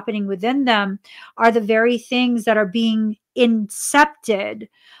probably happening within them are the very things that are being incepted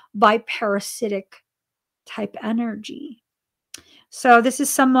by parasitic type energy. So this is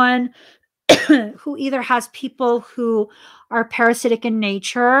someone who either has people who are parasitic in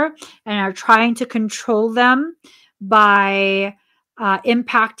nature and are trying to control them by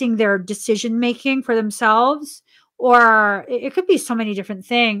impacting their decision making for themselves, or it could be so many different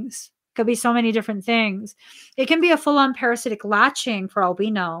things. Could be so many different things. It can be a full-on parasitic latching for all we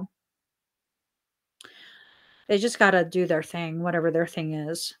know. They just got to do their thing, whatever their thing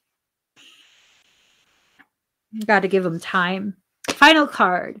is. Got to give them time. Final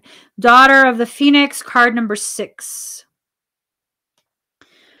card. Daughter of the Phoenix, card number 6.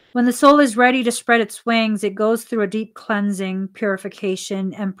 When the soul is ready to spread its wings, it goes through a deep cleansing,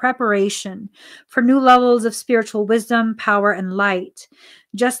 purification, and preparation for new levels of spiritual wisdom, power, and light.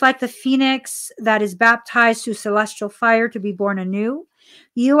 Just like the phoenix that is baptized through celestial fire to be born anew,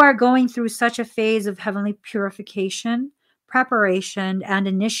 you are going through such a phase of heavenly purification, preparation, and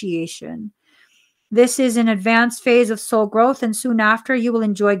initiation. This is an advanced phase of soul growth, and soon after, you will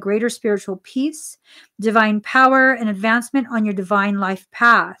enjoy greater spiritual peace, divine power, and advancement on your divine life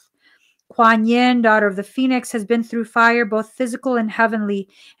path. Kuan Yin, daughter of the Phoenix, has been through fire, both physical and heavenly,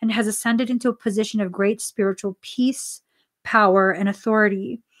 and has ascended into a position of great spiritual peace, power, and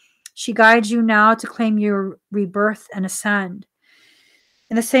authority. She guides you now to claim your rebirth and ascend.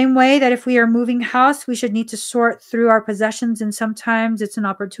 In the same way that if we are moving house, we should need to sort through our possessions, and sometimes it's an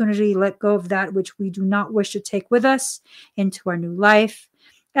opportunity to let go of that which we do not wish to take with us into our new life.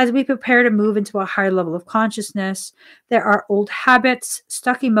 As we prepare to move into a higher level of consciousness, there are old habits,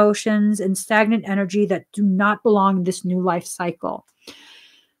 stuck emotions, and stagnant energy that do not belong in this new life cycle.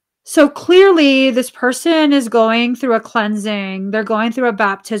 So clearly, this person is going through a cleansing. They're going through a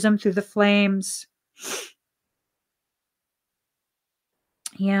baptism through the flames.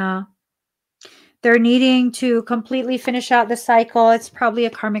 Yeah. They're needing to completely finish out the cycle. It's probably a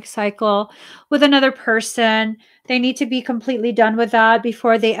karmic cycle with another person. They need to be completely done with that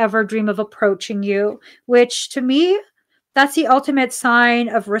before they ever dream of approaching you, which to me, that's the ultimate sign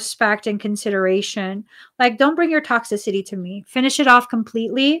of respect and consideration. Like, don't bring your toxicity to me. Finish it off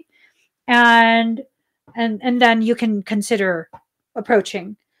completely, and then you can consider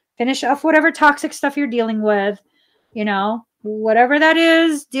approaching. Finish off whatever toxic stuff you're dealing with, whatever that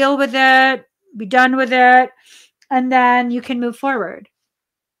is, deal with it, be done with it, and then you can move forward.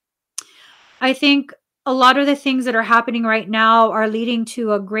 I think a lot of the things that are happening right now are leading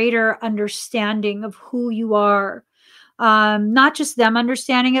to a greater understanding of who you are. Not just them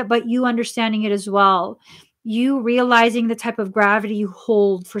understanding it, but you understanding it as well. You realizing the type of gravity you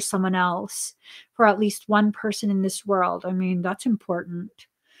hold for someone else, for at least one person in this world. I mean, that's important.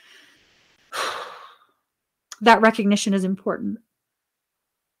 That recognition is important.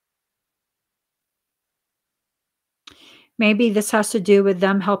 Maybe this has to do with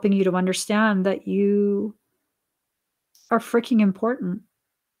them helping you to understand that you are freaking important.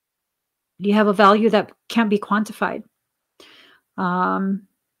 You have a value that can't be quantified. Learn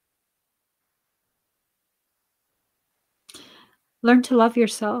to love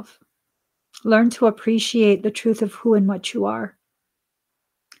yourself. Learn to appreciate the truth of who and what you are.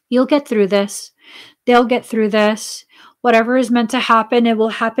 You'll get through this. They'll get through this. Whatever is meant to happen, it will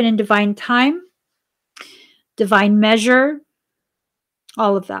happen in divine time, divine measure,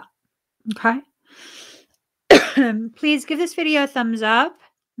 all of that. Okay? Please give this video a thumbs up.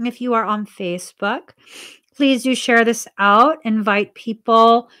 If you are on Facebook, please do share this out. Invite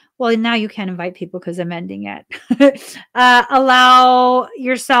people. Well, now you can't invite people because I'm ending it. Allow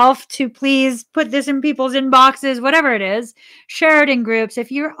yourself to please put this in people's inboxes, whatever it is. Share it in groups.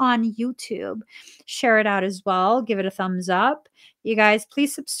 If you're on YouTube, share it out as well. Give it a thumbs up. You guys,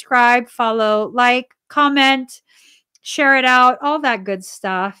 please subscribe, follow, like, comment, share it out, all that good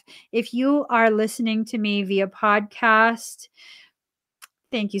stuff. If you are listening to me via podcast,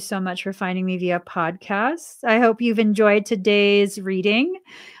 thank you so much for finding me via podcast. I hope you've enjoyed today's reading.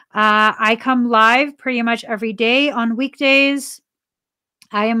 I come live pretty much every day on weekdays.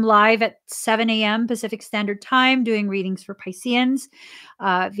 I am live at 7 a.m. Pacific Standard Time doing readings for Pisceans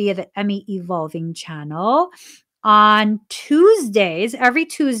via the Emmie Evolving channel. On Tuesdays, every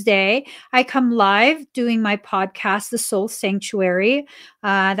Tuesday, I come live doing my podcast, The Soul Sanctuary,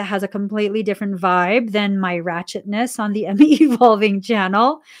 that has a completely different vibe than my ratchetness on the Emmie Evolving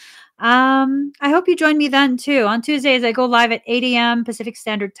channel. I hope you join me then too. On Tuesdays, I go live at 8 a.m. Pacific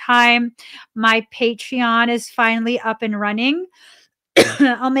Standard Time. My Patreon is finally up and running.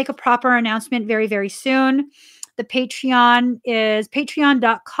 I'll make a proper announcement very, very soon. The Patreon is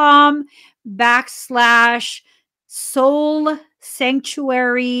patreon.com/Soul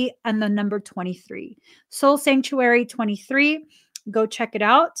Sanctuary and the number 23. Soul Sanctuary 23. Go check it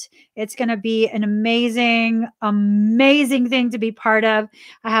out. It's going to be an amazing, amazing thing to be part of.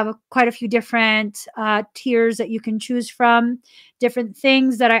 I have quite a few different tiers that you can choose from, different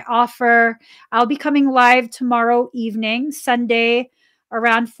things that I offer. I'll be coming live tomorrow evening, Sunday,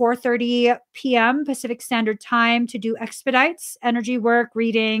 around 4:30 p.m. Pacific Standard Time to do expedites, energy work,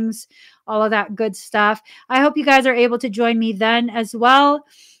 readings, all of that good stuff. I hope you guys are able to join me then as well.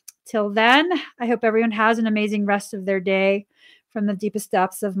 Till then, I hope everyone has an amazing rest of their day from the deepest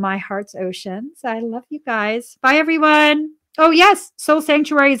depths of my heart's oceans. I love you guys. Bye, everyone. Oh, yes, Soul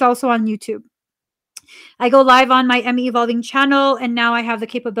Sanctuary is also on YouTube. I go live on my Emmie Evolving channel, and now I have the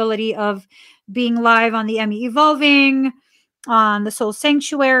capability of being live on the Emmie Evolving, on the Soul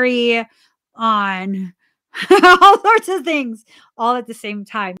Sanctuary, on all sorts of things, all at the same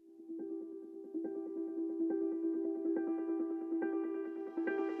time.